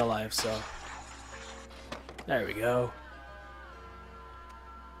and real life, so there we go.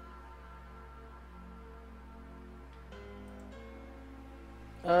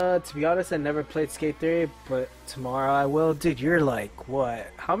 To be honest, I never played Skate 3, but tomorrow I will. Dude, you're like, what?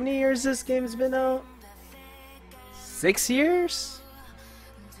 How many years this game's been out? 6 years?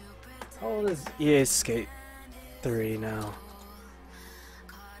 How old is EA Skate 3 now?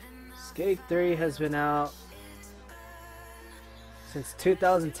 Skate 3 has been out since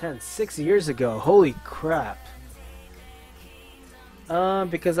 2010, 6 years ago. Holy crap.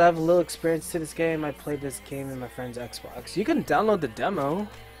 Because I have a little experience to this game, I played this game in my friend's Xbox. You can download the demo,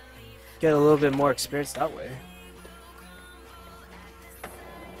 get a little bit more experience that way.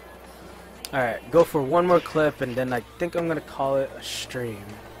 Alright, go for one more clip and then I think I'm gonna call it a stream.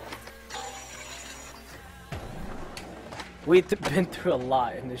 We've been through a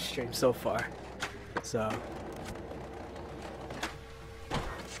lot in this stream so far, so.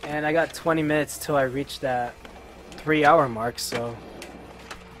 And I got 20 minutes till I reach that 3-hour mark, so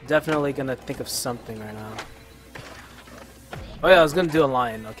definitely gonna think of something right now. Oh yeah, I was gonna do a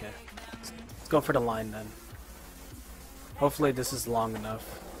line. Okay, let's go for the line then. Hopefully this is long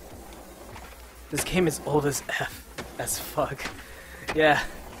enough. This game is old as fuck. Yeah,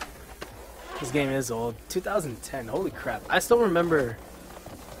 this game is old. 2010. Holy crap! I still remember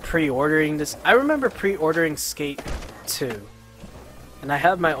pre-ordering this. I remember pre-ordering Skate 2, and I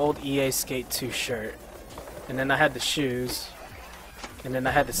had my old EA Skate 2 shirt, and then I had the shoes. And then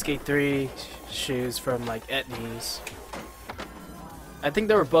I had the Skate 3 shoes from like Etnies. I think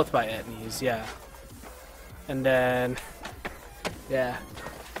they were both by Etnies, yeah. And then, yeah.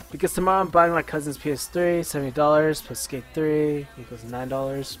 Because tomorrow I'm buying my cousin's PS3, $70 plus Skate 3 equals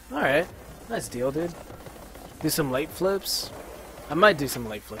 $9. Alright, nice deal, dude. Do some late flips. I might do some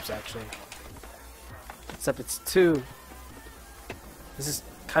late flips actually. Except it's too... this is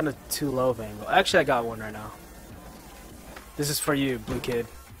kind of too low of angle. Actually, I got one right now. This is for you, blue kid.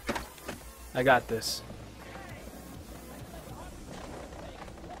 I got this.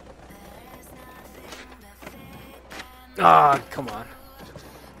 Ah, come on.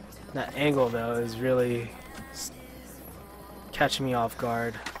 That angle though is really catching me off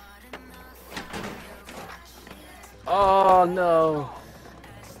guard. Oh no!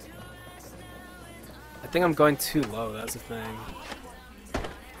 I think I'm going too low, that's the thing.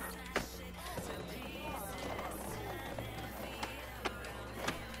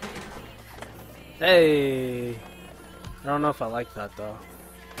 Hey! I don't know if I like that though.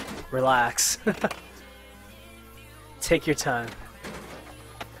 Relax. Take your time.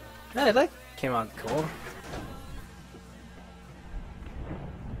 Hey, that came out cool.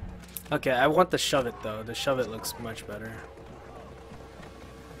 Okay, I want the shove it though. The shove it looks much better.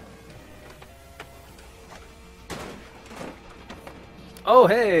 Oh,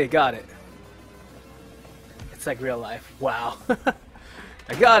 hey, got it. It's like real life. Wow.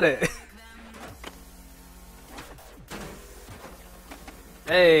 I got it.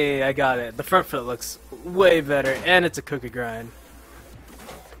 Hey, I got it. The front foot looks way better, and it's a cookie grind.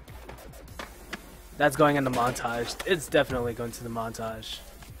 That's going in the montage. It's definitely going to the montage.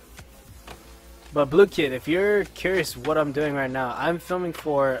 But Blue Kid, if you're curious what I'm doing right now, I'm filming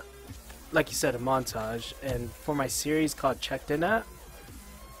for, like you said, a montage, and for my series called Checked In At.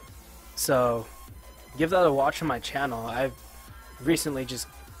 So, give that a watch on my channel. I've recently just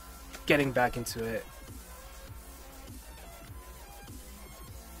getting back into it.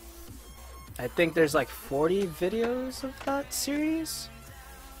 I think there's like 40 videos of that series.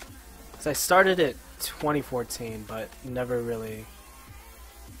 So I started it 2014, but never really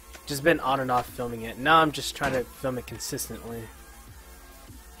just been on and off filming it. Now I'm just trying to film it consistently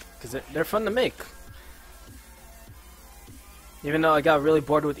because they're fun to make. Even though I got really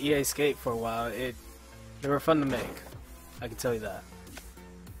bored with EA Skate for a while, they were fun to make. I can tell you that.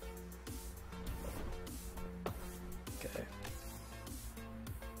 Okay.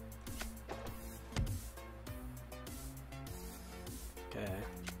 Okay.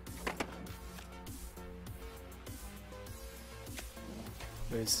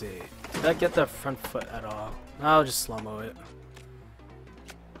 Let me see. Did I get the front foot at all? I'll just slow-mo it.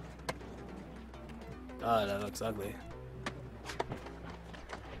 Oh, that looks ugly.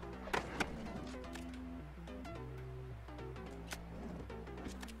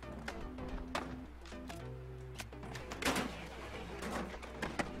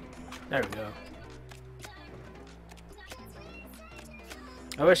 There we go.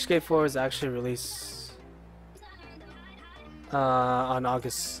 I wish Skate 4 was actually released on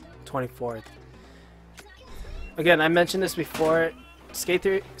August 24th. Again, I mentioned this before.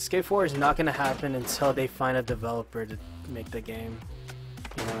 Skate 4 is not going to happen until they find a developer to make the game.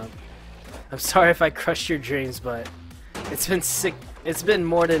 You know, I'm sorry if I crushed your dreams, but it's been sick. It's been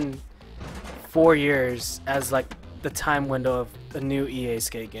more than 4 years as like the time window of a new EA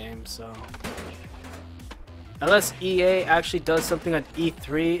Skate game, so unless EA actually does something on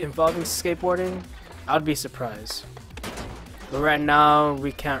E3 involving skateboarding, I'd be surprised. But right now,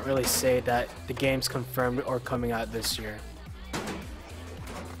 we can't really say that the game's confirmed or coming out this year.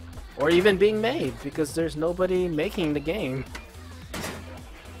 Or even being made, because there's nobody making the game.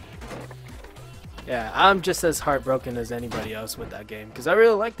 Yeah, I'm just as heartbroken as anybody else with that game, because I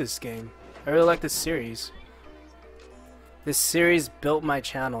really like this game. I really like this series. This series built my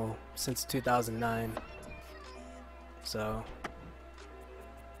channel since 2009. So,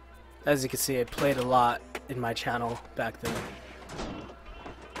 as you can see, I played a lot in my channel back then.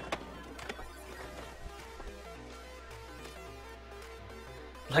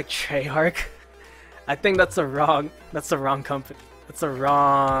 Like Treyarch? I think that's the wrong company. That's a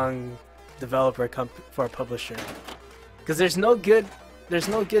wrong developer for a publisher. Because there's no good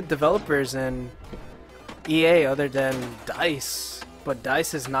developers in EA other than DICE, but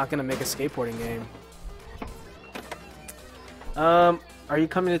DICE is not gonna make a skateboarding game. Are you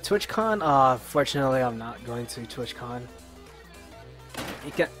coming to TwitchCon? Fortunately, I'm not going to TwitchCon.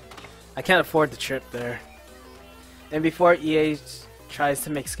 I can't afford the trip there. And before EA tries to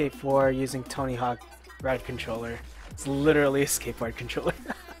make Skate 4 using Tony Hawk Ride controller, it's literally a skateboard controller.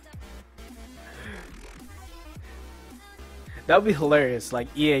 That would be hilarious. Like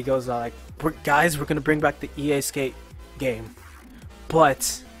EA goes out like, guys, we're gonna bring back the EA Skate game,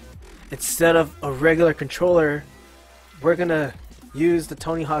 but instead of a regular controller, we're gonna use the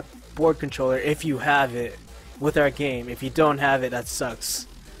Tony Hawk board controller if you have it with our game. If you don't have it, that sucks.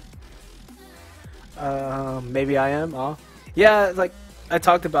 Maybe I am. Oh, yeah. Like I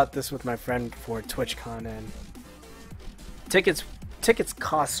talked about this with my friend for TwitchCon, and tickets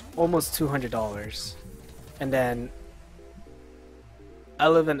cost almost $200, and then I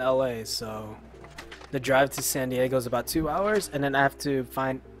live in LA, so the drive to San Diego is about 2 hours, and then I have to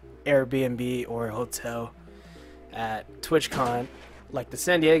find Airbnb or a hotel at TwitchCon, like the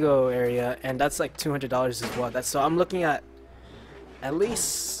San Diego area, and that's like $200 as well. That's so I'm looking at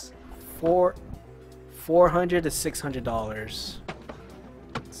least $400 to $600.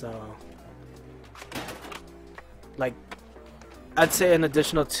 So like I'd say an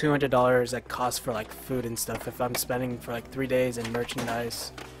additional $200 that costs for like food and stuff if I'm spending for like 3 days in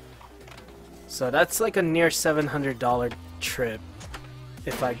merchandise. So that's like a near $700 trip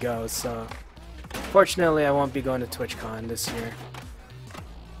if I go. So fortunately I won't be going to TwitchCon this year.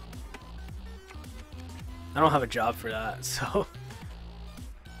 I don't have a job for that, so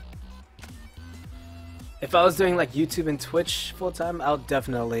if I was doing like YouTube and Twitch full time, I'll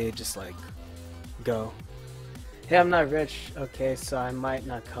definitely just like go. Hey, I'm not rich. Okay, so I might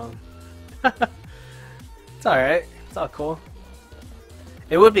not come. It's alright. It's all cool.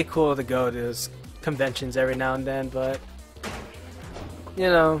 It would be cool to go to those conventions every now and then, but you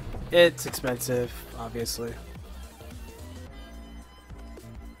know, it's expensive, obviously.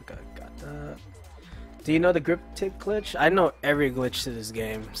 Okay, got that. Do you know the grip tape glitch? I know every glitch to this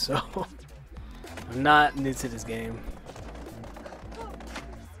game, so I'm not new to this game.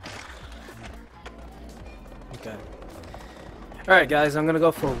 Okay. Alright guys, I'm gonna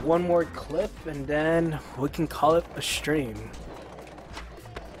go for one more clip and then we can call it a stream.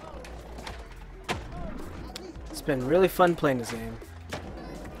 It's been really fun playing this game.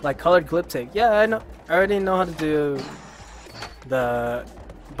 Like colored clip tape. Yeah, I know. I already know how to do the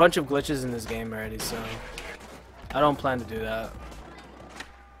bunch of glitches in this game already, so I don't plan to do that.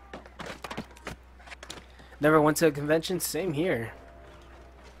 Never went to a convention? Same here.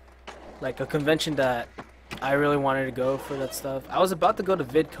 Like a convention that I really wanted to go for that stuff. I was about to go to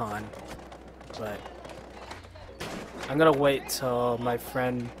VidCon, but I'm gonna wait till my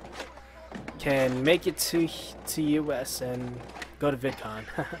friend can make it to US and go to VidCon.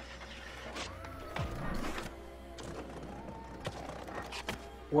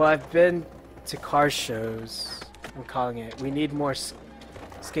 Well, I've been to car shows. I'm calling it. We need more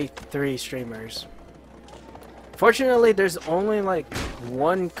Skate 3 streamers. Fortunately, there's only like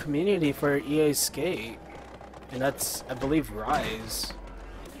one community for EA Skate, and that's, I believe, Rise.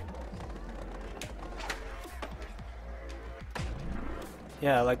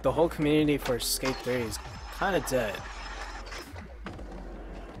 Yeah, like the whole community for Skate 3 is kind of dead.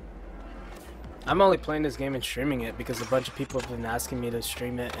 I'm only playing this game and streaming it because a bunch of people have been asking me to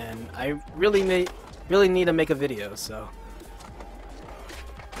stream it, and I really need to make a video. So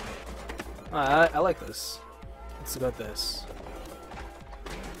I like this. Let's go with this.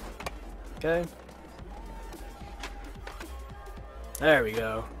 Okay. There we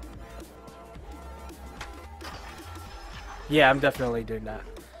go. Yeah, I'm definitely doing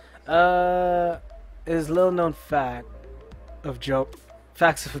that. Is little known fact of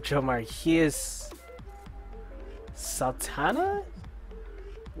facts of Joemar. He is Sultana?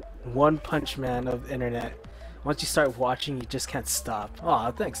 One Punch Man of the internet. Once you start watching, you just can't stop.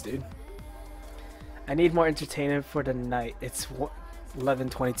 Aw, thanks, dude. I need more entertainment for the night. It's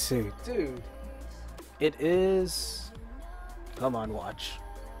 11:22. Dude. It is... Come on, watch.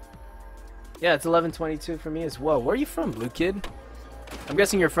 Yeah, it's 11:22 for me as well. Where are you from, Blue Kid? I'm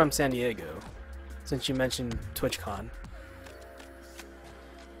guessing you're from San Diego, since you mentioned TwitchCon.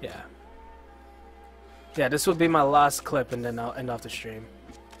 Yeah. Yeah, this will be my last clip and then I'll end off the stream.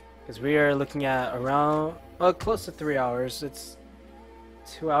 Because we are looking at around, well, close to 3 hours. It's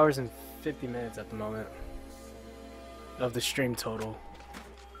 2 hours and 50 minutes at the moment of the stream total.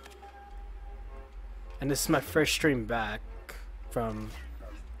 And this is my first stream back from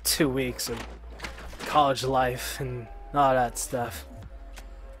 2 weeks of college life and all that stuff.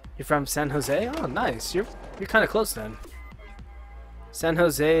 You're from San Jose? Oh, nice. You're kind of close then. San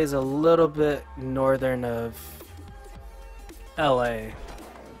Jose is a little bit northern of LA,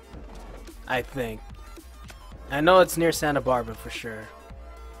 I think. I know it's near Santa Barbara for sure.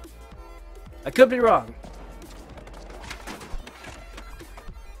 I could be wrong.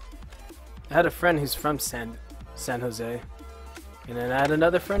 I had a friend who's from San Jose. And then I had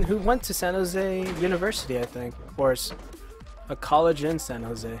another friend who went to San Jose University, I think. Or a college in San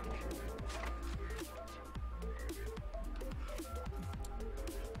Jose.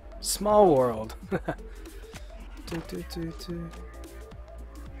 Small world.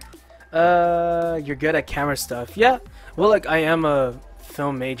 You're good at camera stuff. Yeah. Well, like, I am a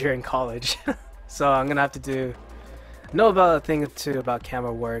film major in college. So I'm gonna have to know about a thing or two about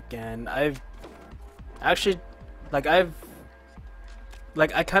camera work, and I've actually, I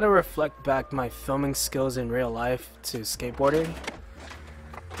kind of reflect back my filming skills in real life to skateboarding.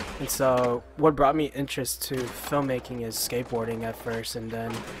 And so what brought me interest to filmmaking is skateboarding at first, and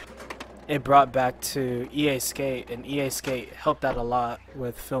then it brought back to EA Skate, and EA Skate helped out a lot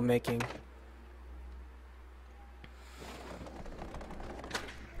with filmmaking.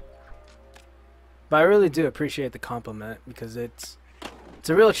 But I really do appreciate the compliment because it's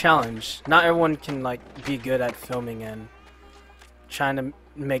a real challenge. Not everyone can like be good at filming and trying to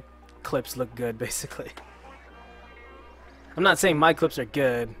make clips look good, basically. I'm not saying my clips are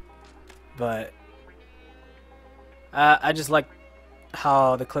good, but I just like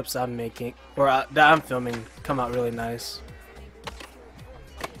how the clips I'm making or that I'm filming come out really nice.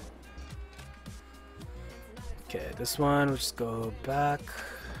 Okay, this one we'll just go back.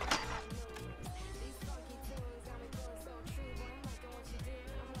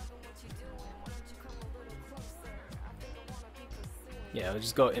 Yeah, we'll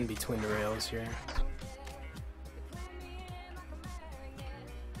just go in between the rails here.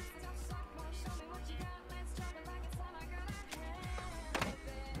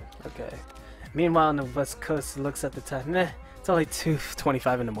 Okay. Meanwhile, on the West Coast, it looks at the time. Meh, it's only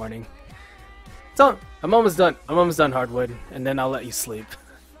 2:25 in the morning. So I'm almost done. I'm almost done hardwood, and then I'll let you sleep.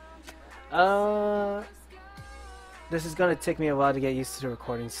 This is gonna take me a while to get used to the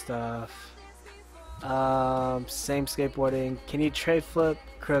recording stuff. Same skateboarding. Can you tray flip,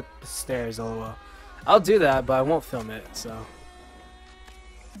 crook the stairs? LOL. I'll do that, but I won't film it. So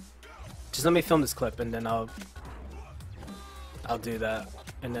just let me film this clip, and then I'll do that,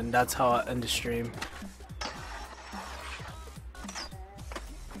 and then that's how I end the stream.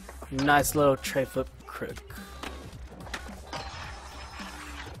 Nice little tray flip crook.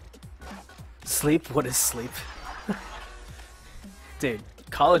 Sleep? What is sleep? Dude,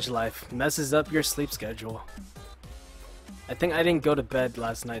 college life messes up your sleep schedule. I think I didn't go to bed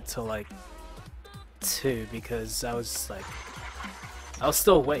last night till like 2 because I was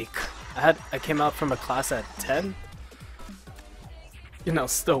still awake. I came out from a class at 10. You know,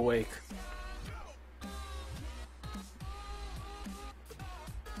 still awake.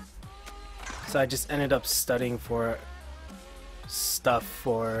 So I just ended up studying for stuff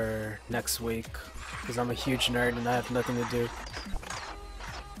for next week because I'm a huge nerd and I have nothing to do.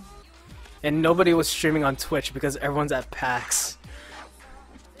 And nobody was streaming on Twitch because everyone's at PAX.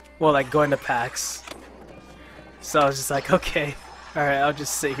 Well, like going to PAX. So I was just like, okay, alright, I'll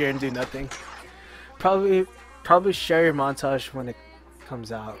just sit here and do nothing. Probably share your montage when it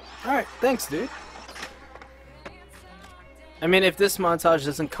comes out. Alright, thanks, dude. I mean, if this montage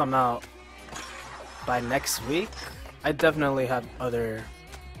doesn't come out by next week, I definitely have other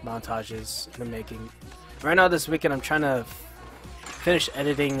montages in the making. Right now, this weekend, I'm trying to finish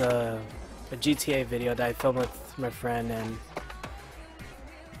editing a GTA video that I filmed with my friend and,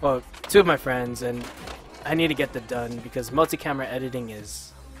 well, 2 of my friends, and I need to get that done because multi-camera editing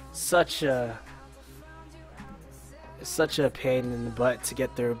is such a pain in the butt to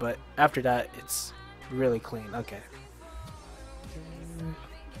get through, but after that, it's really clean. Okay.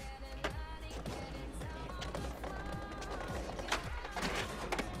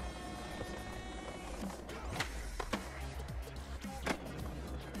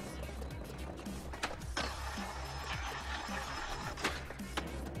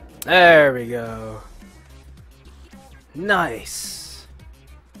 There we go. Nice.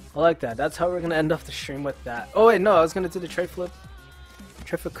 I like that. That's how we're gonna end off the stream with that. Oh wait, no, I was gonna do the tray flip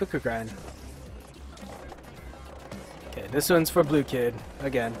cooker grind. Okay, this one's for Blue Kid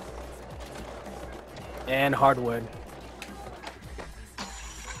again, and hardwood.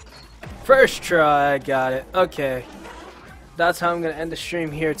 First try, got it. Okay, that's how I'm gonna end the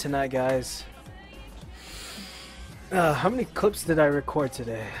stream here tonight, guys. How many clips did I record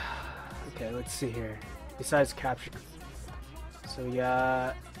today? Okay, let's see here. Besides capture, so we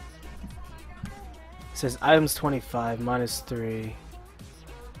got. It says items 25 minus 3.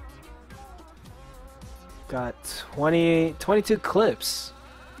 Got 22 clips.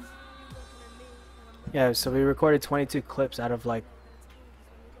 Yeah, so we recorded 22 clips out of like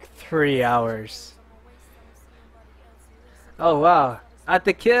 3 hours. Oh wow,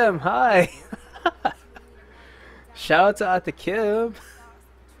 Ate Kim, hi. Shout out to Ate Kim.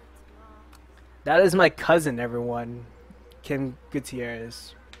 That is my cousin, everyone. Kim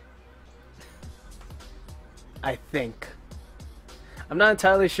Gutierrez. I think. I'm not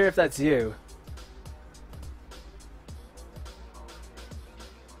entirely sure if that's you.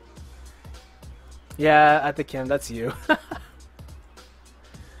 Yeah, Ate Kim, that's you.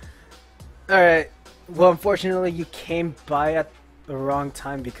 Alright. Well, unfortunately, you came by at the wrong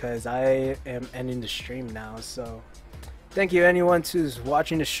time because I am ending the stream now, so thank you anyone who's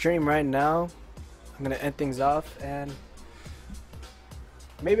watching the stream right now. I'm gonna end things off, and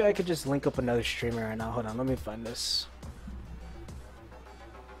maybe I could just link up another streamer right now. Hold on, let me find this.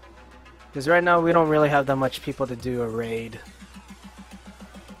 Because right now we don't really have that much people to do a raid.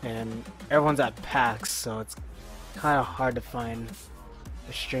 And everyone's at PAX, so it's kind of hard to find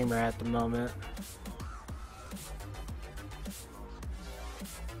a streamer at the moment.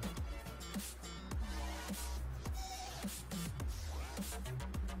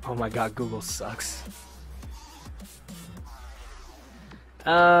 Oh my god, Google sucks.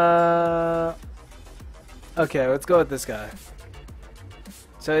 Okay, let's go with this guy.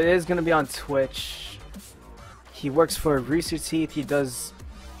 So it is gonna be on Twitch. He works for Rooster Teeth. He does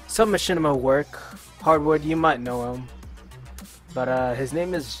some machinima work. Hardwood, you might know him. But his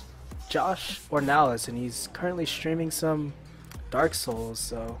name is Josh Ornalis, and he's currently streaming some Dark Souls.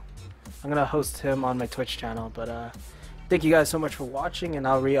 So I'm gonna host him on my Twitch channel. But thank you guys so much for watching, and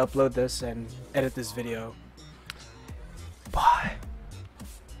I'll re-upload this and edit this video